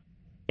too.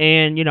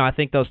 And you know, I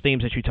think those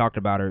themes that you talked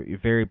about are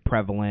very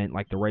prevalent.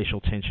 Like the racial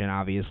tension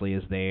obviously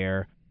is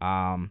there.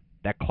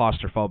 That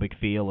claustrophobic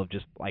feel of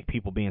just like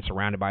people being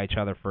surrounded by each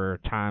other for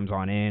times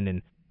on end,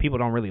 and people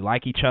don't really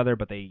like each other,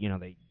 but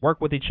they work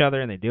with each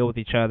other and they deal with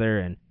each other.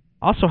 And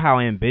also how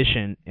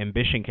ambition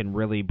can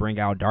really bring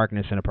out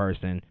darkness in a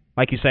person.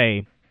 Like you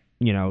say,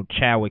 you know,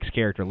 Chadwick's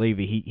character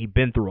Levy, he'd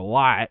been through a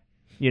lot.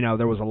 You know,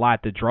 there was a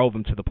lot that drove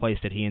him to the place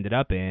that he ended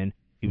up in.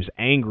 He was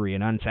angry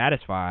and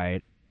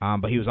unsatisfied,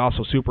 but he was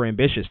also super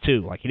ambitious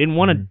too. Like he didn't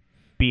want to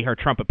be her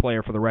trumpet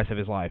player for the rest of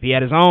his life. He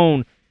had his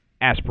own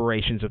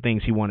aspirations of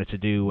things he wanted to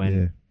do,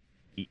 and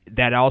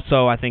that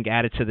also, I think,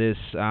 added to this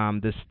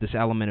this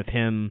element of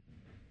him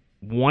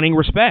wanting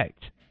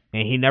respect.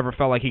 And he never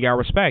felt like he got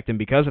respect, and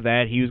because of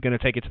that, he was going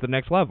to take it to the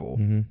next level.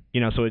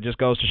 You know, so it just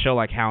goes to show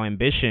like how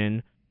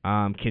ambition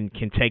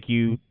can take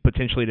you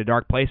potentially to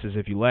dark places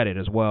if you let it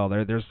as well.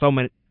 There's so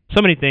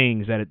many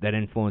things that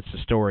influence the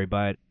story,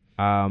 but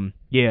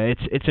yeah,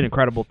 it's an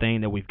incredible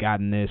thing that we've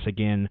gotten this.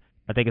 Again,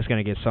 I think it's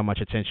going to get so much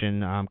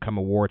attention come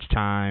awards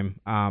time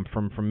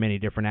from many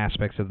different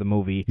aspects of the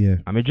movie. Yeah.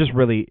 It just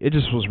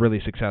was really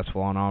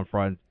successful on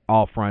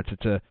all fronts.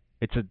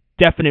 It's a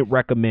definite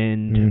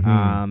recommend,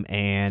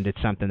 and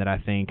it's something that I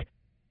think,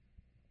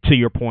 to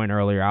your point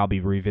earlier, I'll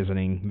be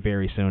revisiting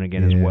very soon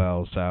again as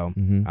well. So,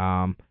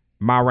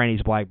 Ma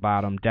Rainey's Black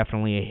Bottom,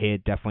 definitely a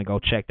hit. Definitely go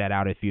check that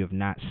out if you have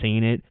not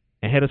seen it.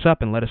 And hit us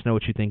up and let us know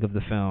what you think of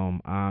the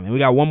film. And we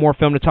got one more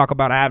film to talk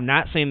about. I have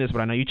not seen this, but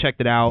I know you checked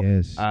it out.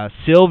 Yes.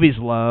 Sylvie's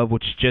Love,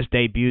 which just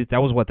debuted.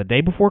 That was, what, the day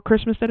before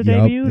Christmas that it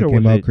debuted? It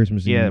came out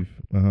Christmas Eve.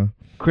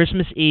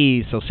 Christmas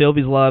Eve. So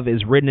Sylvie's Love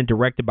is written and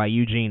directed by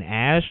Eugene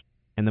Ash,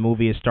 and the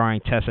movie is starring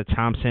Tessa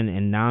Thompson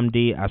and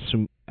Nnamdi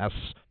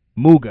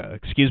Asumuga.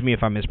 Excuse me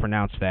if I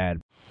mispronounced that.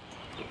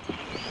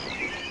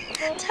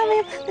 Tell me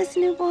about this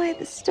new boy at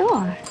the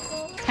store.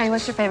 Hey,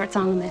 what's your favorite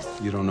song on this?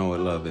 You don't know what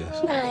love is.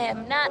 I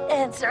am not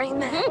answering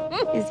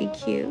that. Is he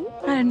cute?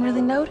 I didn't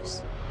really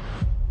notice.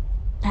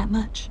 That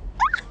much.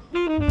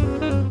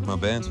 My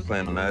band's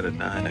playing tonight at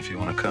 9 if you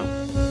want to come.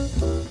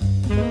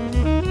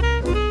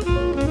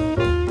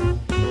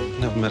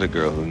 Never met a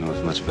girl who knows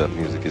as much about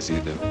music as you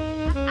do.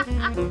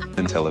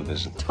 And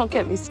television. Don't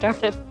get me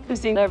started. I've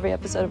seen every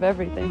episode of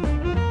everything.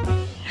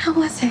 How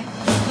was it?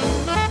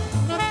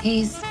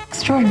 He's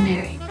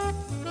extraordinary.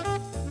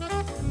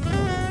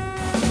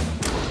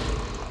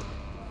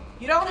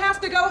 You don't have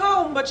to go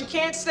home, but you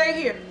can't stay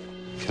here.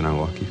 Can I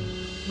walk you?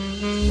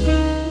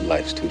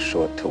 Life's too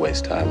short to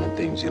waste time on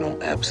things you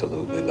don't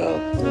absolutely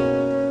love.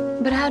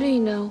 But how do you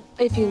know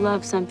if you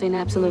love something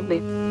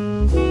absolutely?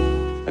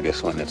 I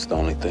guess when it's the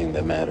only thing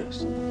that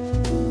matters.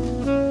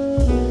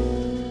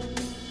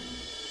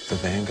 The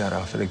band got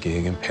offered a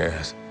gig in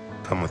Paris.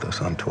 Come with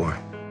us on tour.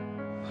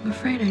 I'm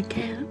afraid I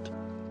can't.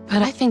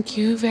 But I think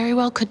you very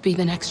well could be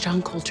the next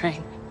John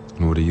Coltrane.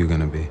 And what are you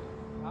gonna be?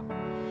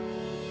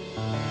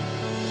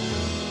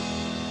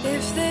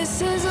 If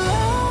this is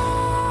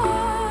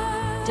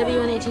love.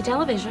 WNAT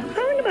Television.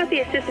 Calling about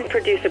the assistant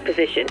producer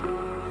position.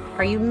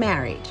 Are you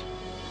married?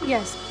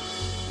 Yes.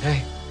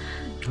 Hey.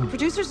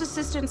 Producer's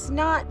assistant's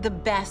not the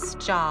best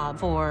job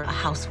for a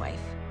housewife.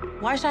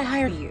 Why should I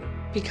hire you?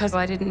 Because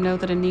I didn't know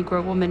that a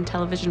Negro woman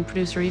television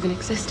producer even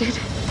existed.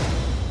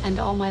 And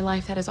all my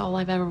life, that is all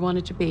I've ever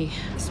wanted to be.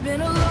 It's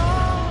been a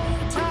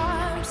long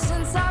time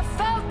since I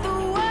felt the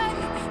way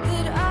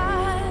that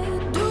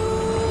I do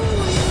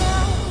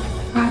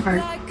now.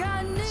 Robert.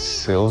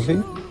 Sylvie?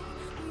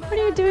 What are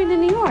you doing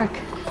in New York?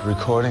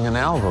 Recording an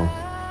album.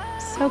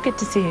 So good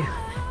to see you.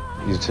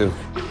 You too.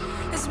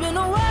 It's been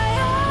a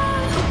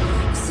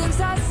while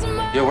since I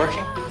smiled. You're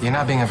working? You're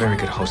not being a very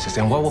good hostess,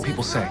 and what will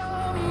people say?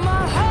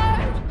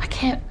 I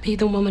can't be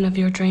the woman of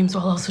your dreams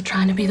while also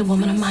trying to be the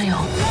woman of my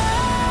own.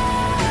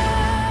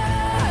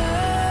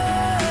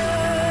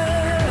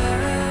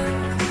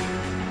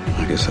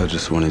 I guess I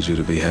just wanted you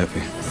to be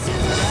happy.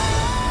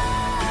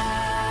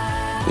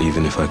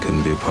 Even if I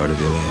couldn't be a part of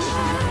your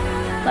life.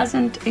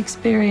 Pleasant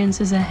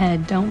experiences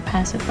ahead. Don't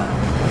pass it by.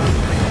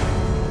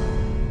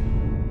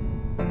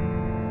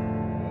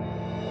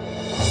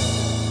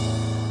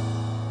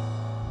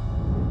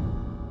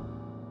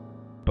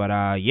 But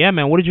yeah,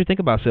 man, what did you think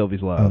about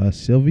Sylvie's Love?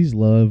 Sylvie's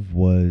Love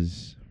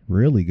was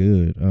really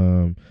good.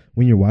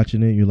 When you're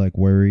watching it, you're like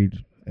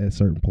worried at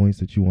certain points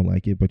that you won't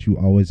like it, but you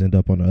always end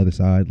up on the other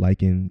side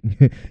liking,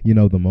 you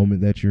know, the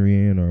moment that you're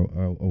in or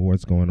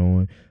what's going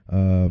on.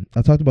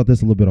 I talked about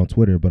this a little bit on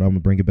Twitter, but I'm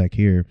gonna bring it back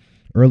here.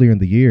 Earlier in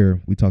the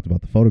year, we talked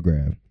about The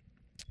Photograph,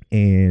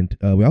 And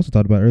we also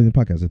talked about earlier in the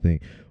podcast, I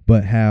think,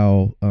 but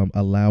how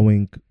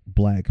allowing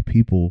black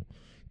people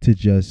to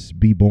just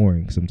be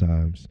boring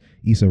sometimes.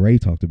 Issa Rae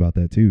talked about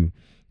that too.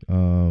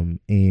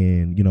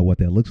 And you know what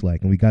that looks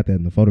like, and we got that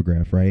in the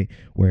photograph, right,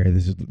 where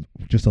this is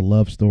just a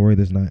love story.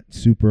 There's not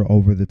super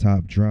over the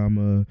top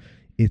drama.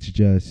 It's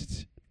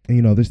just,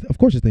 you know, there's, of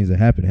course, there's things that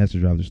happen. It has to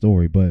drive the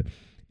story, but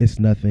it's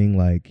nothing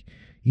like,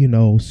 you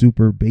know,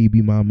 super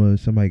baby mama,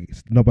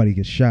 nobody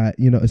gets shot.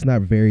 You know, it's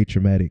not very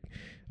traumatic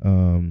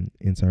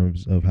in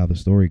terms of how the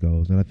story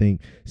goes. And I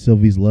think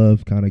Sylvie's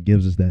Love kind of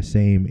gives us that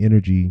same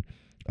energy,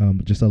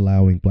 just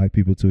allowing black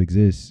people to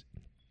exist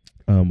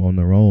on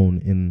their own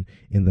in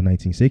the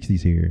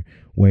 1960s here,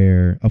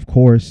 where of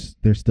course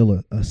there's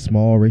still a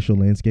small racial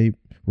landscape,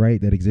 right,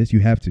 that exists. You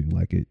have to,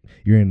 like, it,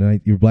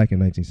 you're black in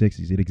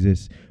 1960s, it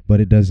exists, but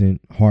it doesn't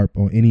harp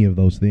on any of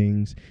those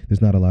things.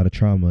 There's not a lot of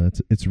trauma.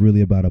 It's really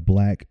about a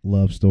black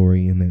love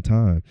story in that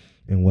time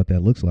and what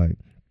that looks like.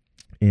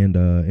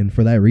 And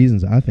for that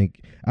reasons, I think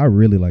I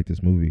really like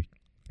this movie.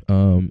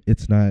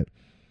 It's not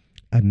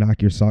a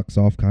knock your socks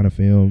off kind of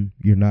film.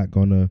 You're not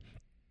gonna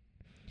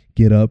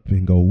get up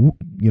and go,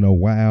 you know,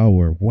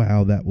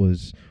 wow, that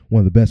was one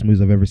of the best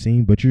movies I've ever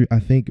seen. But I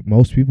think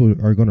most people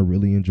are gonna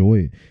really enjoy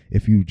it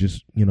if you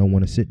just, you know,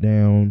 want to sit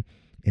down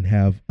and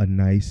have a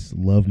nice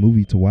love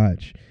movie to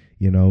watch.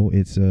 You know,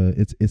 it's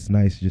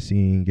nice just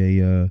seeing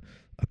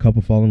a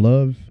couple fall in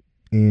love,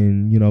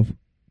 and you know,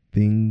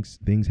 things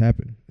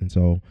happen. And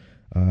so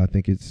I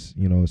think it's,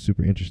 you know,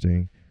 super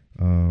interesting,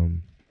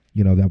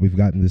 you know, that we've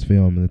gotten this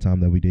film in the time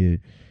that we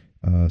did.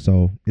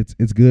 So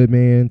it's good,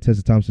 man.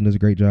 Tessa Thompson does a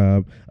great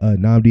job.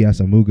 Nnamdi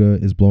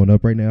Asomugha is blowing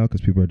up right now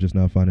because people are just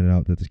now finding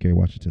out that this Kerry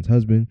Washington's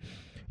husband.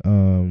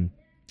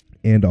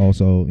 And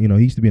also, you know,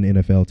 he used to be in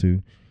the NFL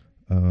too,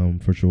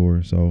 for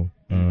sure. So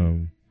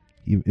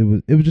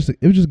it was just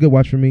a good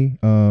watch for me.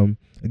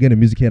 Again, a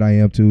music head I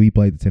am too. He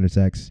played the tenor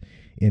sax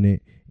in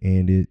it,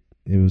 and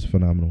it was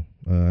phenomenal.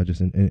 I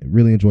just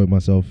really enjoyed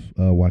myself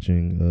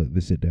watching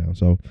this sit down.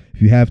 So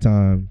if you have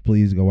time,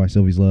 please go watch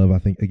Sylvie's Love. I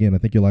think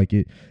you'll like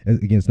it.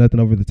 Again, it's nothing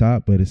over the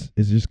top, but it's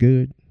just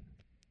good.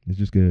 It's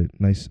just good.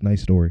 Nice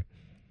story.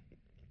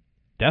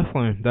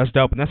 Definitely. That's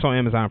dope. And that's on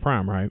Amazon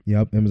Prime, right?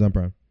 Yep, Amazon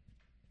Prime.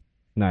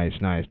 Nice.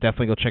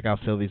 Definitely go check out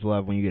Sylvie's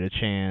Love when you get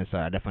a chance.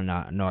 I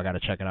definitely know I got to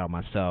check it out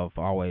myself.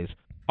 Always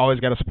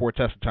got to support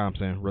Tessa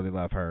Thompson. Really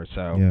love her.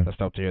 So yeah. That's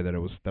dope to hear that it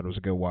was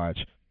a good watch.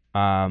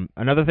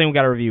 Another thing we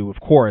got to review, of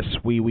course,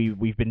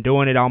 we've been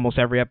doing it almost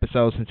every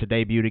episode since it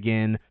debuted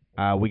again.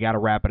 We got to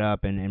wrap it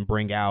up and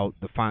bring out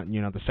the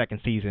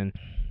second season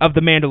of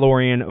The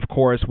Mandalorian. Of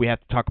course, we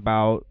have to talk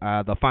about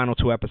the final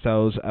two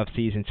episodes of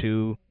season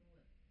 2,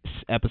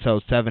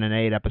 episodes 7 and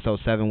 8. Episode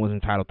 7 was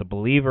entitled The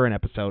Believer, and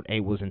episode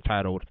 8 was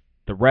entitled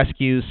The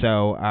Rescue.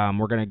 So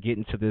we're gonna get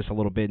into this a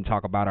little bit and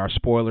talk about our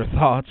spoiler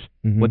thoughts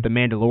with The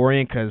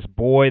Mandalorian, because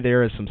boy,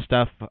 there is some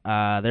stuff.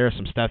 There is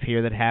some stuff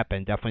here that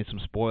happened. Definitely some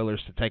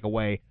spoilers to take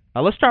away.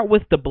 Let's start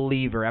with The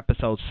Believer,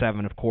 episode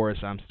 7, of course,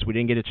 since we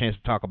didn't get a chance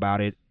to talk about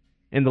it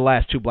in the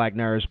last two Black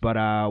Nerds.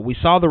 But we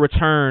saw the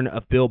return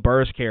of Bill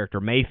Burr's character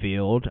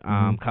Mayfield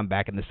come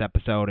back in this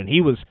episode, and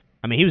he was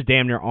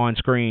damn near on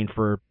screen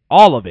for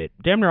all of it,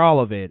 damn near all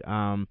of it.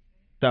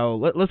 So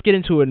let's get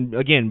into it. And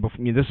again,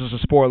 this is a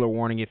spoiler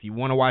warning. If you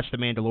want to watch The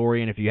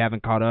Mandalorian, if you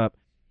haven't caught up,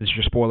 this is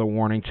your spoiler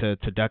warning to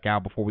duck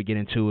out before we get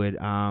into it.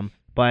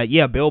 But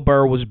yeah, Bill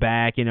Burr was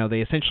back. You know,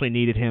 they essentially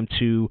needed him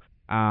to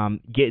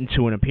get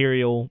into an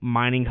Imperial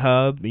mining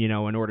hub, you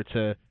know, in order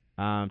to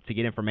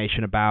get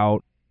information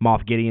about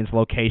Moff Gideon's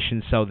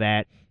location, so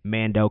that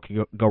Mando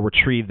could go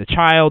retrieve the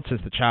child,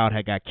 since the child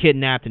had got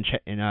kidnapped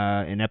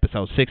in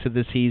episode 6 of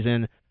this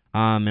season.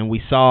 And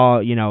we saw,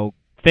 you know,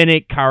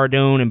 Fennec, Cara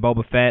Dune, and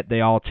Boba Fett, they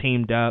all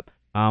teamed up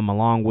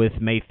along with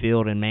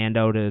Mayfield and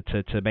Mando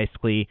to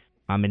basically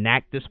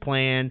enact this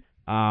plan.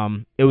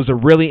 It was a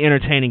really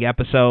entertaining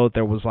episode.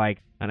 There was like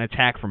an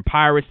attack from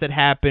pirates that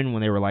happened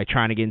when they were like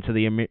trying to get into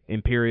the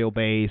Imperial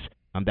base.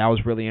 That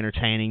was really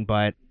entertaining.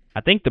 But I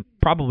think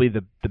probably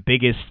the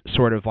biggest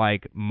sort of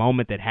like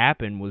moment that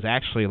happened was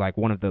actually like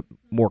one of the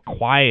more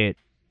quiet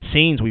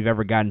scenes we've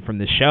ever gotten from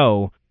the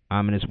show.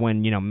 And it's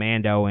when, you know,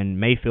 Mando and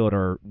Mayfield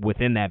are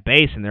within that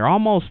base, and they're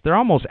almost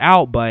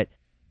out, but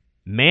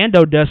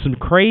Mando does some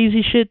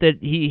crazy shit that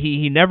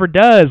he never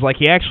does. Like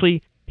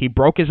he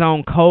broke his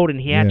own code,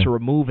 and he had to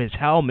remove his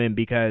helmet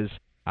because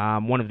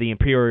one of the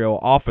Imperial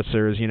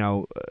officers, you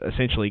know,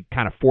 essentially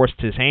kind of forced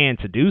his hand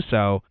to do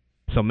so.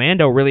 So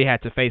Mando really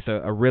had to face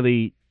a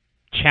really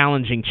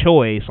challenging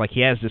choice. Like,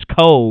 he has this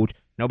code.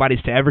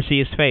 Nobody's to ever see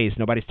his face.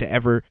 Nobody's to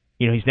ever,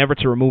 you know, he's never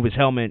to remove his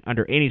helmet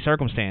under any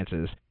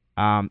circumstances.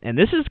 And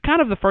this is kind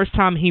of the first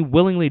time he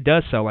willingly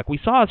does so. Like, we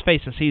saw his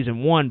face in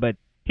season 1, but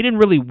he didn't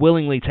really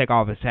willingly take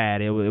off his hat.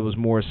 It was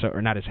more so,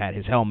 or not his hat,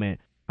 his helmet.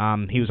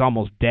 He was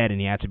almost dead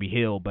and he had to be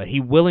healed, but he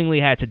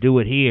willingly had to do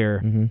it here,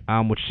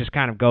 which just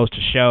kind of goes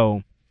to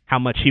show how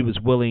much he was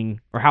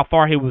willing, or how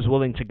far he was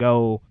willing to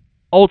go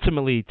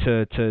ultimately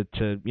to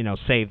you know,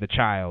 save the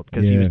child,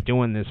 because he was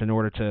doing this in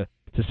order to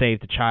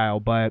save the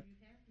child. But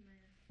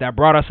that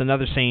brought us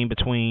another scene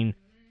between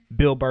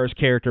Bill Burr's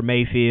character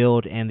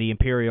Mayfield and the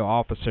Imperial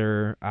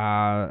officer.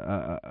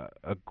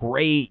 A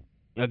great,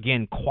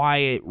 again,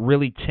 quiet,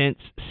 really tense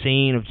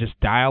scene of just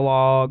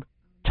dialogue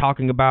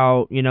talking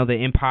about, you know, the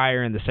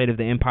Empire and the state of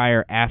the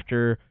Empire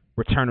after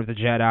Return of the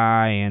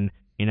Jedi, and,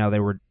 you know, they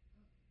were,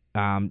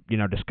 you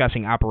know,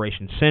 discussing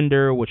Operation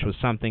Cinder, which was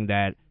something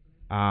that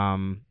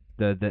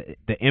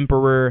the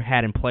Emperor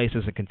had in place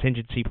as a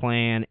contingency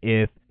plan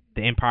if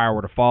the Empire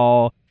were to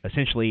fall.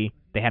 Essentially,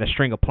 they had a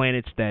string of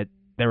planets that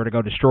they were to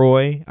go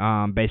destroy,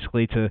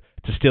 basically to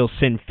still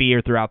send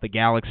fear throughout the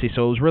galaxy.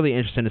 So it was really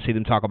interesting to see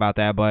them talk about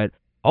that. But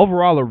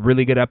overall, a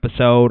really good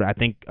episode. I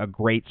think a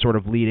great sort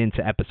of lead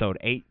into episode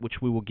 8,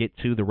 which we will get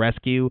to, The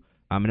Rescue.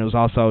 And it was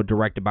also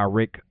directed by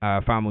Rick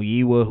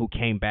Famuyiwa, who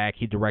came back.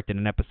 He directed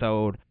an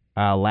episode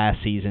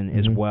last season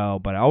as well.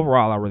 But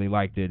overall, I really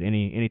liked it.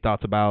 Any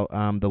thoughts about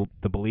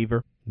the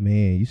Believer?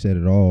 Man, you said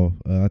it all.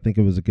 I think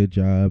it was a good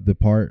job. The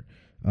part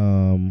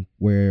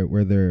where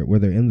they're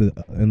in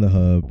the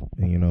hub,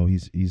 and, you know,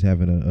 he's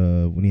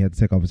having when he had to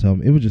take off his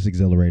helmet, it was just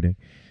exhilarating.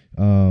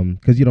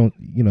 Because you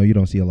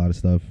don't see a lot of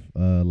stuff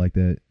like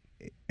that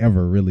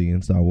ever really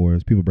in Star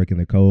Wars. People breaking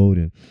their code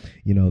and,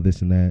 you know,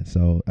 this and that.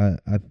 So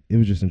it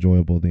was just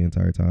enjoyable the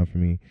entire time for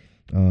me.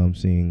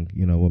 Seeing,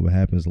 you know, what would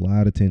happen. There's a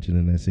lot of tension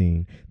in that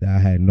scene that I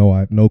had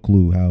no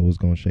clue how it was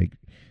going to shake.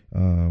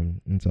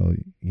 And so,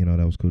 you know,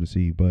 that was cool to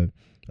see. But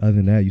other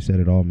than that, you said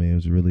it all, man. It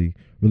was a really,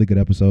 really good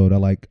episode. I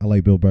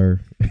like Bill Burr.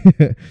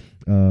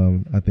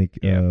 I think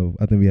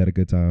we had a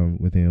good time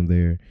with him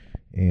there.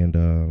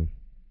 And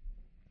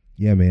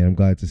yeah, man, I'm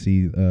glad to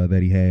see that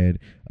he had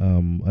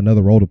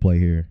another role to play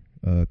here.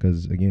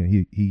 Because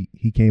again,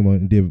 he came on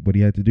and did what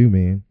he had to do,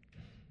 man.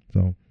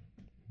 So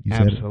you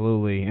said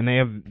absolutely, and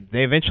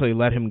they eventually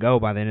let him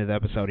go by the end of the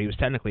episode. He was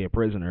technically a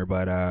prisoner,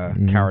 but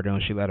Cara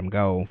Dune, she let him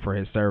go for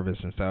his service,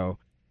 and so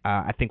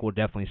I think we'll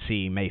definitely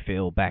see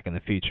Mayfield back in the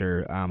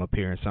future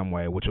appear in some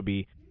way, which will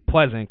be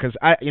pleasant. Because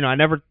I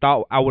never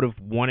thought I would have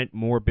wanted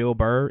more Bill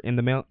Burr in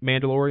the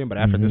Mandalorian, but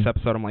after this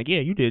episode, I'm like,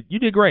 yeah, you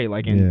did great.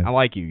 Like, and I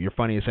like you. You're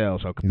funny as hell.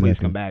 So please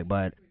come back.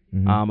 But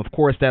of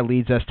course, that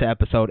leads us to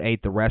episode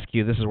 8, The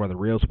Rescue. This is where the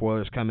real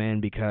spoilers come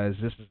in, because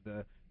this is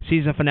the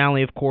season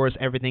finale. Of course,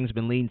 everything's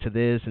been leading to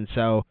this, and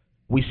so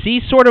we see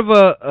sort of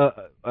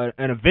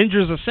an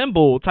Avengers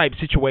Assemble type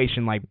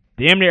situation. Like,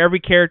 damn near every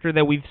character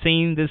that we've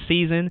seen this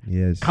season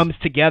comes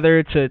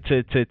together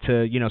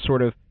to you know,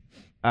 sort of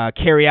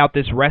carry out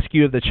this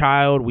rescue of the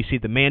child. We see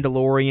the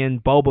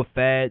Mandalorian, Boba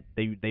Fett.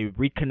 They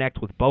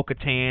reconnect with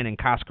Bo-Katan and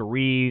Casca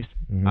Reeves,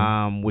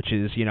 which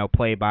is, you know,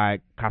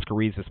 Casca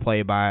Reeves is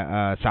played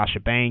by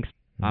Sasha Banks.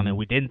 And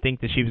we didn't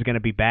think that she was going to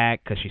be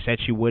back because she said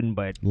she wouldn't,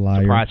 but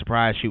surprise,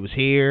 surprise, she was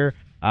good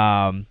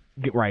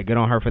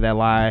on her for that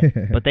lie.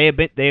 But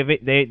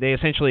they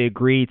essentially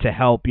agreed to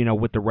help, you know,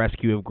 with the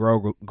rescue of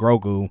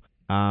Grogu,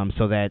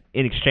 so that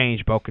in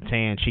exchange,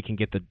 Bo-Katan, she can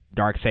get the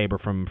Darksaber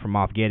from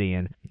Moff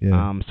Gideon.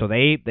 So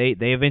they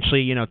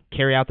eventually, you know,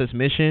 carry out this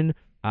mission,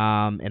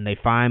 and they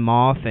find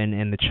Moff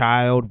and the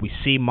child. We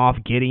see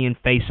Moff Gideon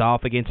face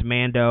off against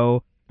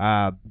Mando,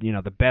 you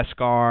know, the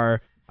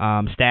Beskar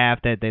staff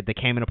that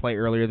came into play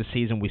earlier this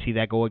season. We see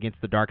that go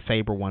against the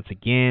Darksaber once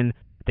again.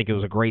 I think it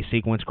was a great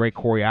sequence, great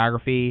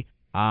choreography.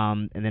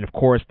 And then, of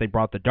course, they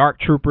brought the Dark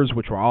Troopers,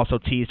 which were also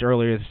teased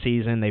earlier this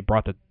season. They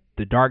brought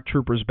the Dark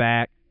Troopers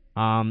back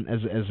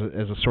as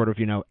a sort of,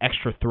 you know,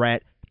 extra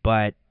threat.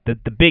 But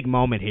the big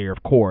moment here,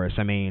 of course,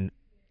 I mean,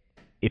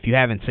 if you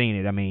haven't seen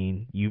it, I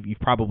mean, you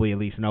probably at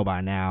least know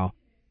by now.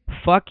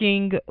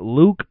 Fucking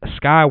Luke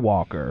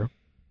Skywalker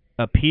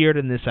appeared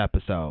in this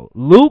episode.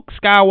 Luke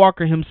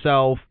Skywalker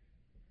himself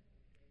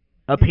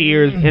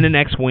appears in an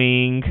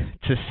X-Wing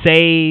to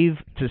save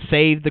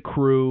the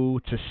crew,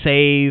 to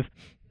save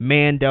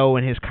Mando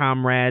and his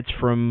comrades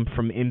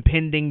from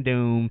impending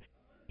doom.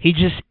 He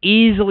just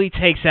easily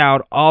takes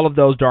out all of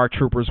those Dark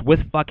Troopers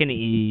with fucking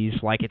ease,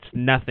 like it's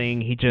nothing.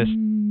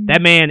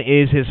 That man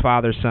is his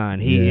father's son.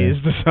 He is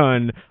the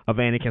son of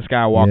Anakin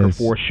Skywalker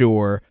for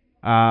sure.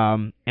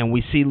 And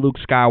we see Luke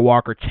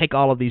Skywalker take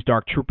all of these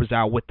Dark Troopers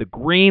out with the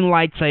green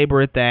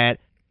lightsaber at that.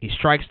 He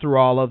strikes through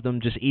all of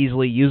them just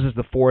easily, uses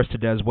the Force to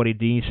do what he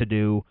needs to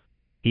do.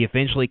 He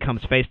eventually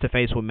comes face to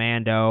face with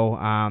Mando,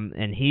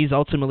 and he's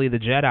ultimately the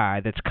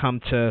Jedi that's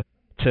come to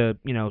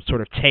you know,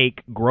 sort of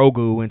take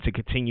Grogu and to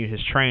continue his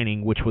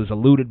training, which was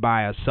alluded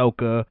by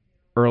Ahsoka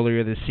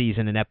earlier this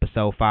season in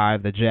Episode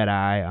 5, the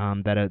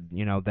Jedi, that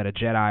a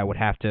Jedi would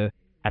have to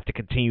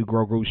continue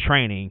Grogu's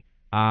training.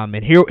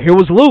 And here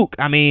was Luke.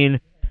 I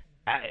mean,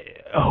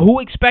 who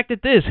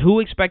expected this? Who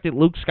expected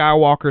Luke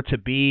Skywalker to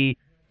be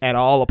at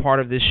all a part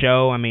of this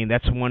show? I mean,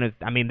 that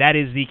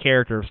is the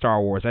character of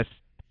Star Wars.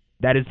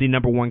 That is the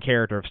number one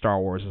character of Star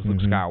Wars, is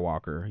Luke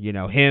Skywalker. You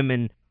know, him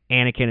and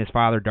Anakin, his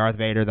father, Darth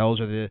Vader, those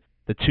are the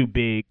two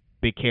big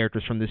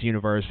characters from this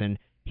universe, and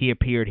he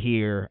appeared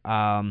here.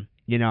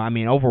 You know, I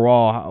mean,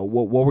 overall,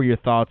 what were your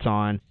thoughts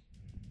on,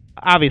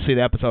 obviously,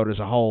 the episode as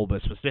a whole,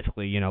 but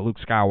specifically, you know, Luke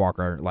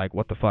Skywalker, like,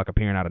 what the fuck,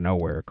 appearing out of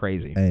nowhere?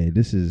 Crazy. Hey,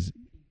 this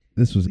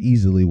was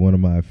easily one of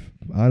my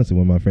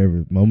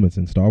favorite moments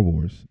in Star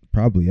Wars,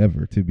 probably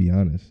ever, to be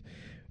honest.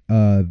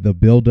 The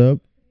build up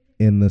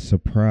and the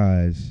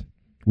surprise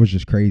was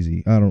just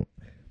crazy. I'm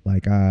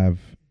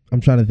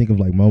trying to think of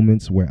like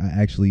moments where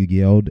I actually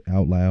yelled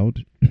out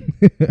loud,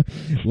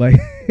 like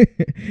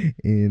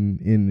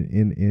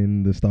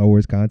in the Star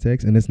Wars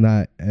context, and it's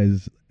not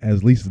as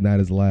least it's not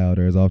as loud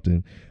or as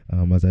often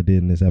as I did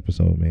in this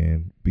episode,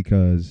 man,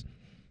 because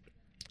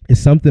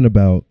it's something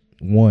about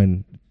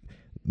one,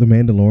 the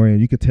Mandalorian.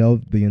 You could tell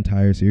the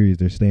entire series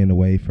they're staying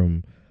away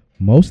from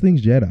most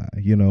things Jedi.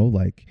 You know,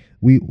 like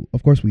we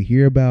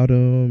hear about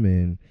them,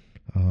 and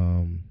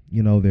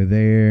they're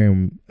there,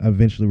 and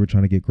eventually we're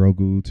trying to get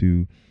Grogu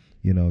to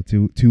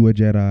a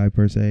Jedi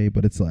per se,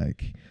 but it's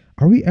like,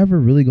 are we ever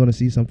really going to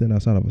see something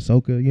outside of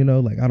Ahsoka? You know,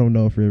 like, I don't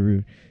know if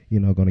we're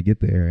ever, going to get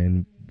there.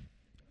 And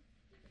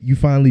you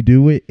finally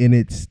do it, and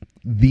it's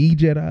the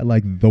Jedi,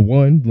 like the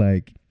one,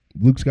 like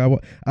Luke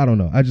Skywalker. I don't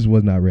know. I just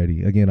was not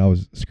ready. Again, I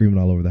was screaming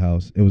all over the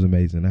house. It was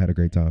amazing. I had a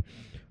great time.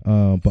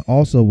 But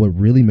also what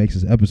really makes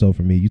this episode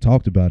for me, you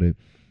talked about it,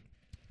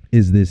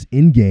 is this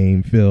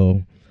in-game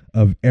feel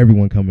of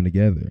everyone coming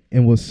together.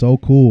 And what's so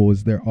cool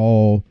is they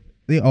all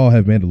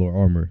have Mandalore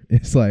armor.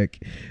 It's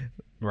like,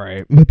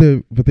 right, but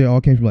they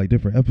all came from like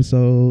different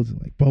episodes,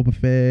 like Boba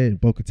Fett and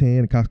Bo-Katan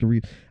and Koska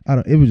Reeves.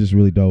 It was just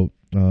really dope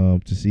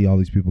to see all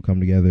these people come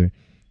together.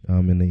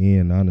 In the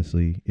end,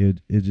 honestly, it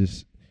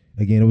just,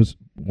 again, it was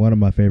one of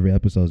my favorite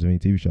episodes of any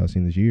TV show I've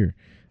seen this year,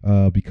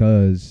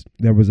 because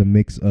there was a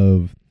mix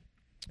of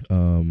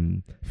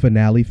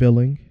finale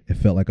feeling. It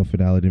felt like a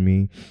finale to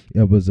me.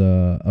 It was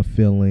a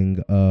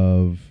feeling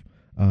of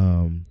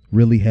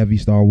really heavy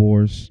Star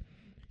Wars.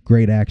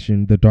 Great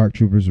action. The Dark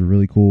Troopers were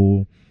really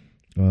cool.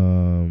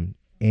 And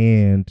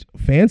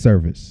fan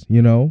service,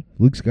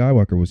 Luke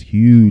Skywalker was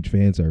huge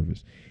fan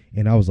service.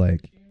 And I was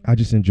like, I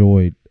just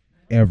enjoyed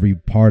every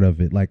part of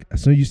it. Like,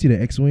 as soon as you see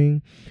the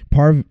X-Wing,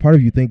 part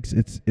of you thinks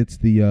it's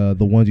the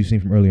ones you've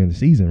seen from earlier in the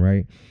season,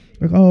 right?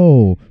 Like,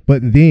 oh,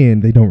 but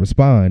then they don't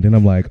respond. And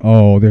I'm like,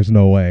 oh, there's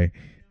no way.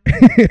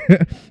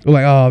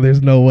 Like, oh,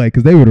 there's no way,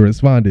 because they would have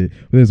responded.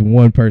 But there's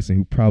one person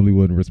who probably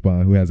wouldn't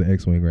respond who has an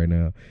X-Wing right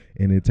now,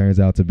 and it turns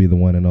out to be the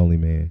one and only,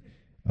 man.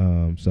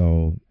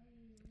 So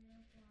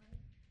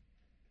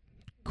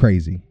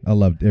crazy. I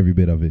loved every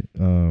bit of it.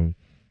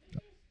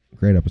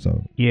 Great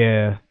episode.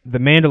 Yeah, The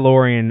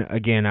Mandalorian,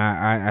 again,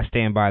 I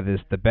stand by this,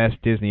 the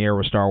best Disney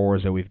era Star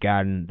Wars that we've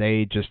gotten.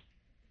 They just,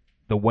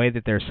 the way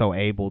that they're so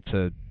able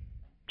to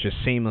just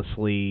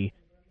seamlessly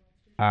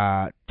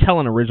tell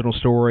an original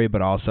story,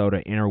 but also to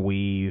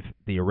interweave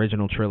the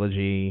original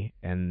trilogy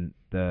and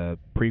the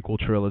prequel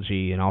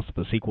trilogy and also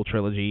the sequel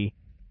trilogy,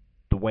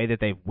 the way that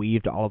they've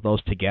weaved all of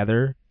those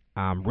together,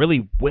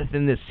 really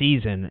within this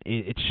season,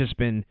 it's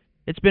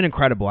been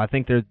incredible. I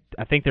think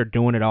they're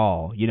doing it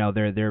all.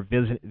 They're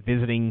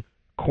visiting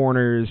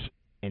corners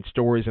and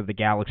stories of the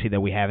galaxy that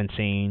we haven't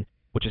seen,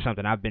 which is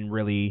something I've been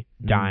really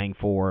dying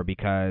for,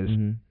 because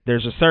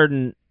there's a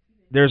certain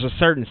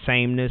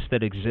sameness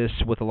that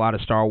exists with a lot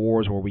of Star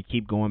Wars where we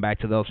keep going back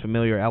to those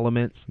familiar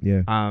elements.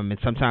 Yeah. And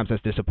sometimes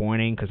that's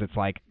disappointing, because it's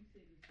like,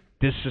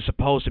 this is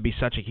supposed to be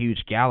such a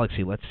huge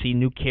galaxy. Let's see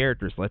new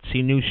characters. Let's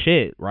see new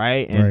shit,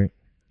 right?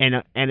 And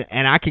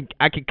I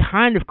could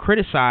kind of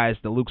criticize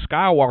the Luke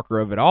Skywalker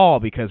of it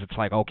all, because it's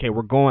like, okay,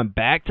 we're going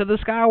back to the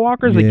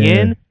Skywalkers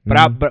again.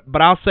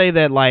 But I'll say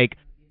that, like,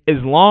 as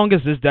long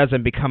as this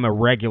doesn't become a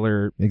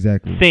regular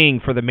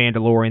thing for the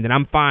Mandalorian, then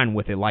I'm fine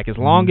with it. Like, as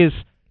long as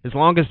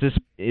this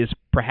is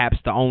perhaps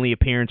the only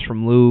appearance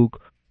from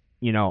Luke,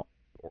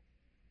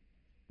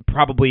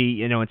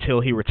 probably,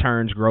 until he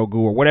returns Grogu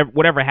or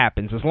whatever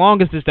happens, as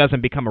long as this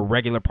doesn't become a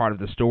regular part of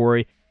the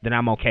story, then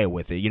I'm okay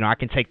with it. I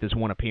can take this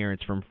one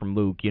appearance from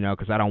Luke,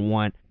 because I don't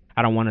want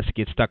us to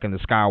get stuck in the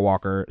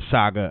Skywalker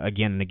saga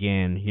again and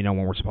again, when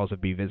we're supposed to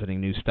be visiting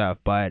new stuff.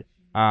 But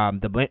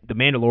the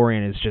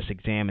Mandalorian is just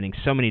examining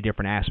so many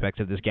different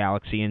aspects of this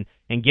galaxy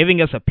and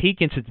giving us a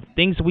peek into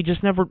things that we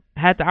just never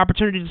had the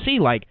opportunity to see,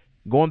 like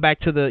going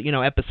back to the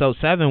episode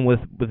 7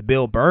 with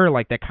Bill Burr,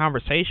 like that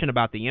conversation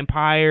about the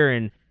Empire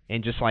and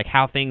just like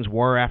how things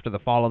were after the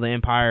fall of the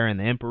Empire and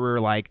the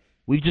Emperor. Like,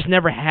 we've just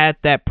never had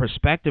that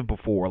perspective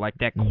before, like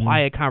that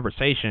quiet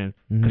conversation,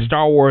 because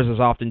Star Wars is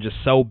often just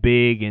so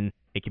big and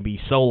it can be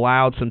so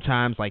loud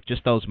sometimes. Like,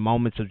 just those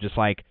moments of just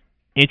like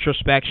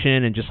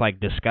introspection and just like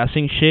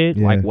discussing shit,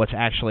 like what's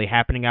actually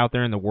happening out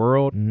there in the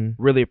world.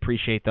 Really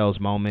appreciate those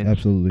moments.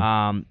 Absolutely.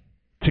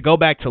 To go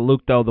back to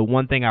Luke, though, the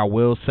one thing I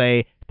will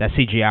say, that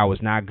CGI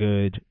was not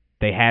good.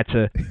 They had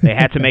to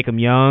make him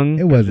young.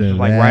 It wasn't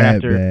like that right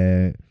after.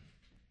 bad.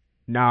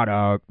 Nah,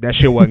 dog, that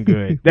shit wasn't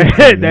good.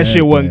 that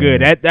shit wasn't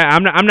good.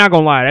 I'm not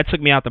gonna lie, that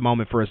took me out the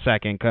moment for a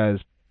second, because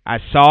I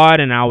saw it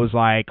and I was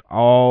like,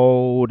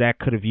 oh, that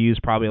could have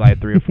used probably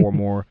like 3 or 4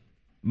 more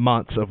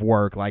months of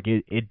work. Like,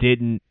 it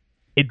didn't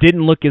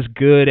look as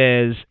good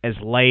as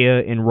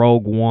Leia in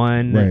Rogue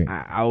One. Right.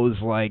 I was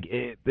like,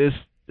 this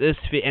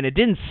and it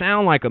didn't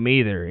sound like him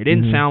either. It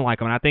didn't sound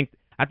like him, and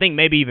I think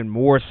maybe even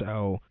more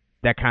so,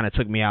 that kind of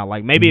took me out.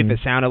 Like, maybe if it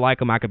sounded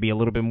like him, I could be a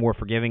little bit more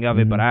forgiving of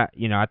it. But I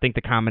think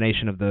the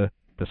combination of the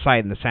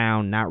sight and the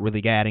sound not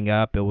really adding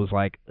up, it was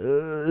like,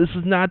 this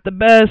is not the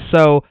best.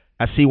 So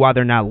I see why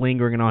they're not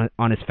lingering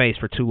on his face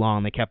for too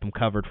long. They kept him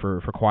covered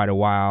for quite a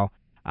while.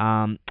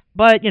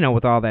 But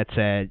with all that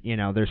said,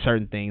 there's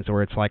certain things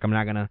where it's like I'm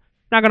not gonna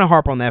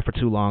harp on that for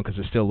too long because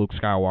it's still Luke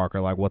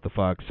Skywalker. Like, what the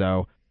fuck?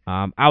 So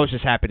I was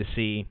just happy to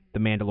see The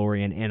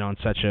Mandalorian end on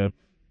such a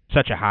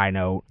high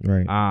note.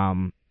 Right.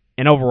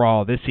 And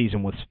overall, this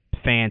season was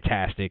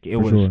fantastic. It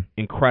was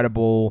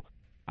incredible.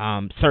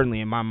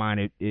 Certainly in my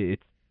mind,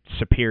 it's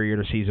superior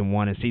to season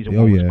 1, and season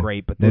 1 was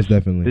great. But this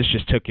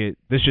just took it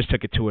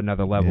to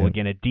another level. Yeah.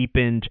 Again, it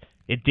deepened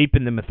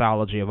the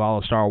mythology of all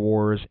of Star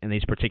Wars and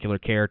these particular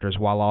characters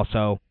while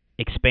also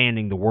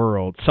expanding the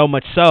world. So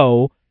much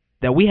so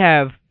that we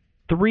have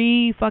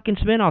 3 fucking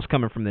spinoffs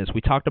coming from this. We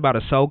talked about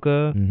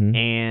Ahsoka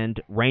and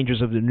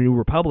Rangers of the New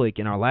Republic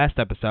in our last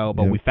episode,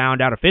 but we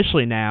found out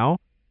officially now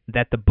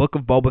that the Book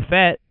of Boba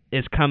Fett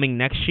is coming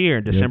next year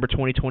in December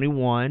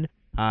 2021.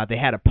 They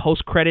had a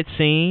post-credit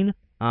scene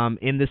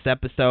in this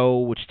episode,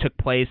 which took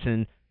place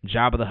in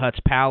Jabba the Hutt's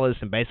palace,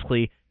 and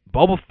basically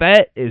Boba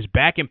Fett is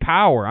back in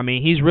power. I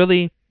mean, he's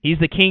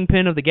the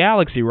kingpin of the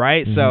galaxy,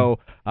 right? So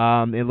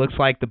it looks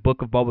like the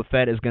Book of Boba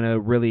Fett is going to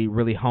really,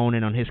 really hone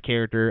in on his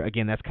character.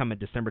 Again, that's coming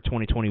December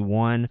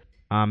 2021.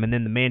 And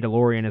then The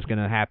Mandalorian is going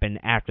to happen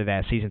after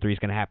that. Season 3 is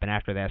going to happen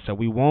after that. So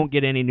we won't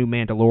get any new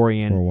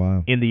Mandalorian for a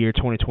while. In the year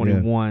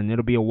 2021. Yeah.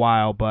 It'll be a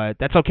while, but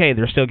that's okay.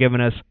 They're still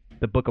giving us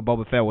the Book of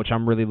Boba Fett, which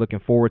I'm really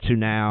looking forward to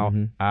now.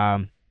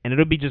 And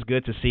it'll be just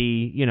good to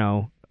see,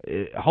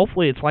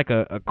 hopefully it's like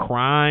a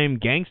crime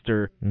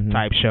gangster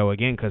type show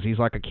again, because he's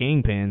like a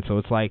kingpin. So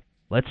it's like,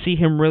 let's see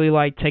him really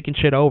like taking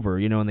shit over,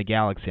 in the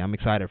galaxy. I'm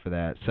excited for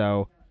that.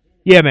 So,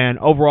 yeah, man,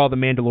 overall, The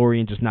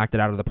Mandalorian just knocked it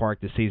out of the park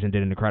this season,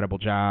 did an incredible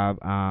job.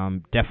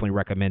 Definitely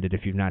recommend it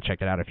if you've not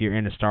checked it out. If you're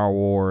into Star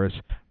Wars,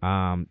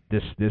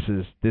 this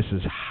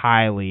is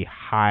highly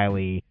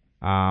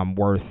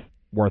worth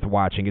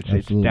watching.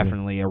 It's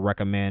definitely a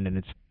recommend, and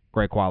it's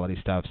great quality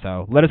stuff.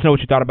 So let us know what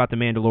you thought about The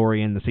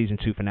Mandalorian, the season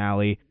 2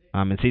 finale,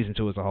 and season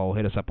 2 as a whole.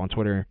 Hit us up on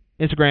Twitter,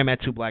 Instagram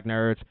at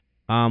 2BlackNerds.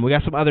 We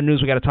got some other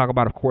news we got to talk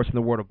about, of course, in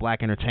the world of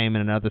black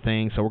entertainment and other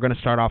things. So we're going to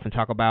start off and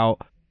talk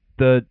about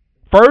the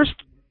first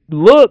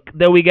look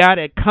that we got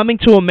at Coming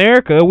to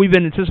America. We've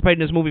been anticipating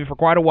this movie for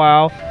quite a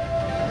while.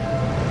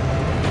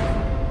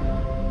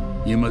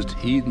 You must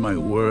heed my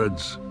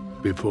words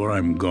before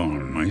I'm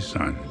gone, my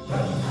son.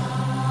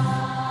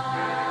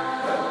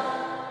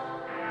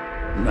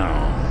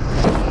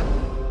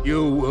 Now,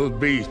 you will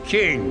be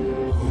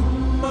king.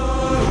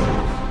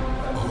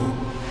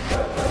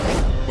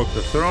 But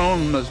the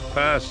throne must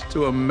pass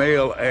to a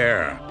male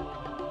heir.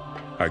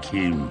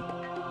 Hakim,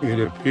 it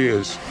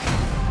appears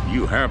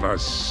you have a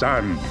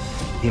son.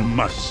 He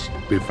must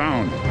be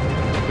found.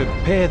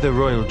 Prepare the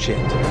royal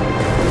jet.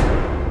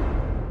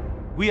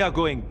 We are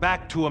going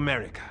back to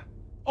America.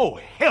 Oh,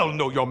 hell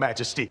no, Your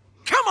Majesty.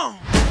 Come on!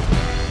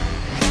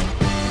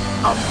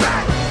 I'm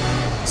back!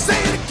 Say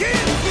it again!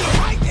 Feel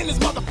right in this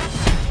mother...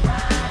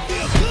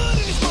 Feel good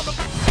in this mother...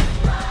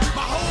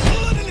 My whole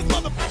hood in this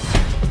mother...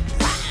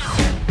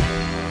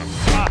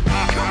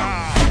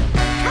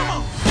 Come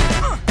on!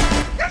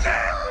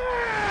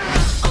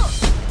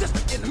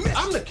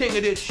 I'm the king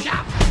of this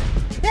shop.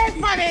 That's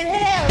funny in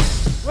hell!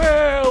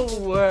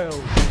 Well.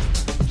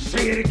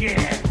 Say it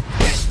again.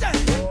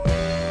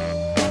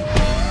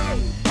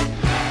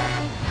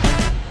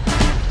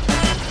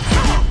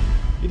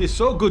 It is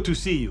so good to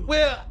see you.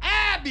 Well,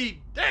 I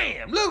be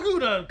damned. Look who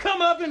done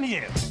come up in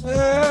here.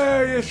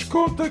 Hey, it's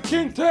Kunta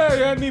Kinte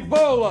and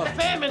Ebola.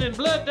 Famine and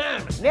Blood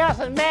Diamond.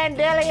 Nelson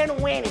Mandela and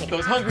Winnie.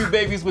 Those hungry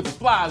babies with the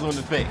flies on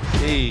the face.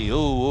 Hey,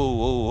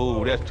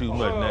 oh, that's too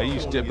much. Now, you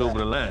stepped over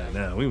the line.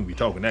 Now, we won't be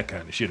talking that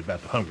kind of shit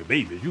about the hungry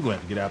babies. You're going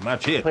to have to get out of my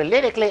chair.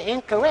 Politically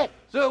incorrect.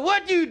 So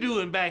what you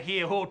doing back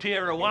here,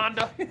 Hotel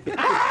Rwanda?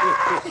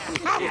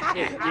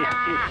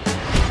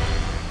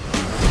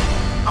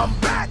 I'm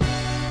back!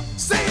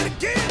 Say it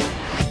again!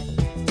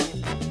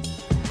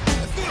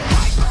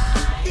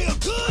 Feel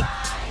good!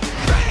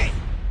 Bang!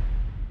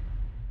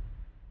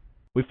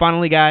 We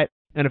finally got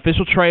an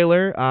official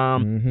trailer.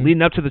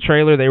 Leading up to the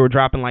trailer, they were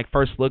dropping like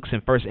first looks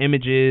and first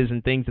images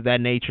and things of that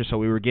nature, so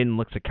we were getting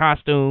looks at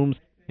costumes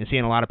and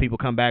seeing a lot of people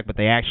come back, but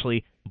they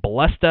actually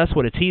blessed us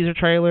with a teaser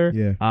trailer,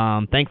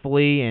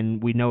 thankfully,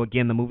 and we know,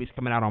 again, the movie's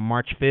coming out on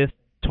March 5th,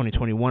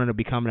 2021. It'll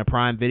be coming to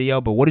Prime Video,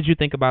 but what did you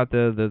think about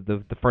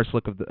the first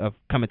look of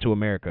Coming to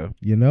America?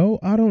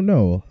 I don't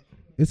know.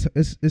 It's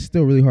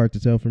still really hard to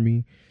tell for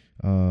me.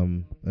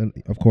 And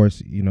of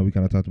course, we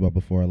kind of talked about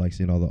before, I like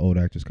seeing all the old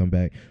actors come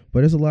back,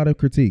 but there's a lot of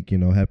critique,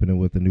 happening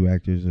with the new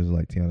actors. There's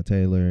like Tiana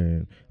Taylor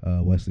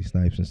and Wesley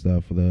Snipes and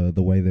stuff. The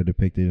way they're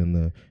depicted in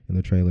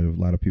the trailer, a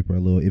lot of people are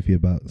a little iffy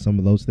about some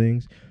of those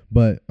things.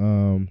 But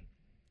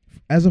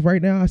as of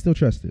right now, I still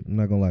trust it. I'm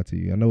not gonna lie to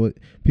you. I know it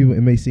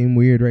may seem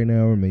weird right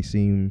now, or it may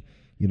seem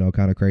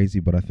kind of crazy,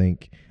 but I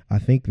think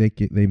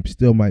they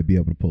still might be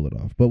able to pull it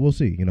off. But we'll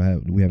see.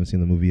 We haven't seen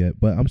the movie yet,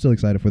 but I'm still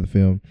excited for the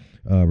film.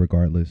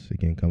 Regardless,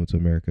 again, Coming to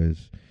America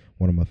is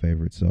one of my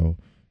favorites. So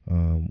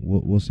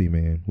we'll see,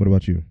 man. What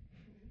about you?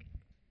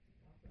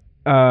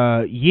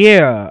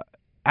 Yeah,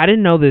 I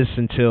didn't know this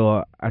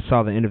until I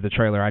saw the end of the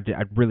trailer. I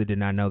really did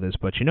not know this,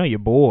 but your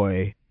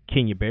boy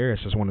Kenya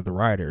Barris is one of the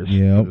writers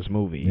of this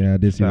movie. Yeah, I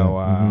did see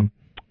that.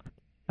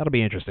 That'll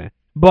be interesting.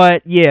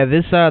 But yeah,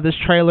 this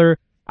trailer,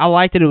 I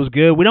liked it. It was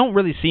good. We don't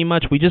really see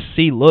much. We just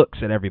see looks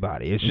at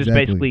everybody. It's just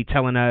basically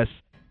telling us,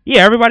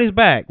 yeah, everybody's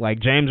back. Like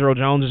James Earl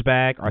Jones is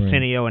back.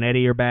 Arsenio and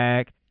Eddie are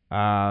back.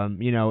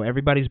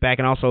 Everybody's back,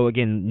 and also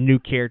again new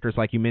characters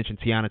like you mentioned,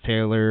 Tiana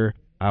Taylor,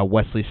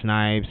 Wesley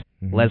Snipes,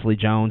 Leslie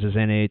Jones is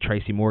in it,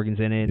 Tracy Morgan's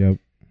in it. Yep.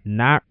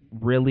 Not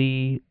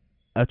really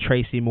a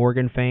Tracy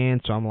Morgan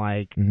fan, so I'm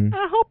like,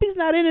 I hope he's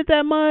not in it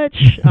that much.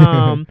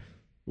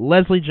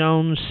 Leslie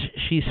Jones,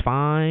 she's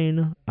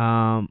fine.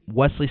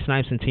 Wesley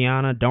Snipes and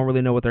Tiana, don't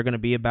really know what they're going to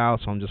be about,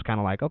 so I'm just kind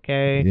of like,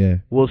 okay,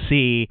 we'll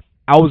see.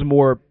 I was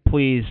more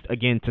pleased,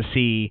 again, to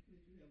see,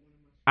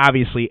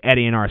 obviously,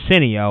 Eddie and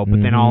Arsenio,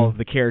 but then all of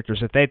the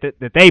characters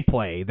that they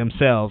play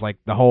themselves, like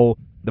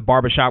the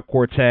Barbershop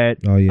Quartet,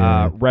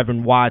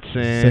 Reverend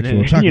Watson,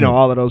 and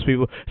all of those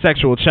people,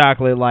 Sexual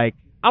Chocolate, like,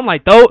 I'm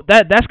like,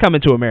 that's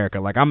coming to America.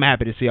 Like, I'm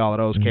happy to see all of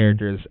those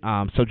characters.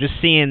 So just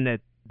seeing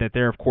that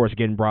they're, of course,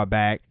 getting brought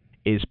back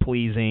is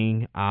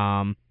pleasing.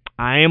 I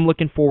am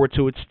looking forward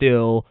to it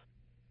still.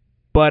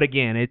 But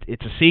again,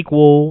 it's a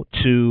sequel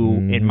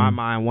to, in my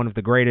mind, one of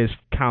the greatest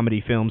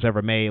comedy films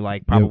ever made,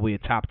 like probably a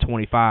top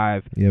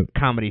 25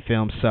 comedy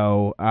film.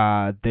 So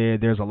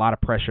there's a lot of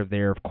pressure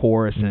there, of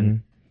course,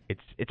 and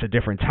it's a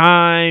different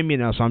time,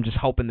 so I'm just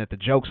hoping that the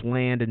jokes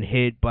land and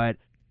hit. But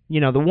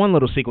the one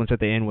little sequence at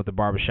the end with the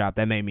barbershop,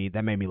 that made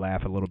me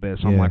laugh a little bit.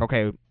 So I'm like,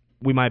 okay,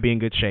 we might be in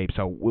good shape.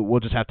 So we'll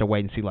just have to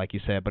wait and see, like you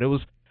said. But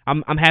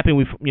I'm happy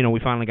we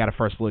finally got a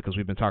first look because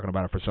we've been talking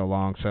about it for so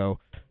long. So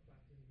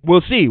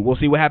we'll see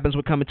what happens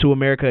with Coming to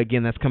America.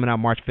 Again, that's coming out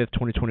March 5th,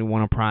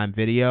 2021 on Prime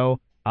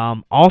Video.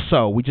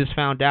 Also, we just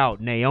found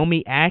out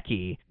Naomi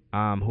Ackie,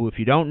 who, if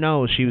you don't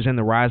know, she was in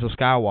The Rise of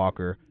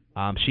Skywalker.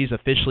 She's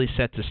officially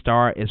set to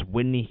star as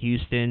Whitney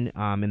Houston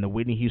in the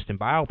Whitney Houston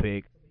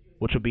biopic,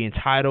 which will be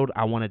entitled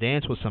I Want to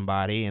Dance with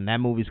Somebody, and that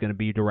movie is going to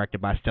be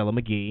directed by Stella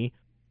McGee,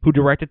 who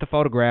directed The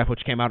Photograph,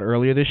 which came out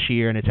earlier this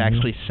year, and it's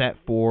actually set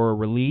for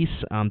release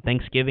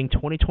Thanksgiving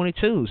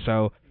 2022.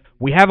 So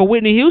we have a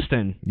Whitney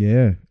Houston.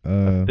 Yeah.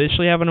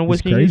 Officially having a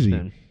Whitney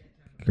Houston.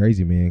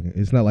 Crazy, man.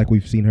 It's not like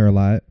we've seen her a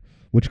lot,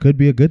 which could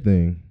be a good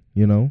thing,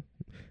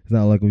 It's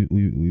not like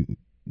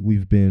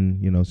we've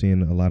been,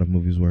 seeing a lot of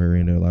movies with her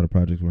in it, a lot of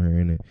projects with her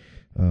in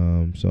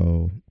it.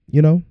 So,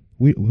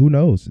 who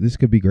knows? This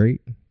could be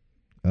great.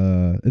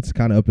 It's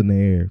kind of up in the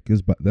air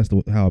because that's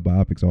how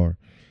biopics are,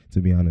 to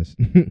be honest.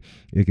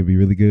 It could be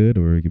really good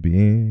or it could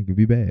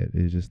be bad.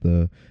 It's just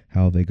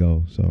how they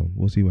go. So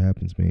we'll see what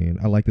happens, man.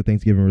 I like the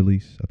Thanksgiving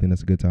release. I think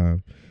that's a good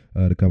time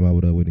to come out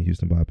with a Whitney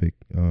Houston biopic.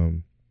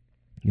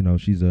 She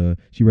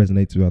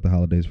resonates throughout the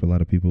holidays for a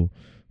lot of people,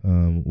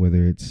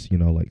 whether it's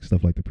like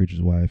stuff like The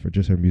Preacher's Wife or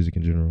just her music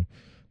in general.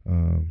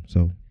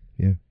 So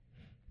yeah.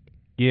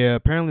 Yeah,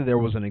 apparently there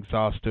was an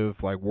exhaustive,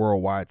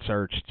 worldwide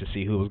search to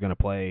see who was going to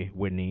play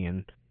Whitney,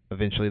 and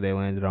eventually they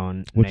landed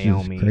on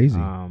Naomi. Which is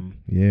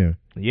crazy.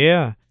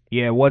 Yeah,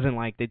 it wasn't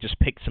like they just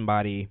picked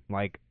somebody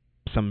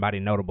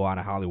notable out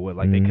of Hollywood.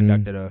 Like, they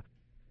conducted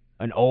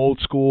an old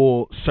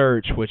school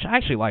search, which I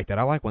actually like that.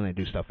 I like when they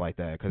do stuff like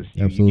that because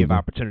you give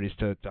opportunities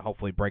to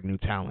hopefully break new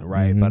talent,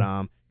 right? But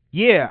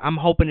yeah, I'm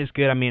hoping it's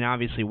good. I mean,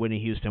 obviously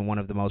Whitney Houston, one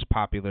of the most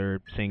popular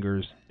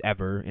singers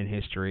ever in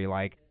history,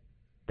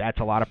 that's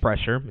a lot of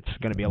pressure. It's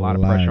going to be a lot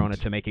of pressure on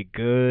it to make it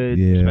good,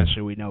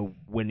 especially we know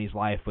Whitney's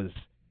life was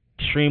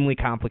extremely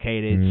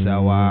complicated.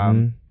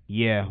 So,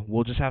 yeah,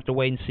 we'll just have to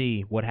wait and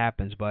see what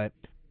happens. But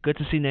good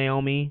to see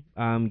Naomi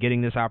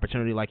getting this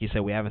opportunity. Like you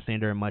said, we haven't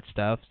seen her in much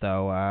stuff.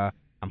 So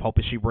I'm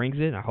hoping she brings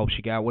it. I hope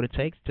she got what it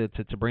takes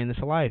to bring this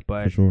to life.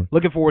 But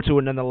looking forward to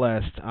it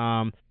nonetheless.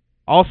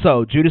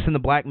 Also, Judas and the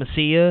Black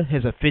Messiah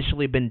has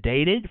officially been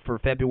dated for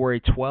February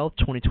 12th,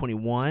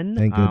 2021.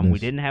 Thank goodness. We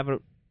didn't have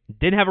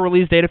a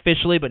release date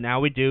officially, but now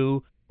we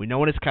do. We know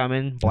when it's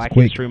coming. Black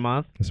History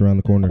Month. It's around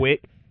the corner.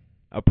 Quick,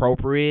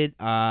 appropriate,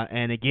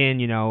 and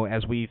again,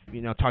 as we've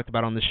talked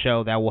about on the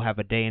show, that will have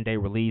a day-and-date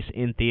release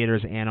in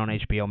theaters and on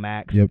HBO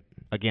Max. Yep.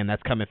 Again,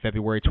 that's coming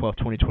February 12th,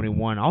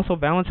 2021. Also,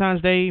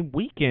 Valentine's Day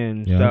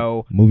weekend. Yep.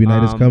 So movie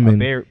night is coming.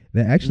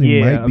 That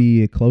actually might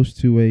be close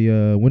to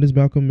a. When does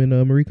Malcolm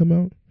and Marie come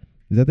out?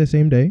 Is that the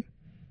same day?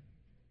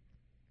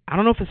 I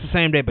don't know if it's the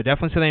same day, but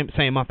definitely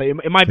same month.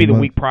 It might be the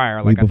week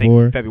prior, week I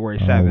before? think February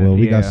 7th. Well,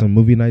 we got some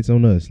movie nights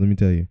on us, let me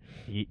tell you.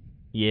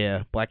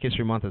 Yeah, Black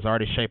History Month is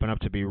already shaping up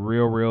to be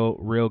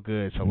real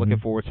good. So looking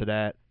forward to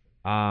that.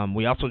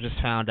 We also just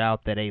found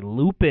out that a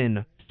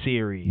Lupin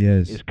series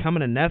is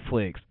coming to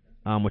Netflix,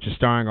 which is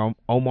starring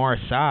Omar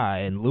Sy.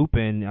 And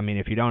Lupin, I mean,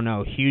 if you don't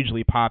know,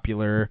 hugely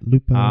popular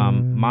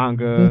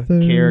manga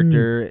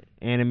character,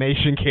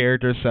 animation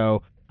character.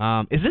 So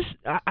is this?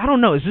 I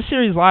don't know. Is this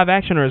series live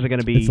action or is it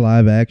going to be? It's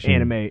live action.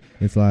 Anime.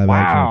 It's live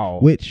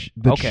action. Which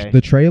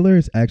the trailer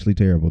is actually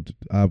terrible.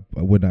 I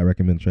would not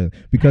recommend the trailer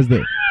because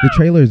the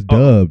trailer is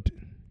dubbed.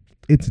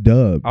 It's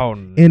dubbed. Oh,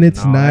 and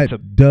it's not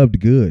dubbed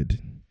good.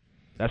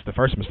 That's the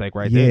first mistake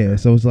right yeah, there.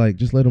 so it's like,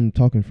 just let them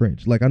talk in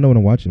French. Like, I know when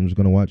I'm watching, I'm just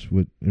going to watch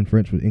in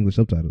French with English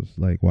subtitles.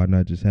 Like, why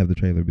not just have the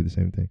trailer be the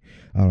same thing?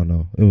 I don't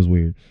know. It was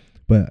weird.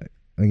 But,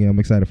 again, I'm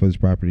excited for this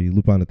property.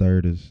 Lupin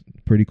III is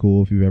pretty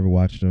cool if you've ever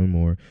watched them,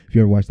 or if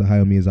you ever watched the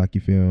Hayao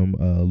Miyazaki film,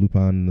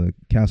 Lupin, the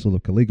Castle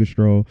of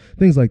Caligostro,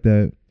 things like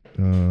that.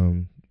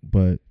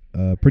 But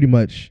pretty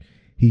much,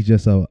 he's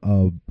just a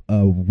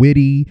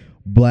witty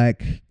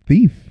black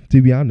thief,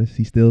 to be honest.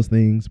 He steals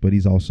things, but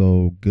he's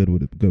also good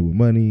with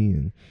money,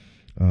 and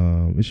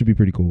it should be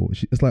pretty cool.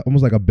 It's like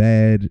almost like a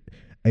bad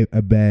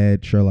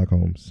Sherlock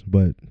Holmes,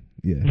 but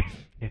yeah.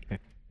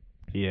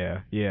 yeah.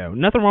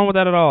 Nothing wrong with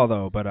that at all,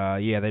 though.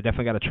 But yeah, they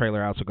definitely got a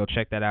trailer out, so go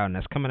check that out. And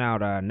that's coming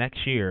out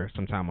next year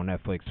sometime on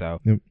Netflix, so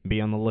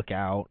be on the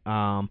lookout.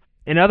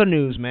 In other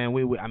news, man,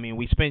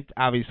 we spent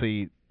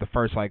obviously the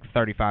first like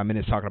 35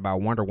 minutes talking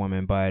about Wonder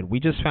Woman, but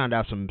we just found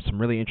out some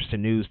really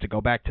interesting news to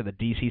go back to the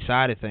DC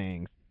side of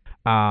things.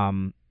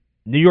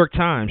 New York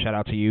Times, shout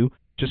out to you,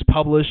 just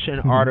published an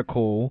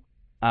article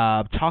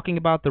talking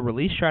about the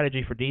release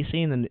strategy for DC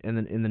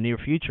in the near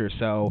future.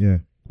 So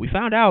we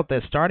found out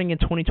that starting in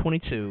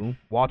 2022,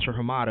 Walter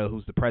Hamada,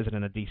 who's the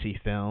president of DC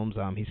Films,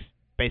 he's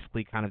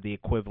basically kind of the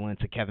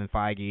equivalent to Kevin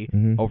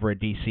Feige over at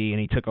DC, and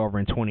he took over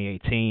in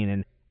 2018,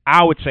 and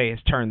I would say has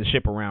turned the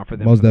ship around for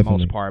them for the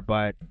most part.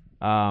 But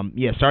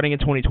starting in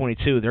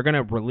 2022, they're going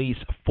to release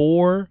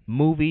 4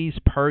 movies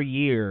per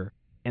year,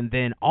 and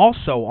then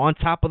also on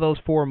top of those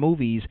 4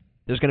 movies,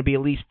 there's going to be at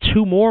least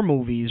 2 more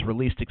movies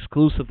released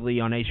exclusively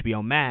on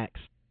HBO Max,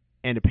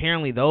 and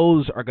apparently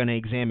those are going to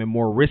examine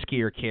more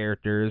riskier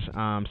characters,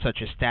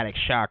 such as Static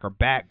Shock or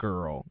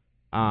Batgirl.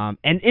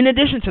 And in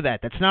addition to that,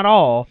 that's not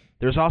all.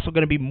 There's also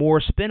going to be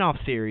more spin-off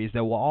series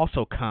that will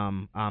also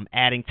come,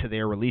 adding to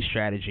their release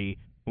strategy.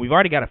 We've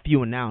already got a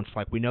few announced.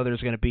 Like, we know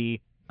there's going to be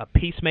a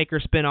Peacemaker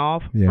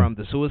spinoff from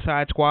the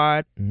Suicide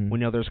Squad. We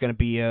know there's going to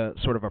be a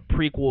sort of a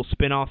prequel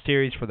spinoff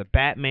series for the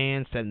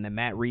Batman, set in the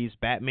Matt Reeves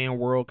Batman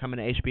world, coming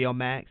to HBO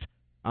Max.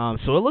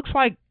 So it looks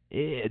like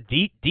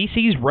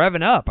DC's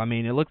revving up. I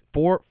mean, it looks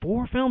 4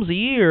 films a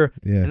year,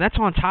 and that's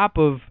on top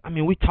of, I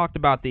mean, we talked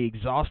about the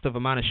exhaustive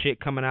amount of shit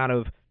coming out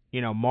of,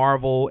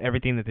 Marvel,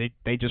 everything that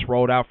they just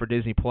rolled out for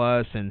Disney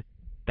Plus, and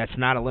that's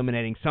not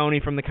eliminating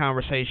Sony from the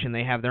conversation.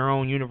 They have their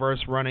own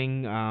universe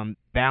running.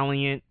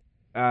 Valiant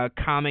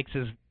Comics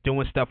is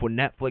doing stuff with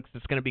Netflix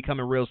that's going to be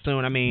coming real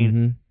soon. I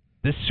mean,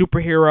 this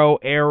superhero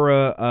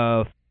era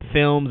of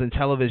films and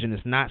television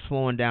is not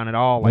slowing down at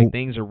all. Like,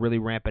 things are really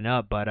ramping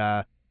up. But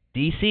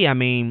DC, I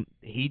mean,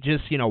 he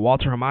just,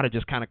 Walter Hamada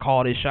just kind of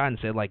called his shot and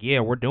said, like,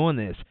 yeah, we're doing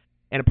this.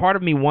 And a part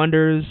of me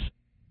wonders,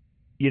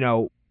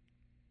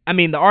 I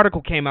mean, the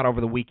article came out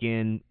over the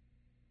weekend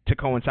to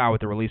coincide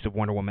with the release of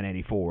Wonder Woman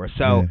 84.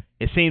 So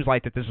it seems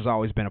like that this has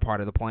always been a part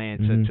of the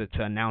plan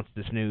to announce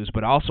this news.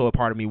 But also a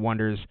part of me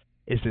wonders,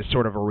 is this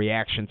sort of a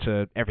reaction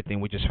to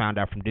everything we just found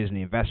out from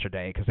Disney Investor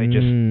Day? Because they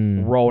just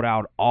rolled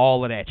out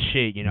all of that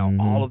shit,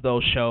 all of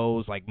those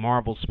shows, like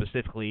Marvel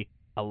specifically,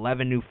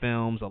 11 new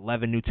films,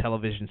 11 new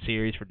television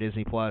series for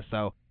Disney Plus.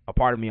 So a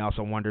part of me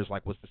also wonders,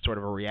 like, was this sort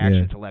of a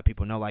reaction to let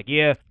people know, like,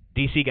 yeah,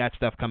 DC got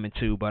stuff coming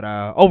too. But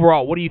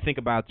overall, what do you think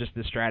about just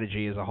this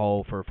strategy as a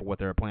whole for what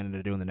they're planning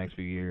to do in the next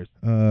few years?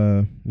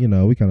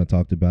 We kind of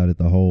talked about it,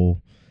 the whole,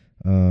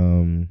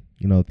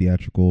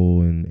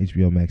 theatrical and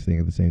HBO Max thing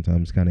at the same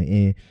time. It's kind of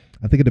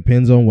I think it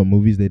depends on what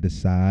movies they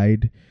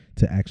decide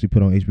to actually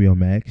put on HBO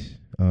Max.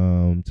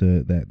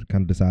 That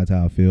kind of decides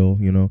how I feel.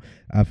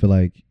 I feel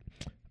like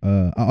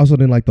I also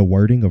didn't like the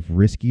wording of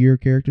riskier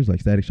characters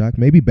like Static Shock.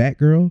 Maybe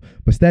Batgirl,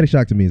 but Static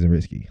Shock to me isn't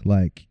risky.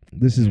 Like,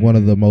 this is one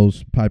of the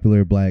most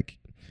popular black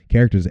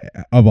characters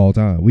of all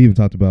time. We even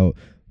talked about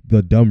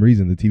the dumb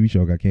reason the TV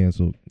show got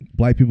canceled.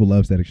 Black people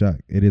love Static Shock.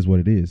 It is what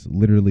it is.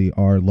 Literally,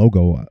 our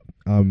logo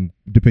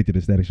depicted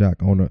as Static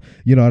Shock on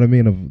you know what I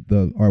mean, of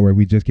the artwork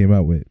we just came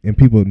out with, and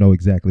people know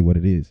exactly what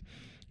it is.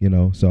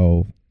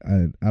 So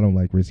I don't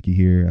like risky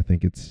here. I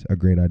think it's a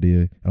great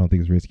idea. I don't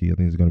think it's risky. I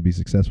think it's going to be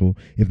successful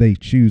if they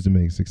choose to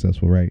make it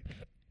successful, right?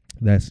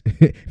 That's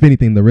if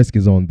anything, the risk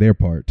is on their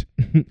part,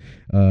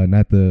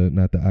 not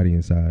the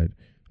audience side.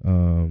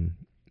 I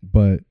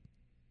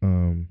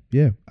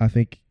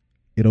think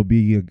it'll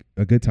be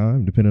a good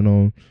time depending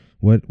on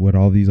what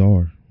all these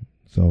are.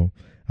 So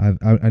I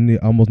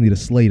almost need a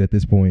slate at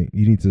this point.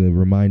 You need to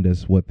remind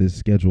us what this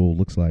schedule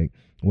looks like,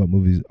 what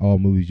all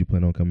movies you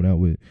plan on coming out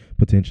with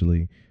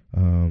potentially.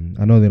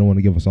 I know they don't want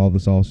to give us all the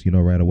sauce,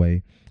 right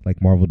away,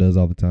 like Marvel does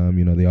all the time.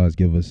 They always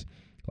give us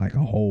like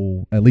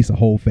at least a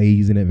whole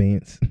phase in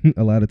advance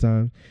a lot of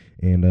times.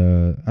 And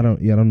I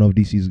don't know if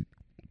DC's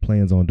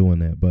plans on doing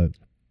that, but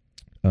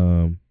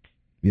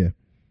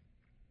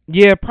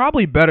yeah,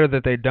 probably better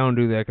that they don't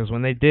do that, because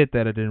when they did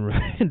that, it didn't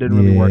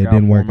really work out. It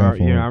didn't work out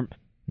for them.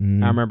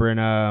 I remember in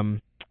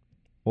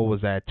what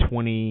was that,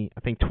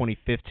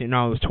 2015?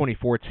 No, it was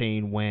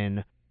 2014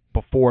 when,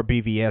 before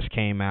BVS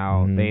came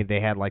out, they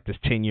had like this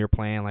 10-year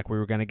plan, like we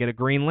were going to get a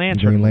Green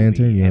Lantern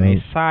movie, and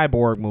a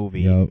Cyborg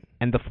movie,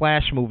 and the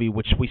Flash movie,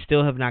 which we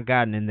still have not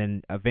gotten, and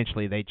then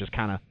eventually they just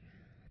kind of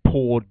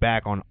pulled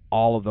back on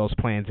all of those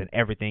plans and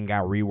everything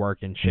got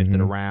reworked and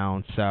shifted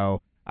around.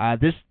 So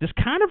this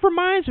kind of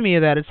reminds me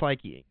of that. It's like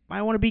you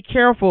might want to be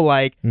careful.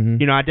 Like I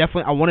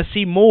want to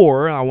see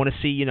more. I want to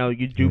see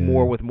you do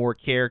more with more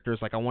characters.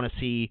 Like I want to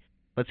see.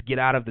 Let's get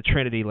out of the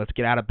Trinity. Let's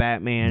get out of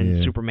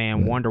Batman,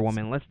 Superman, Wonder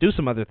Woman. Let's do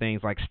some other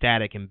things like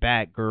Static and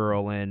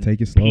Batgirl and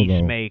take it slow,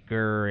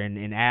 Peacemaker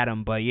and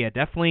Atom. But yeah,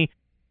 definitely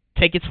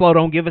take it slow.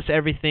 Don't give us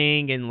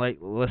everything. And like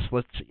let's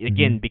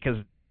again because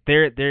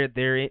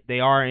they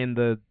are in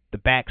the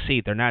back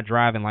seat. They're not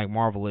driving like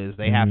Marvel is.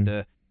 They have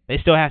to. They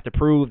still have to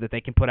prove that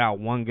they can put out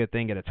one good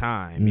thing at a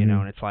time.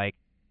 And it's like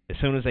as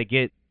soon as they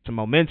get some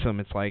momentum,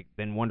 it's like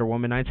then Wonder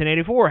Woman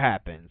 1984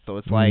 happens. So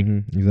it's like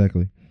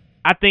exactly.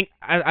 I think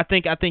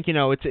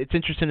it's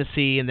interesting to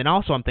see, and then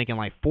also I'm thinking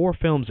like 4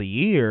 films a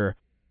year.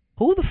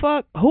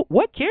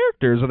 What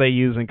characters are they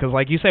using? Because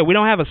like you said, we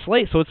don't have a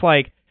slate, so it's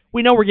like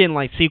we know we're getting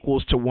like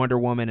sequels to Wonder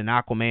Woman and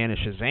Aquaman and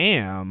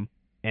Shazam,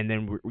 and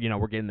then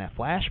we're getting that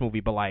Flash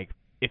movie. But like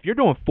if you're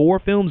doing 4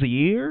 films a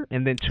year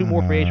and then 2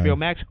 more for HBO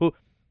Max, who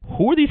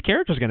are these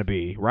characters going to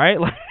be? Right?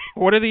 Like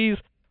what are these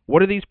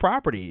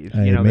properties?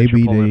 Hey, that maybe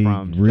you're pulling they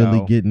from,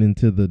 really getting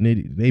into the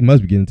They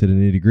must be getting into the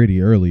nitty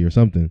gritty early or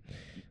something.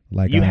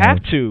 Like you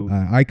have to.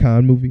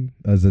 Icon movie,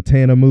 a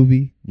Zatanna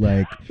movie,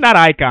 like not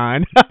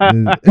Icon.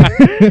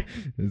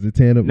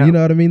 Zatanna, no. You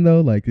know what I mean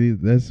though? Like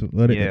that's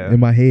what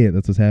in my head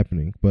that's what's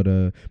happening. But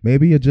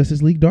maybe a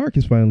Justice League Dark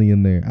is finally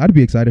in there. I'd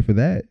be excited for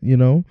that.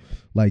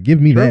 Like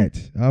give me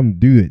that.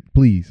 Do it,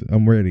 please.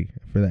 I'm ready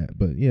for that.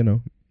 But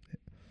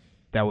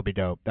that would be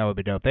dope.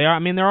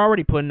 They're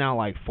already putting out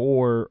like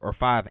 4 or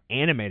 5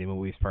 animated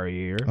movies per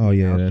year. Oh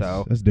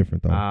yeah, that's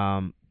different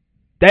though.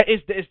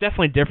 It's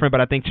definitely different, but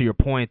I think to your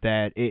point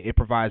that it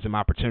provides them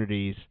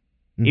opportunities.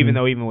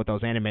 Even with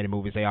those animated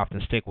movies, they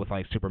often stick with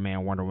like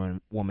Superman, Wonder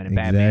Woman, and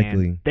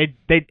Batman.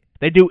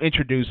 They do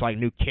introduce like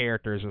new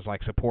characters as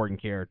like supporting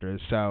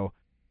characters. So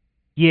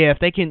if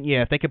they can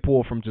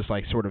pull from just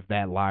like sort of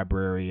that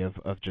library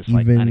of just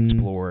like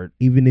unexplored.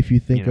 Even if you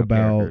think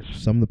about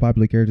characters. Some of the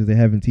popular characters they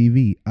have in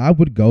TV, I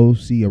would go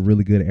see a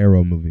really good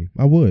Arrow movie.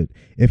 I would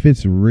if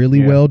it's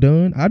really well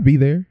done. I'd be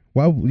there.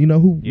 Why?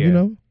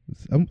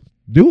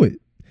 Do it.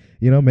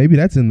 Maybe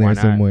that's in there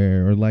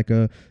somewhere, or like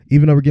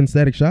even though we're getting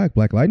Static Shock,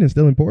 Black Lightning is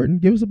still important.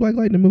 Give us a Black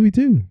Lightning movie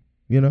too.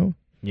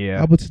 Yeah,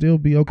 I would still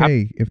be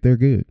okay if they're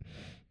good.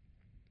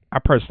 I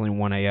personally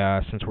want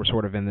since we're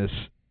sort of in this,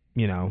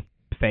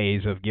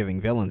 phase of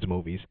giving villains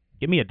movies,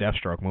 give me a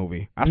Deathstroke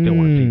movie. I still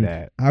want to see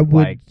that. I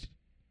would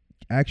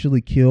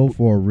actually kill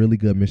for a really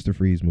good Mr.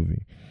 Freeze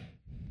movie.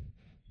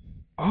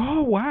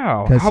 Oh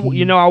wow!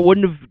 I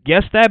wouldn't have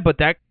guessed that, but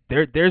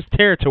there's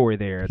territory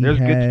there. There's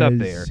good stuff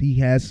there. He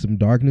has some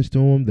darkness to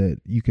him that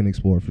you can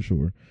explore for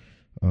sure.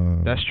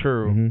 That's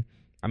true.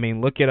 I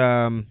mean, look at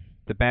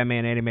the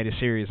Batman animated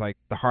series, like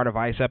the Heart of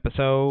Ice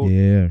episode.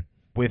 Yeah.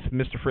 With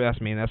Mr. Freeze.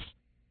 I mean, that's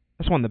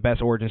one of the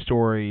best origin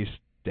stories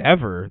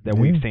ever that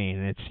we've seen.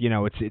 And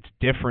it's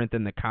different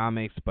than the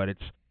comics, but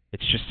it's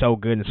just so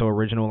good and so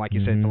original. Like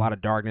you said, it's a lot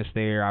of darkness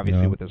there,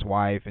 obviously with his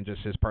wife and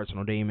just his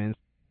personal demons.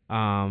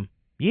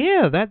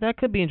 Yeah, that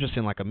could be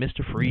interesting, like a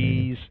Mr.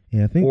 Freeze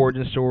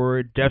origin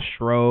story,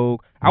 Deathstroke.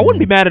 I wouldn't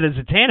be mad at a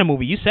Zatanna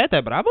movie. You said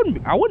that, but I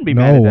wouldn't be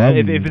mad at that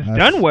if it's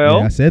done well.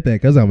 Yeah, I said that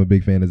because I'm a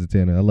big fan of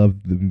Zatanna. I love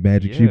the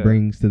magic she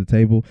brings to the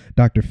table.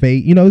 Dr.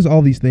 Fate, there's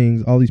all these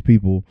things, all these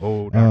people.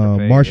 Oh, Dr.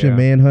 Fate, Martian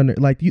Manhunter,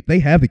 like they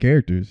have the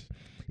characters.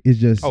 It's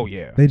just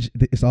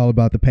it's all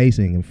about the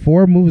pacing. And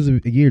 4 movies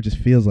a year just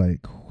feels like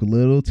a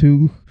little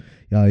too.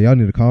 Y'all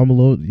need to calm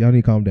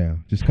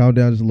down. Just calm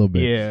down just a little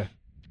bit. Yeah.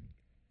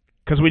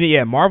 Because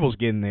Marvel's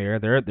getting there.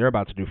 They're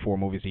about to do 4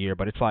 movies a year,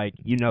 but it's like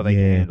they can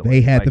handle they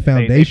it. had the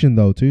foundation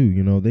though too.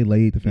 They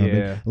laid the foundation.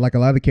 Yeah. Like a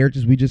lot of the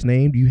characters we just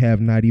named, you have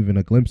not even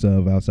a glimpse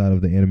of outside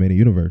of the animated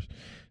universe.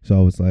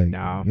 So it's like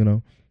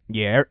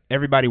Yeah,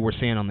 everybody we're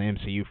seeing on the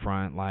MCU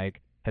front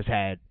like has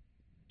had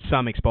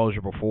some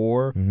exposure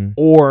before,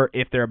 or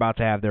if they're about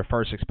to have their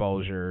first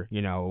exposure,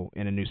 in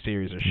a new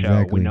series or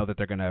show, we know that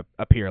they're going to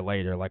appear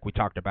later. Like we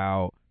talked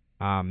about.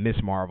 Miss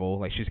Marvel,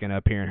 like she's going to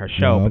appear in her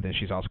show, but then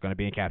she's also going to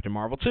be in Captain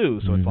Marvel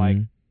too. So it's like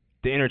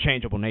the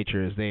interchangeable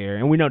nature is there,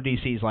 and we know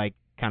DC's like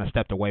kind of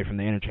stepped away from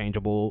the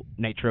interchangeable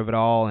nature of it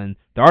all. And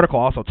the article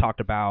also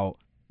talked about,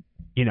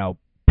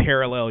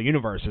 parallel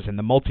universes and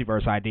the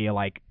multiverse idea.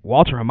 Like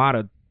Walter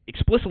Hamada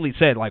explicitly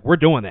said, like we're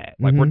doing that,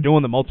 like we're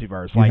doing the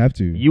multiverse. You have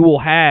to. You will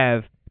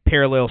have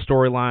parallel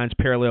storylines,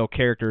 parallel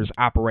characters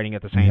operating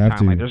at the same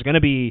time. Like there's going to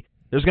be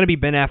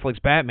Ben Affleck's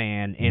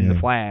Batman in The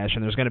Flash,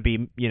 and there's going to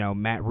be,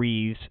 Matt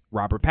Reeves,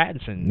 Robert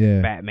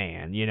Pattinson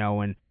Batman,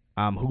 and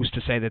who's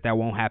to say that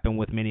won't happen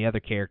with many other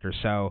characters.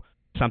 So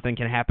something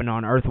can happen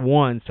on Earth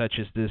 1, such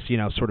as this,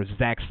 sort of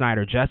Zack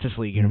Snyder Justice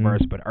League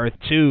universe, but Earth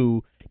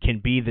 2 can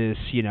be this,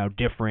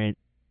 different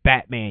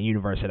Batman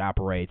universe that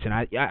operates. And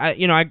I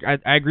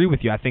agree with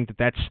you. I think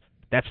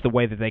that's the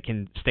way that they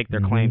can stake their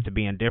claim to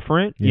being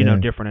different,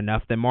 different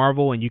enough than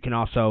Marvel, and you can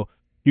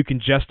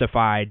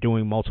justify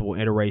doing multiple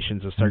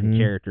iterations of certain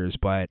characters,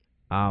 but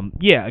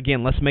yeah,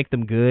 again, let's make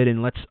them good,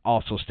 and let's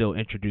also still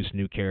introduce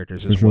new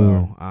characters as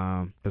sure.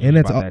 well. And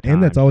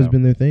that's always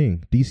been their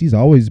thing. DC's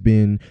always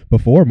been,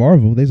 before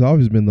Marvel, they've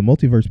always been the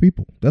multiverse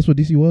people. That's what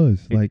DC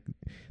was. Like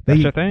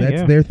that's their thing.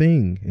 That's their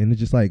thing, and it's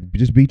just like,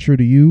 just be true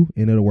to you,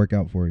 and it'll work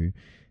out for you.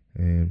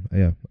 And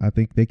yeah, I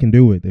think they can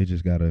do it. They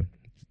just gotta,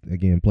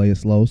 again, play it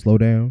slow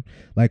down.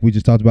 Like we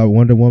just talked about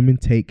Wonder Woman,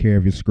 take care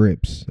of your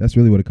scripts. That's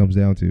really what it comes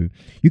down to.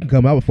 You can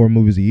come out with 4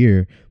 movies a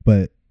year,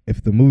 but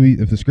if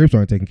the scripts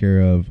aren't taken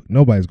care of,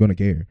 nobody's going to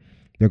care.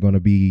 They're going to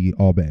be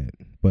all bad.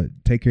 But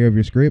take care of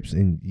your scripts,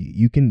 and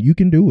you can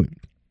do it.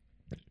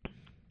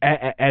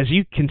 As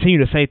you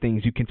continue to say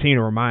things, you continue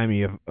to remind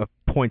me of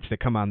points that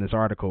come out in this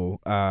article.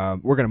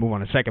 We're going to move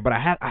on in a second, but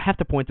I have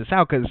to point this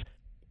out because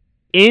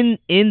in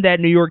that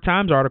New York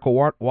Times article,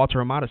 Walter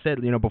Hamada said,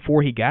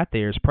 before he got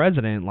there as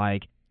president,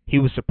 like, he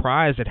was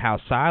surprised at how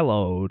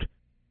siloed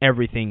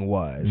everything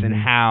was and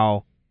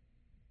how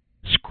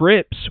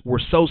scripts were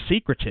so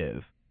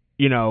secretive,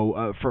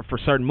 for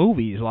certain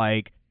movies.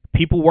 Like,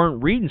 people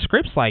weren't reading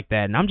scripts like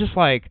that. And I'm just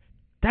like,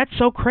 that's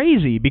so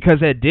crazy,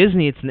 because at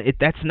Disney,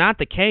 that's not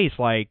the case.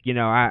 Like,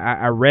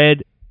 I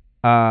read,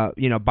 Bob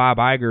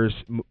Iger's,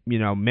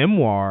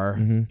 memoir.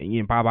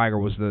 Bob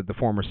Iger was the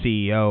former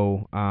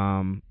CEO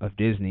of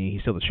Disney.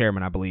 He's still the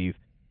chairman, I believe.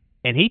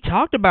 And he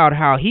talked about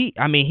how he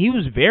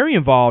was very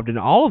involved in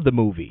all of the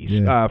movies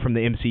from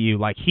the MCU.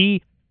 Like,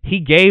 he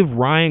gave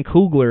Ryan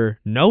Coogler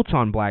notes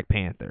on Black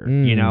Panther,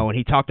 and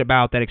he talked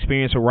about that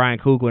experience with Ryan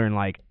Coogler, and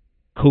like,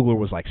 Coogler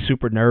was like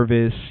super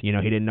nervous, he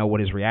didn't know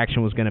what his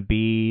reaction was going to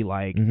be,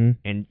 like, and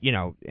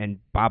and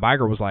Bob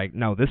Iger was like,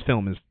 no, this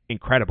film is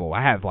incredible.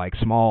 I have like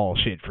small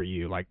shit for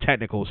you, like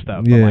technical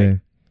stuff, but like,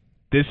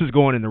 this is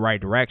going in the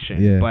right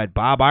direction. But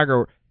Bob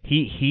Iger,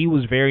 he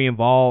was very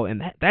involved,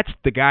 and that's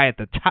the guy at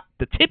the top,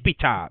 the tippy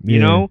top,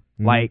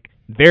 like,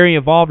 very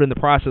involved in the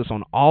process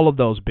on all of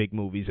those big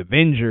movies,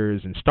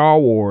 Avengers and Star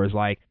Wars.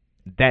 Like,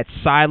 that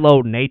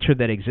siloed nature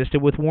that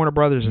existed with Warner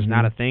Brothers is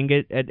not a thing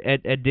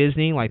at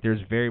Disney. Like,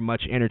 there's very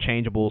much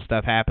interchangeable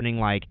stuff happening.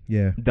 Like,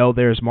 though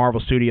there's Marvel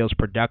Studios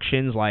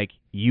Productions, like,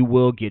 you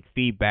will get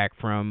feedback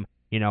from,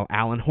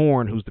 Alan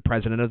Horn, who's the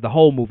president of the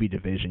whole movie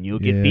division. You'll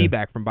get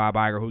feedback from Bob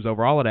Iger, who's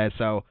over all of that.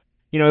 So,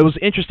 it was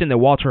interesting that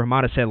Walter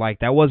Hamada said, like,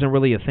 that wasn't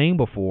really a thing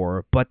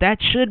before, but that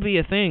should be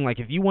a thing. Like,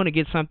 if you want to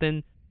get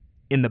something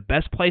in the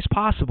best place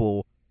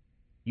possible,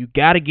 you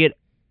got to get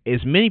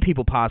as many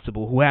people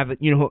possible who have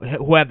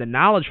who have the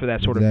knowledge for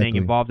that sort of thing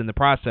involved in the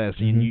process.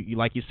 And you,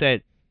 like you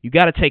said, you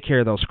got to take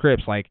care of those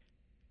scripts. Like,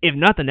 if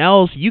nothing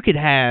else, you could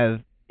have,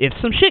 if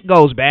some shit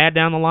goes bad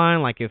down the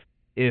line, like if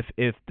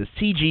the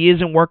CG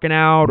isn't working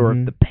out, or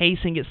if the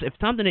pacing is, if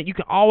something, that you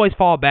can always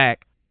fall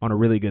back on a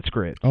really good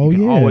script. You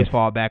can always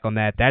fall back on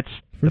that. That's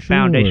the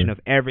foundation of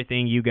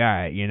everything you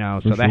got.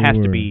 So that has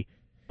to be.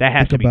 That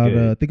has to be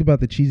good. Think about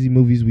the cheesy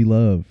movies we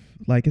love.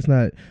 Like, it's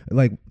not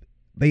like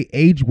they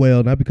age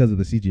well, not because of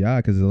the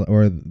CGI,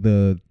 or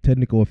the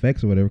technical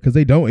effects or whatever, because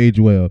they don't age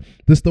well.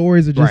 The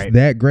stories are just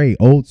that great.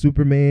 Old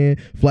Superman,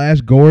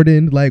 Flash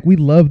Gordon, like, we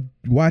love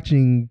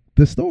watching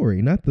the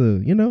story, not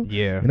the,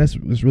 And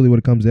that's really what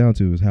it comes down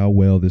to, is how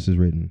well this is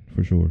written,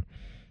 for sure.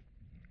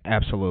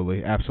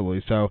 Absolutely.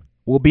 So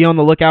we'll be on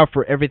the lookout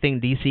for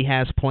everything DC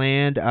has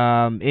planned.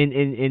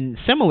 In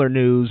similar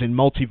news, in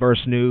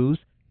multiverse news,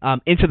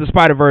 Into the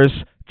Spider-Verse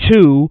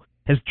 2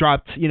 has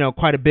dropped,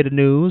 quite a bit of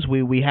news.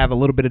 We have a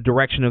little bit of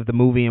direction of the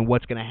movie and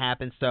what's going to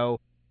happen. So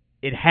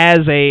it has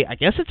I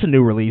guess it's a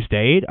new release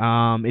date.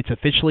 It's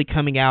officially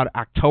coming out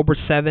October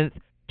 7th,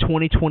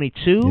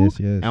 2022. Yes.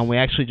 And we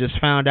actually just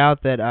found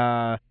out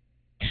that,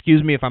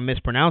 excuse me if I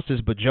mispronounce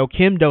this, but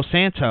Joaquim Dos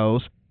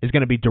Santos is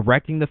going to be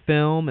directing the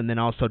film, and then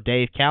also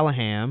Dave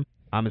Callahan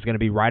is going to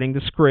be writing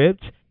the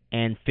script.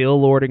 And Phil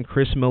Lord and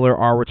Chris Miller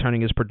are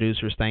returning as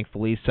producers,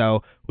 thankfully.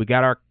 So we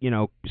got our,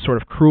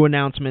 sort of crew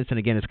announcements, and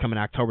again, it's coming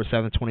October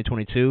 7th,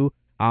 2022.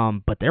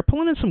 But they're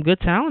pulling in some good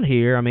talent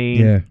here. I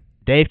mean,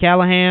 Dave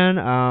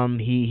Callahan,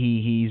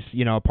 he's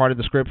a part of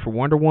the script for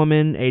Wonder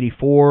Woman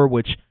 84,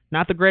 which,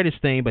 not the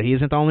greatest thing, but he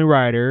isn't the only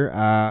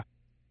writer.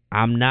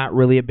 I'm not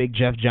really a big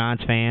Jeff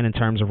Johns fan in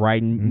terms of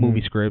writing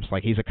movie scripts.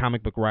 Like, he's a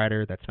comic book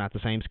writer. That's not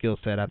the same skill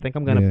set. I think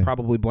I'm going to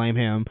probably blame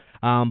him.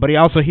 But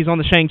he's on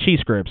the Shang-Chi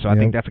script, so I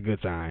think that's a good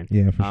sign.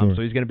 Yeah, for sure.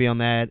 So he's going to be on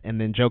that. And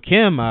then Joe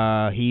Kim,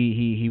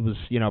 he was,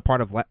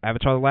 part of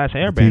Avatar: The Last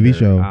Airbender. The TV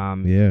show.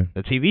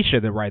 The TV show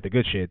that write the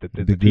good shit, the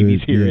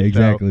TV series. Yeah,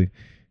 exactly.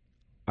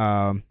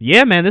 So,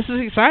 man, this is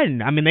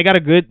exciting. I mean, they got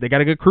a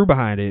good crew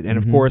behind it. And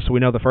of course,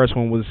 we know the first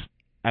one was,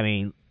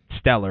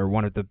 stellar,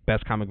 one of the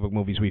best comic book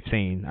movies we've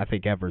seen, I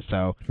think, ever.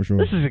 So for sure,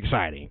 this is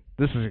exciting.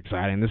 This is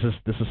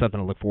something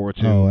to look forward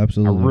to. Oh,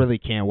 absolutely. I really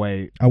can't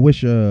wait. I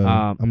wish. we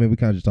kind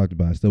of just talked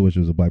about it. I still wish it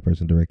was a black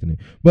person directing it,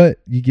 but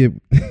you get.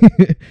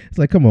 It's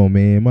like, come on,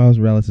 man. Miles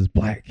Morales is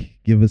black.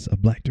 Give us a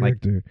black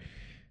director.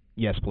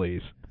 Yes,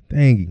 please.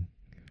 Dang.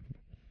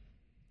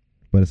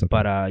 But it's okay.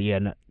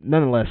 But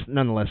nonetheless,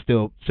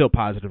 still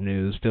positive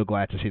news. Still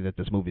glad to see that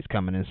this movie's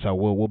coming in. So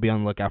we'll be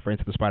on the lookout for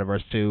Into the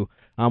Spider-Verse 2.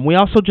 We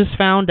also just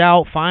found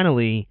out,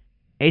 finally,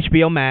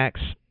 HBO Max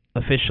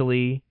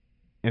officially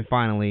and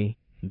finally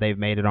They've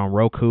made it on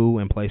Roku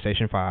and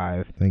PlayStation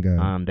 5. Thank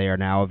God. They are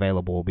now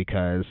available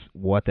because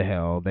what the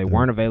hell? They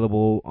weren't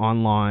available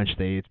on launch.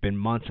 It's been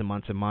months and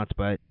months and months,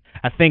 but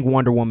I think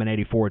Wonder Woman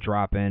 84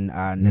 dropping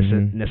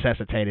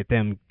necessitated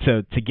them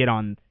to get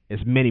on as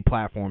many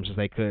platforms as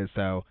they could.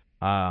 So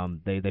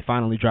they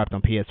finally dropped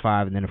on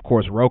PS5, and then of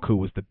course Roku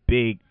was the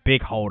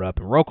big hold up,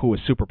 and Roku is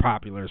super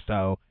popular,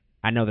 so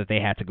I know that they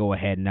had to go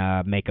ahead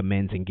and make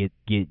amends and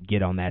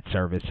get on that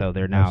service, so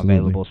they're now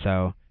available.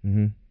 So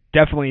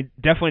definitely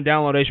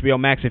download HBO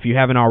Max if you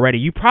haven't already.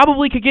 You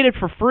probably could get it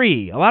for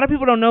free. A lot of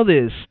people don't know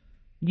this.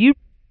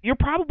 You're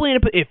probably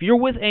if you're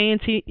with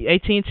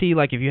AT&T,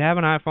 like if you have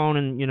an iPhone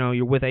and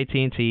you're with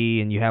AT&T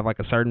and you have like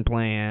a certain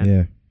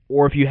plan,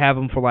 or if you have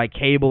them for like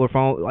cable or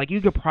phone, like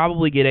you could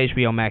probably get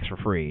HBO Max for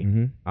free.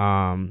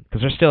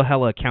 Because there's still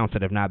hella accounts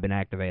that have not been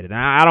activated. And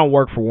I don't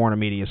work for Warner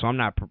Media, so I'm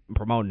not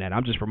promoting that.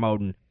 I'm just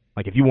promoting,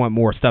 like, if you want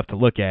more stuff to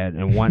look at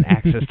and want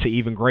access to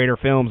even greater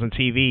films and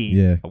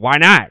TV, why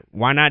not?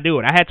 Why not do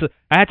it? I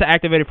had to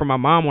activate it for my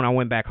mom when I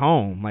went back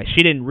home. Like,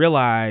 she didn't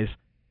realize,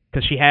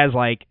 because she has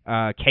like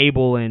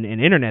cable and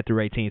internet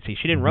through AT&T.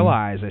 She didn't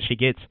realize that she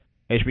gets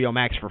HBO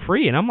Max for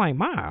free, and I'm like,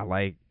 Ma,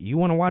 like, you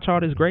want to watch all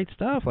this great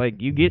stuff?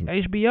 Like, you get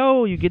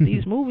HBO, you get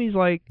these movies,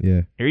 like,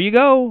 here you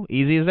go,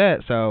 easy as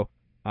that. So,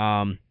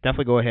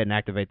 definitely go ahead and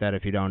activate that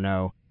if you don't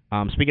know.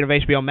 Speaking of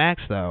HBO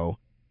Max, though,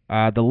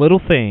 The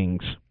Little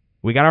Things,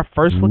 we got our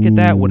first look at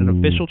that with an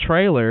official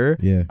trailer.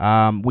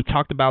 We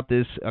talked about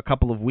this a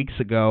couple of weeks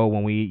ago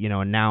when we,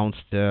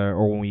 announced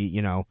or when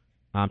we,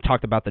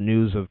 talked about the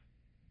news of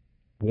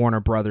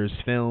Warner Brothers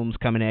films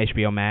coming to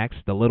HBO Max.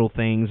 The Little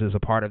Things is a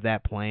part of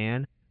that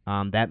plan.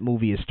 That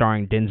movie is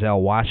starring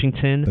Denzel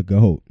Washington, the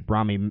GOAT,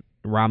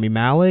 Rami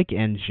Malek,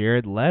 and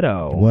Jared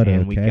Leto.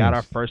 And we got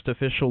our first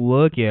official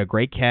look. Yeah,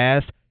 great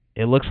cast.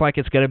 It looks like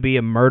it's going to be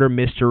a murder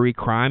mystery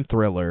crime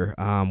thriller.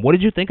 What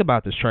did you think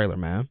about this trailer,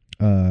 man?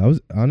 I was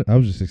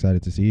just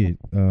excited to see it.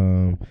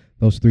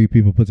 Those three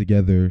people put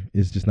together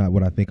is just not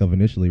what I think of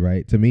initially,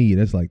 right? To me,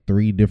 that's like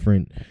three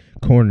different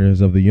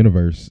corners of the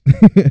universe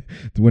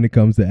when it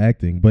comes to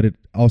acting. But it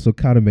also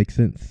kind of makes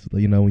sense,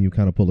 when you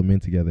kind of pull them in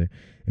together.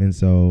 And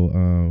so,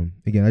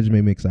 again, that just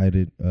made me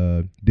excited.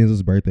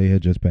 Denzel's birthday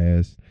had just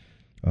passed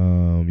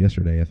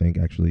yesterday, I think,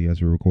 actually,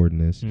 as we're recording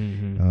this.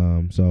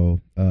 So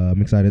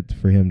I'm excited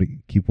for him to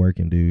keep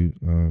working, dude.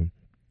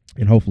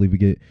 And hopefully we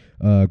get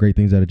great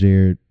things out of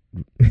Jared.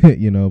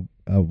 We know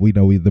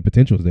the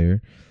potential's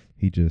there.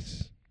 He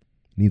just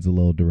needs a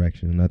little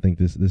direction, and I think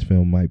this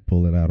film might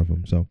pull it out of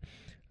him. So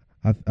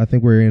I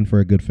think we're in for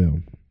a good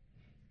film.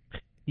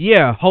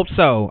 Yeah, hope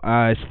so.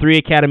 It's 3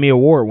 Academy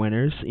Award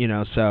winners,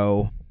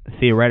 so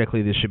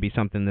theoretically this should be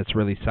something that's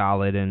really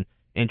solid and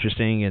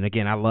interesting. And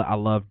again, I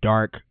love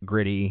dark,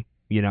 gritty,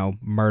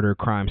 murder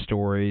crime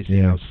stories.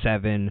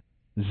 Seven,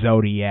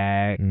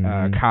 Zodiac,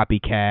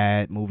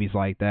 Copycat, movies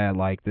like that.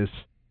 Like this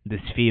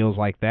feels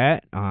like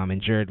that.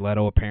 And Jared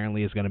Leto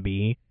apparently is going to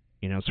be,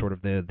 sort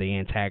of the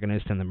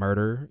antagonist and the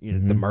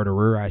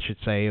murderer, I should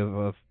say,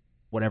 of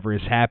whatever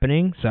is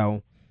happening.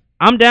 So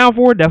I'm down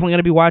for it. Definitely going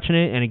to be watching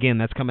it. And again,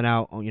 that's coming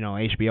out,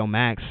 HBO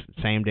Max,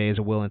 same day as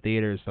it will in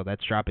theaters. So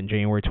that's dropping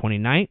January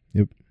 29th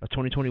of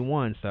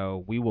 2021.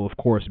 So we will, of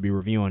course, be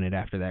reviewing it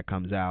after that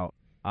comes out.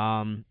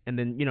 And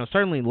then,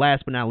 certainly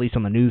last but not least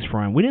on the news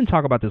front, we didn't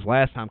talk about this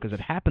last time because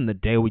it happened the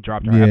day we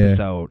dropped our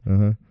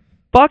episode.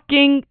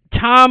 Fucking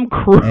Tom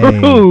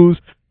Cruise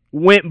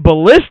went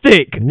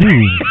ballistic.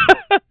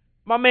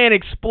 My man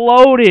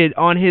exploded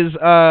on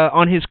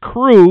his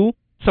crew.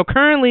 So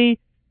currently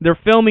they're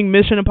filming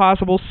Mission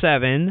Impossible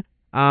 7,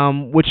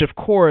 which of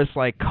course,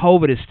 like,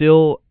 COVID is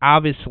still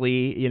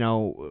obviously,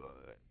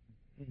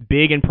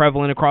 big and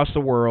prevalent across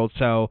the world.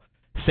 So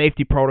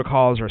safety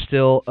protocols are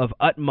still of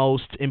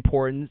utmost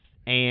importance.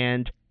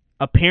 And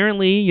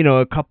apparently,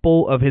 a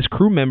couple of his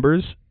crew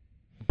members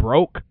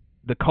broke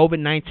the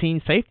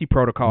COVID-19 safety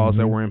protocols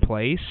that were in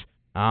place.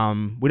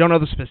 We don't know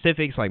the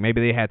specifics, like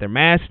maybe they had their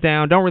masks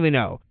down, don't really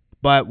know.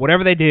 But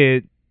whatever they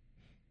did,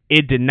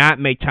 it did not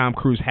make Tom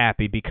Cruise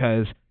happy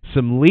because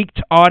some leaked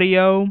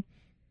audio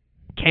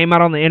came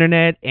out on the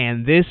internet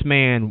and this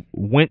man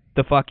went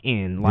the fuck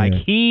in. Like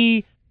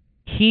he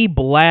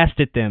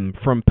blasted them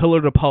from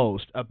pillar to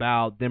post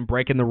about them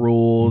breaking the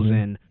rules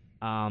and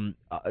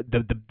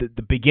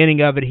the beginning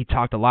of it, he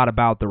talked a lot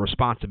about the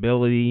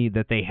responsibility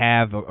that they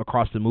have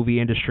across the movie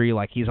industry.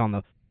 Like he's on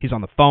the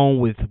phone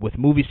with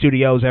movie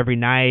studios every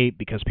night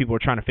because people are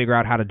trying to figure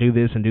out how to do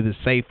this and do this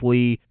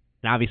safely.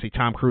 And obviously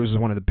Tom Cruise is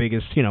one of the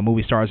biggest,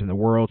 movie stars in the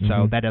world,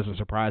 so that doesn't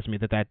surprise me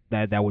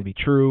that would be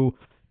true.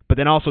 But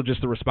then also just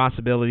the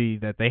responsibility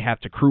that they have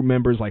to crew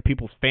members, like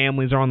people's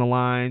families are on the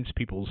lines,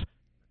 people's,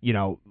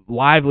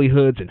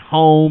 livelihoods and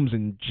homes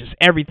and just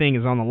everything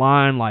is on the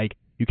line. Like,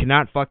 you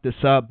cannot fuck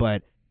this up,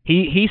 but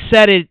he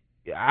said it.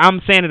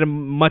 I'm saying it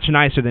much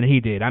nicer than he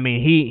did. I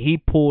mean, he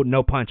pulled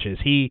no punches.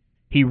 He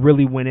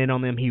really went in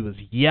on them. He was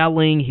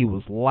yelling. He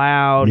was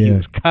loud. He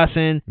was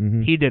cussing.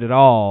 He did it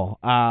all.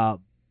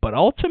 But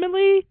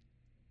ultimately,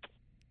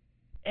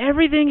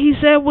 everything he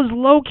said was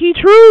low key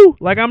true.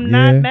 Like, I'm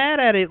not mad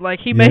at it. Like,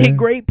 he made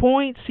great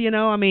points. You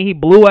know, I mean, he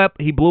blew up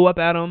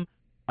at him.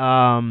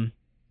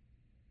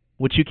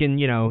 Which you can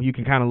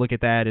kind of look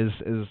at that as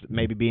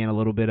maybe being a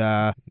little bit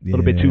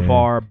too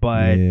far,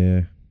 but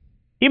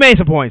he made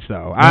some points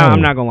though.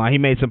 I'm not gonna lie, he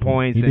made some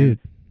points. He did.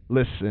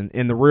 Listen,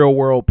 in the real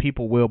world,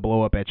 people will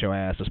blow up at your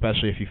ass,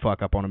 especially if you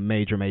fuck up on a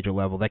major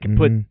level. That can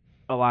put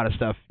a lot of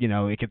stuff,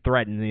 it could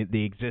threaten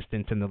the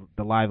existence and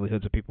the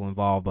livelihoods of people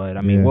involved. But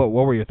I mean, what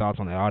were your thoughts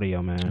on the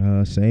audio,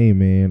 man? Same,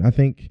 man. I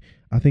think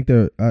I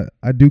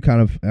do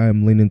kind of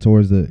am leaning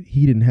towards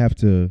he didn't have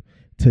to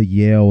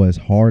yell as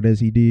hard as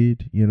he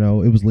did.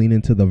 It was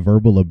leaning to the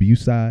verbal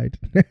abuse side.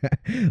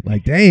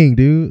 Like, dang,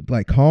 dude,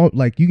 like, calm,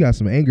 like, you got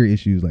some anger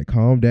issues, like,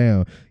 calm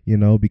down,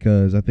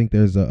 because I think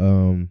there's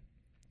you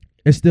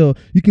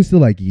can still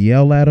like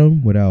yell at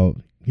them without,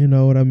 you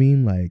know what I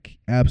mean, like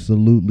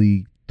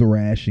absolutely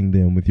thrashing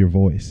them with your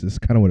voice. It's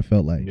kind of what it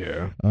felt like.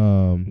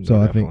 So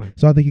I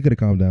think he could have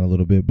calmed down a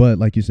little bit, but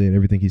like you said,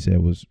 everything he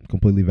said was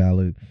completely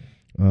valid.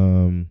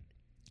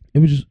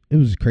 It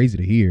was crazy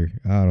to hear.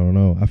 I don't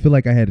know. I feel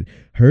like I had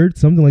heard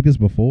something like this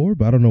before,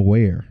 but I don't know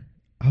where.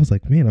 I was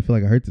like, man, I feel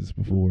like I heard this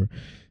before.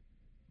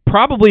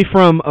 Probably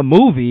from a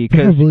movie,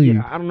 because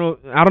I don't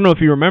know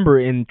if you remember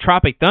in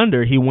Tropic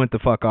Thunder, he went the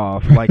fuck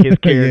off, like his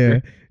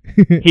character.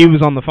 He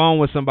was on the phone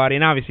with somebody,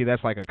 and obviously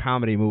that's like a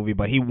comedy movie,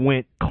 but he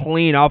went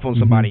clean off on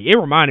somebody. It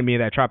reminded me of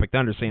that Tropic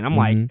Thunder scene. I'm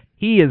like,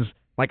 he is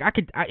like,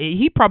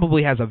 he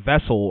probably has a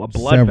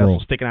blood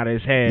vessel sticking out of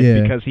his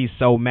head because he's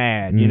so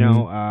mad, you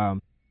know.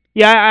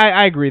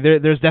 I agree.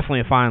 There's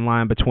definitely a fine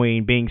line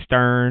between being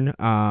stern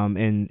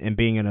and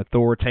being an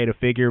authoritative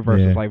figure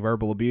versus like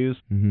verbal abuse.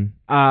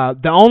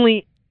 The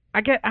only I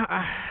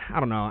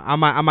don't know.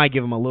 I might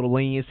give him a little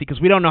leniency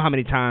because we don't know how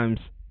many times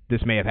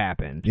this may have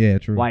happened. Yeah,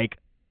 true. Like,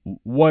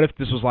 what if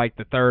this was like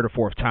the third or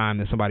fourth time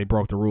that somebody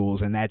broke the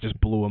rules and that just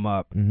blew him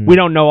up? We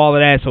don't know all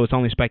of that, so it's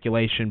only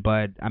speculation.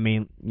 But I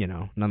mean,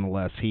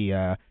 nonetheless, he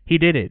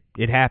did it.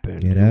 It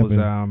happened.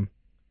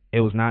 It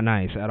was not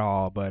nice at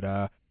all. But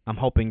I'm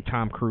hoping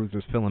Tom Cruise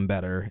is feeling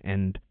better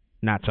and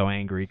not so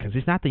angry because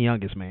he's not the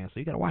youngest man. So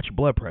you got to watch your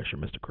blood pressure,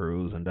 Mr.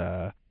 Cruise. And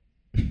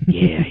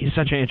yeah, he's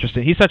such an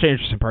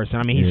interesting person.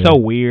 I mean, he's so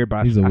weird, but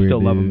I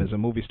still love him as a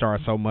movie star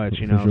so much,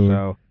 you know. Sure.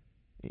 So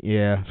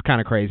yeah, it's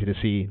kind of crazy to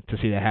see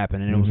that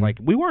happen. And it was like,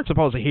 we weren't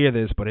supposed to hear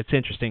this, but it's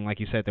interesting, like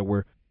you said, that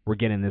we're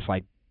getting this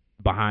like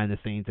behind the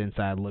scenes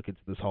inside look at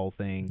this whole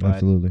thing. But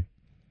absolutely.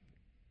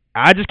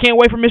 I just can't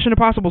wait for Mission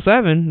Impossible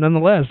 7.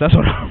 Nonetheless, that's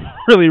what I'm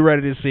really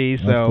ready to see.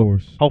 So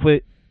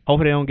hopefully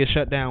they don't get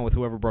shut down with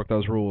whoever broke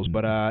those rules.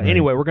 But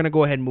anyway, we're gonna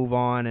go ahead and move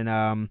on,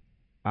 and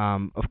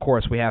of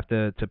course we have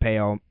to pay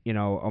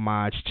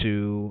homage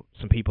to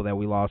some people that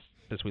we lost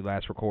since we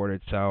last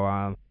recorded.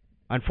 So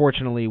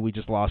unfortunately, we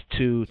just lost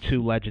two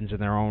legends in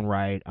their own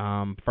right.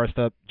 First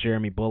up,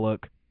 Jeremy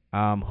Bulloch,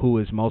 who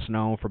is most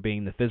known for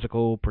being the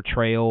physical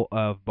portrayal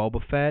of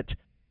Boba Fett,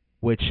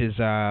 which is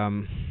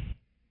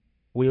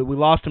we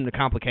lost him to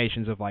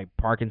complications of like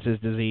Parkinson's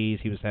disease.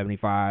 He was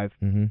 75,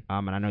 and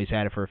I know he's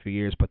had it for a few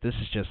years. But this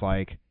is just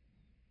like,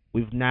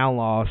 we've now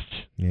lost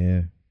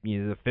the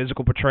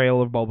physical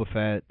portrayal of Boba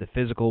Fett, the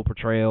physical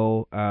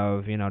portrayal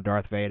of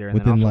Darth Vader, and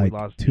within then also like we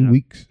lost 2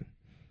 weeks.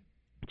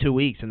 2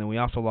 weeks, and then we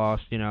also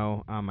lost I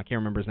can't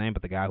remember his name,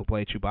 but the guy who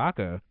played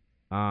Chewbacca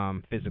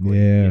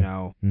physically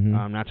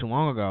not too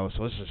long ago.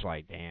 So it's just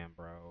like, damn,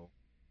 bro,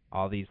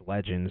 all these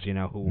legends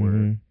who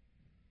were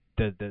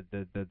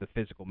the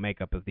physical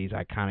makeup of these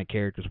iconic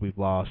characters we've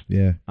lost.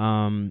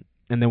 And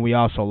then we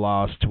also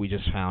lost, we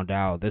just found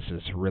out, this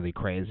is really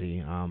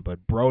crazy,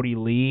 but Brody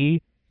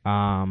Lee,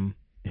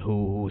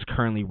 who is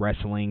currently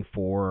wrestling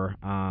for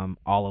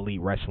All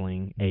Elite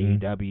Wrestling,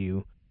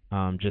 AEW,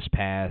 just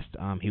passed.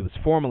 He was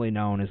formerly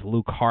known as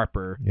Luke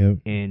Harper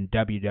in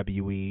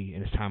WWE.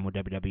 In his time with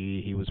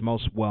WWE, he was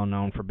most well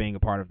known for being a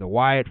part of the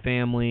Wyatt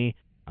family,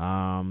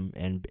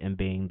 and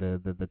being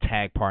the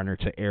tag partner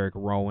to Eric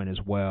Rowan as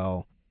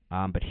well.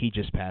 But he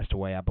just passed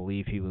away. I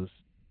believe he was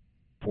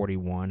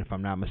 41, if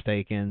I'm not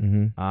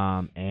mistaken.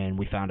 And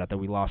we found out that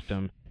we lost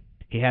him.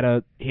 He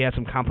had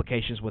some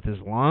complications with his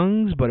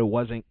lungs, but it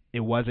wasn't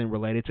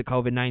related to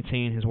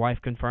COVID-19. His wife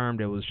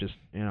confirmed it was just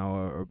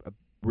a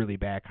really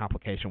bad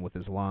complication with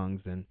his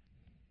lungs, and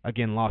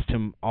again lost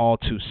him all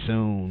too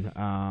soon.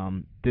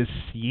 This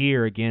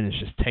year again is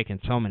just taking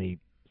so many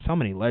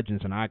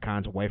legends and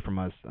icons away from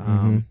us.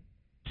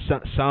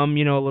 Some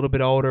a little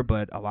bit older,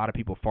 but a lot of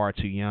people far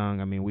too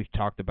young. I mean, we've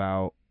talked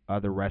about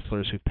other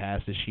wrestlers who've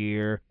passed this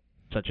year,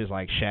 such as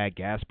like Shad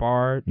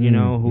Gaspard,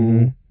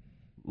 who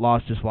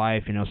lost his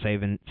life,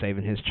 saving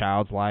his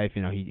child's life.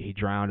 He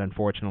drowned,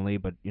 unfortunately,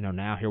 but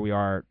now here we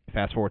are,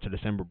 fast forward to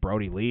December,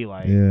 Brody Lee,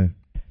 like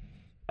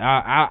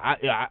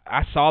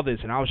I saw this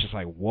and I was just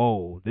like,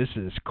 whoa, this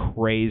is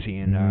crazy.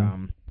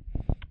 And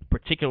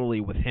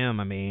particularly with him,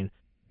 I mean,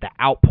 the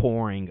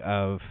outpouring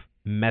of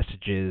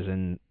messages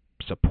and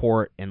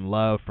support and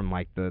love from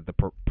like the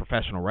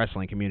professional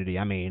wrestling community.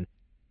 I mean,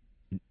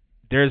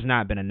 there's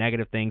not been a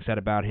negative thing said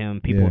about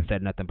him. People have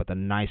said nothing but the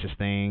nicest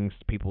things.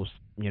 People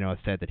have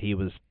said that he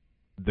was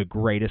the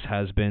greatest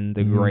husband,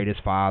 the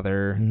greatest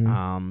father,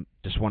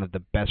 just one of the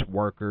best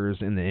workers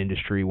in the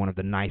industry, one of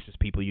the nicest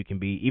people you can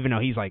be. Even though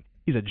he's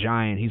a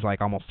giant, he's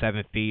like almost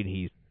 7 feet,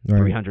 he's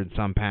 300 and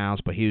some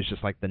pounds, but he was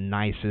just like the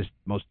nicest,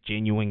 most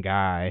genuine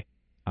guy.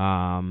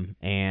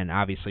 And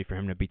obviously for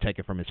him to be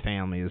taken from his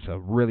family is a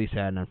really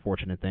sad and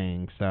unfortunate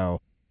thing.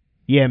 So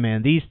yeah,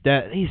 man, this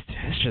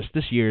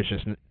year is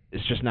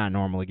just not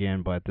normal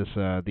again, but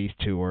these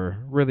two are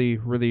really,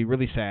 really,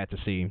 really sad to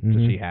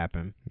see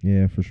happen.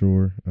 Yeah, for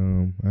sure.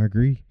 I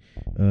agree.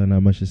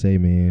 Not much to say,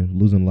 man.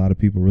 Losing a lot of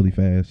people really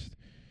fast.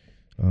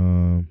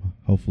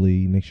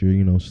 Hopefully next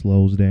year,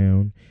 slows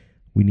down.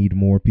 We need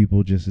more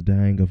people just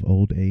dying of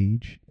old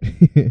age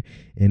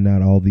and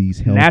not all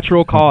these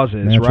natural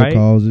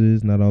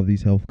causes, not all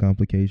these health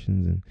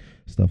complications and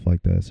stuff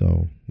like that.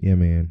 So yeah,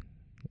 man.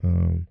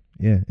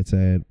 Yeah, it's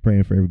sad.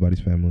 Praying for everybody's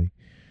family.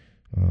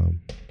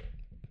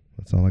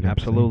 That's all I got.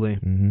 Absolutely.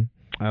 To say.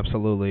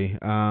 Absolutely.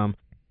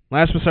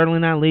 Last but certainly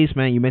not least,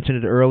 man, you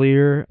mentioned it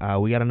earlier.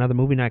 We got another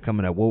movie night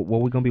coming up.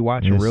 What we gonna be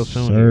watching real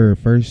soon? Sir,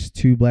 first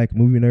Two Black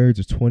Movie Nerds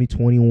of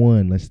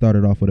 2021. Let's start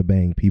it off with a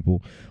bang,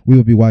 people. We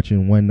will be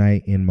watching One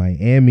Night in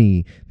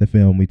Miami, the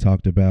film we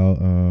talked about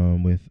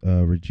with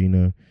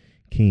Regina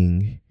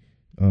King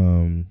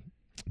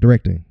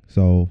directing.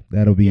 So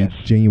that'll be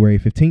January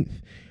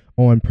 15th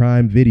on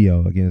Prime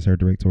Video. Again, it's her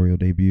directorial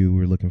debut.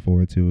 We're looking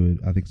forward to it.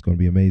 I think it's going to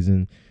be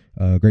amazing.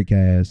 Great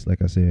cast,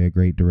 like I said,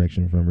 great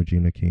direction from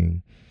Regina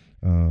King.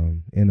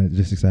 And I'm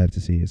just excited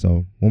to see it.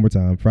 So one more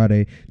time,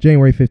 Friday,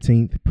 January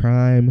 15th,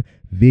 Prime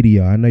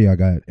Video. I know y'all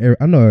got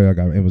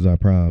Amazon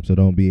Prime, so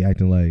don't be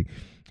acting like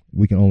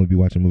we can only be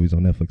watching movies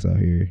on Netflix out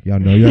here. Y'all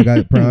know y'all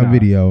got Prime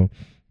Video.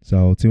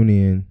 So tune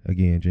in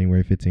again,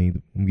 January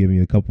 15th. I'm giving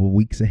you a couple of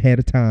weeks ahead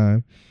of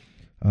time.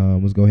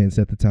 Let's go ahead and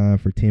set the time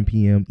for 10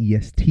 p.m.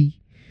 EST,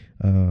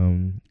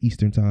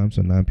 Eastern time,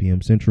 so 9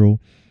 p.m. Central.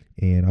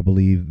 And I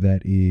believe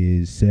that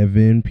is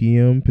 7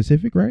 p.m.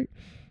 Pacific, right?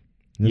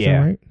 That's all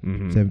right?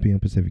 7 p.m.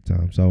 Pacific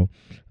time. So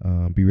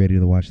be ready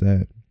to watch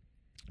that.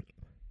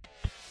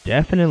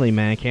 Definitely,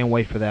 man. Can't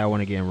wait for that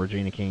one again.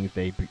 Regina King's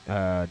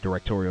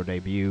directorial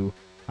debut.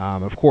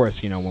 Of course,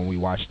 when we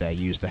watch that,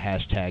 use the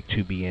hashtag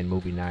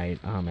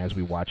 #2BNMovieNight as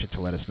we watch it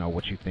to let us know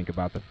what you think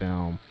about the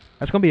film.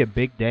 That's going to be a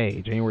big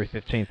day, January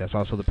 15th. That's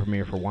also the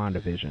premiere for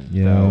WandaVision.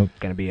 Yeah. So it's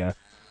going to be a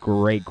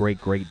great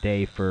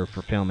day for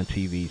film and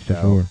TV.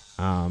 So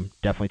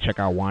definitely check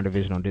out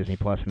WandaVision on Disney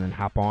Plus, and then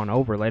hop on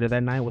over later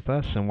that night with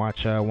us and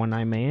watch One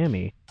Night in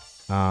Miami.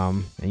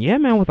 And yeah,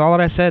 man, with all of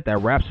that said, that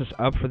wraps us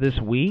up for this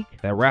week.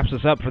 That wraps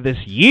us up for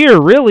this year,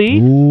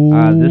 really.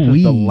 This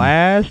is the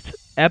last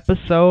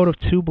episode of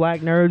Two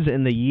Black Nerds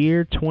in the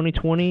year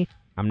 2020.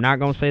 I'm not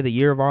going to say the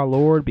year of our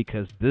Lord,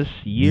 because this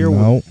year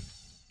was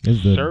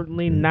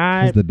certainly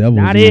not the devil's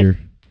not year. it.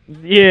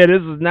 Yeah,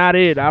 this is not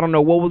it. I don't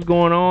know what was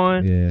going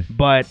on. Yeah.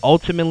 But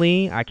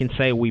ultimately, I can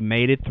say we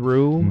made it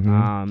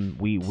through.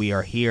 We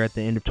are here at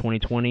the end of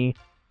 2020.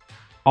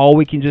 All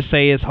we can just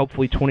say is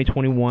hopefully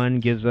 2021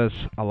 gives us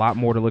a lot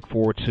more to look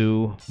forward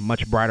to.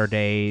 Much brighter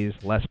days,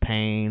 less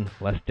pain,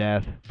 less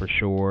death for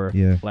sure.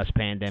 Yeah. Less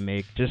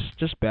pandemic.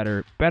 Just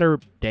better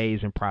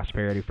days and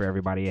prosperity for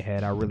everybody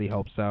ahead. I really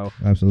hope so.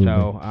 Absolutely.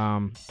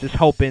 So just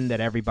hoping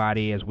that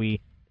everybody, as we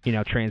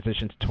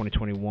transition to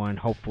 2021.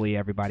 Hopefully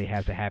everybody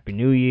has a happy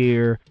new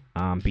year.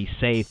 Be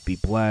safe, be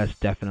blessed.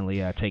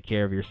 Definitely take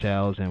care of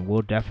yourselves, and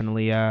we'll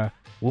definitely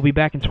we'll be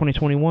back in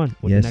 2021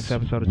 with the next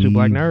episode of Two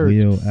Black Nerds.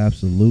 Will,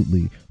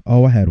 absolutely.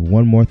 Oh, I had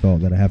one more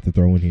thought that I have to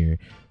throw in here.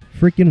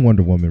 Freaking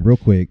Wonder Woman, real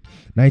quick.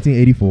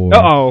 1984.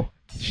 Uh-oh.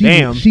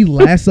 Damn. She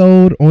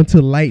lassoed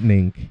onto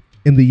lightning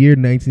in the year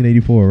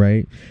 1984,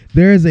 right?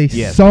 There is a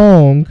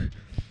song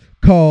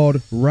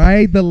called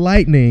Ride the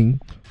Lightning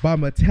by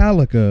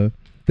Metallica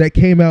that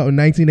came out in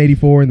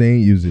 1984, and they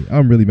ain't use it.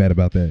 I'm really mad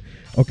about that.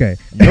 Okay.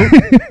 Nope,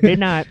 they're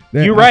not.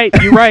 You're right.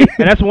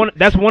 And that's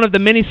one of the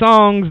many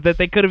songs that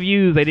they could have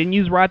used. They didn't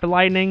use Ride the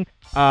Lightning.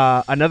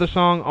 Another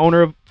song,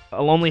 Owner of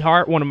a Lonely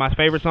Heart, one of my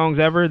favorite songs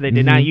ever. They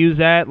did not use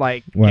that. Came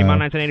out in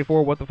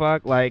 1984. What the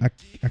fuck? I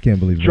can't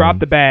believe it. Dropped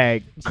the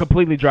bag.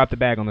 Completely dropped the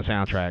bag on the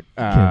soundtrack.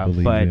 Can't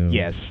believe it.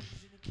 Yes.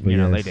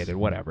 They did it.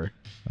 Whatever.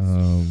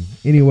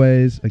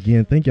 Anyways,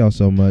 again, thank y'all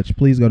so much.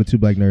 Please go to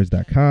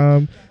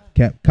twoblacknerds.com.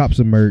 Cop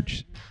some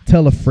merch.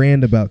 Tell a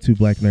friend about Two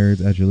Black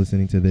Nerds as you're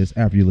listening to this.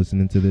 After you're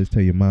listening to this,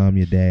 tell your mom,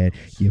 your dad,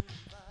 your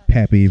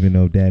pappy, even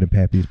though dad and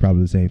pappy is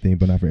probably the same thing,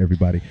 but not for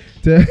everybody.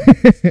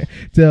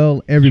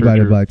 Tell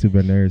everybody about Two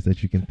Black Nerds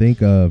that you can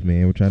think of,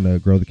 man. We're trying to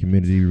grow the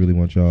community. We really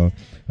want y'all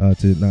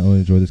to not only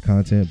enjoy this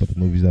content, but the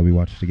movies that we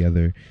watch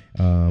together,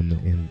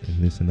 and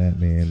this and that,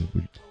 man.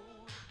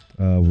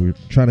 We're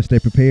trying to stay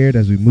prepared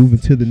as we move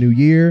into the new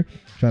year,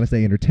 trying to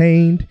stay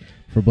entertained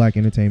for Black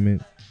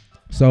entertainment.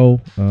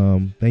 So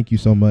thank you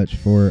so much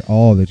for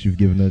all that you've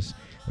given us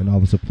and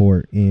all the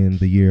support in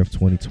the year of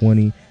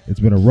 2020. It's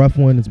been a rough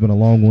one. It's been a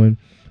long one.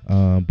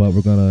 But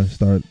we're going to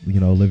start,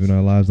 living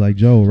our lives like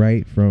Joe,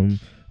 right? From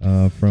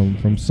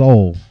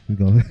Soul. We're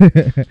going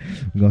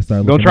to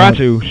start looking try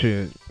to.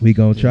 Shit. We're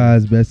going to try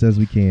as best as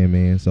we can,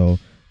 man. So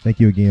Thank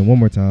you again one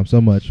more time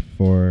so much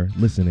for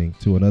listening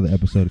to another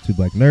episode of Two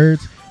Black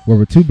Nerds, where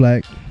we're too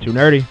black, too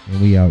nerdy,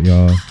 and we out,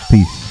 y'all.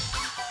 Peace.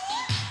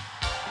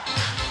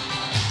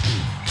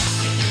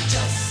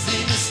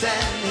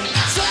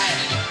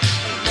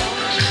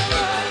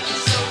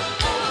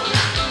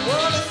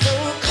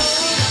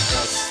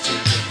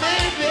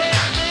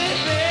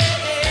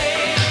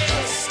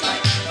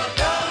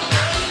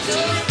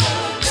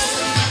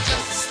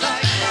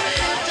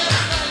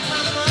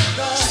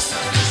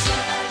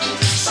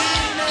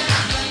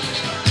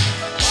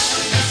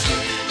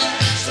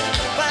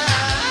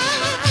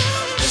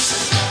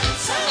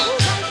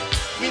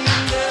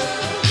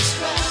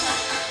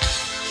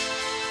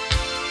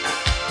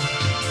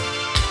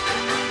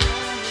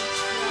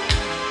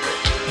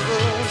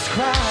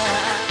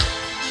 Cry.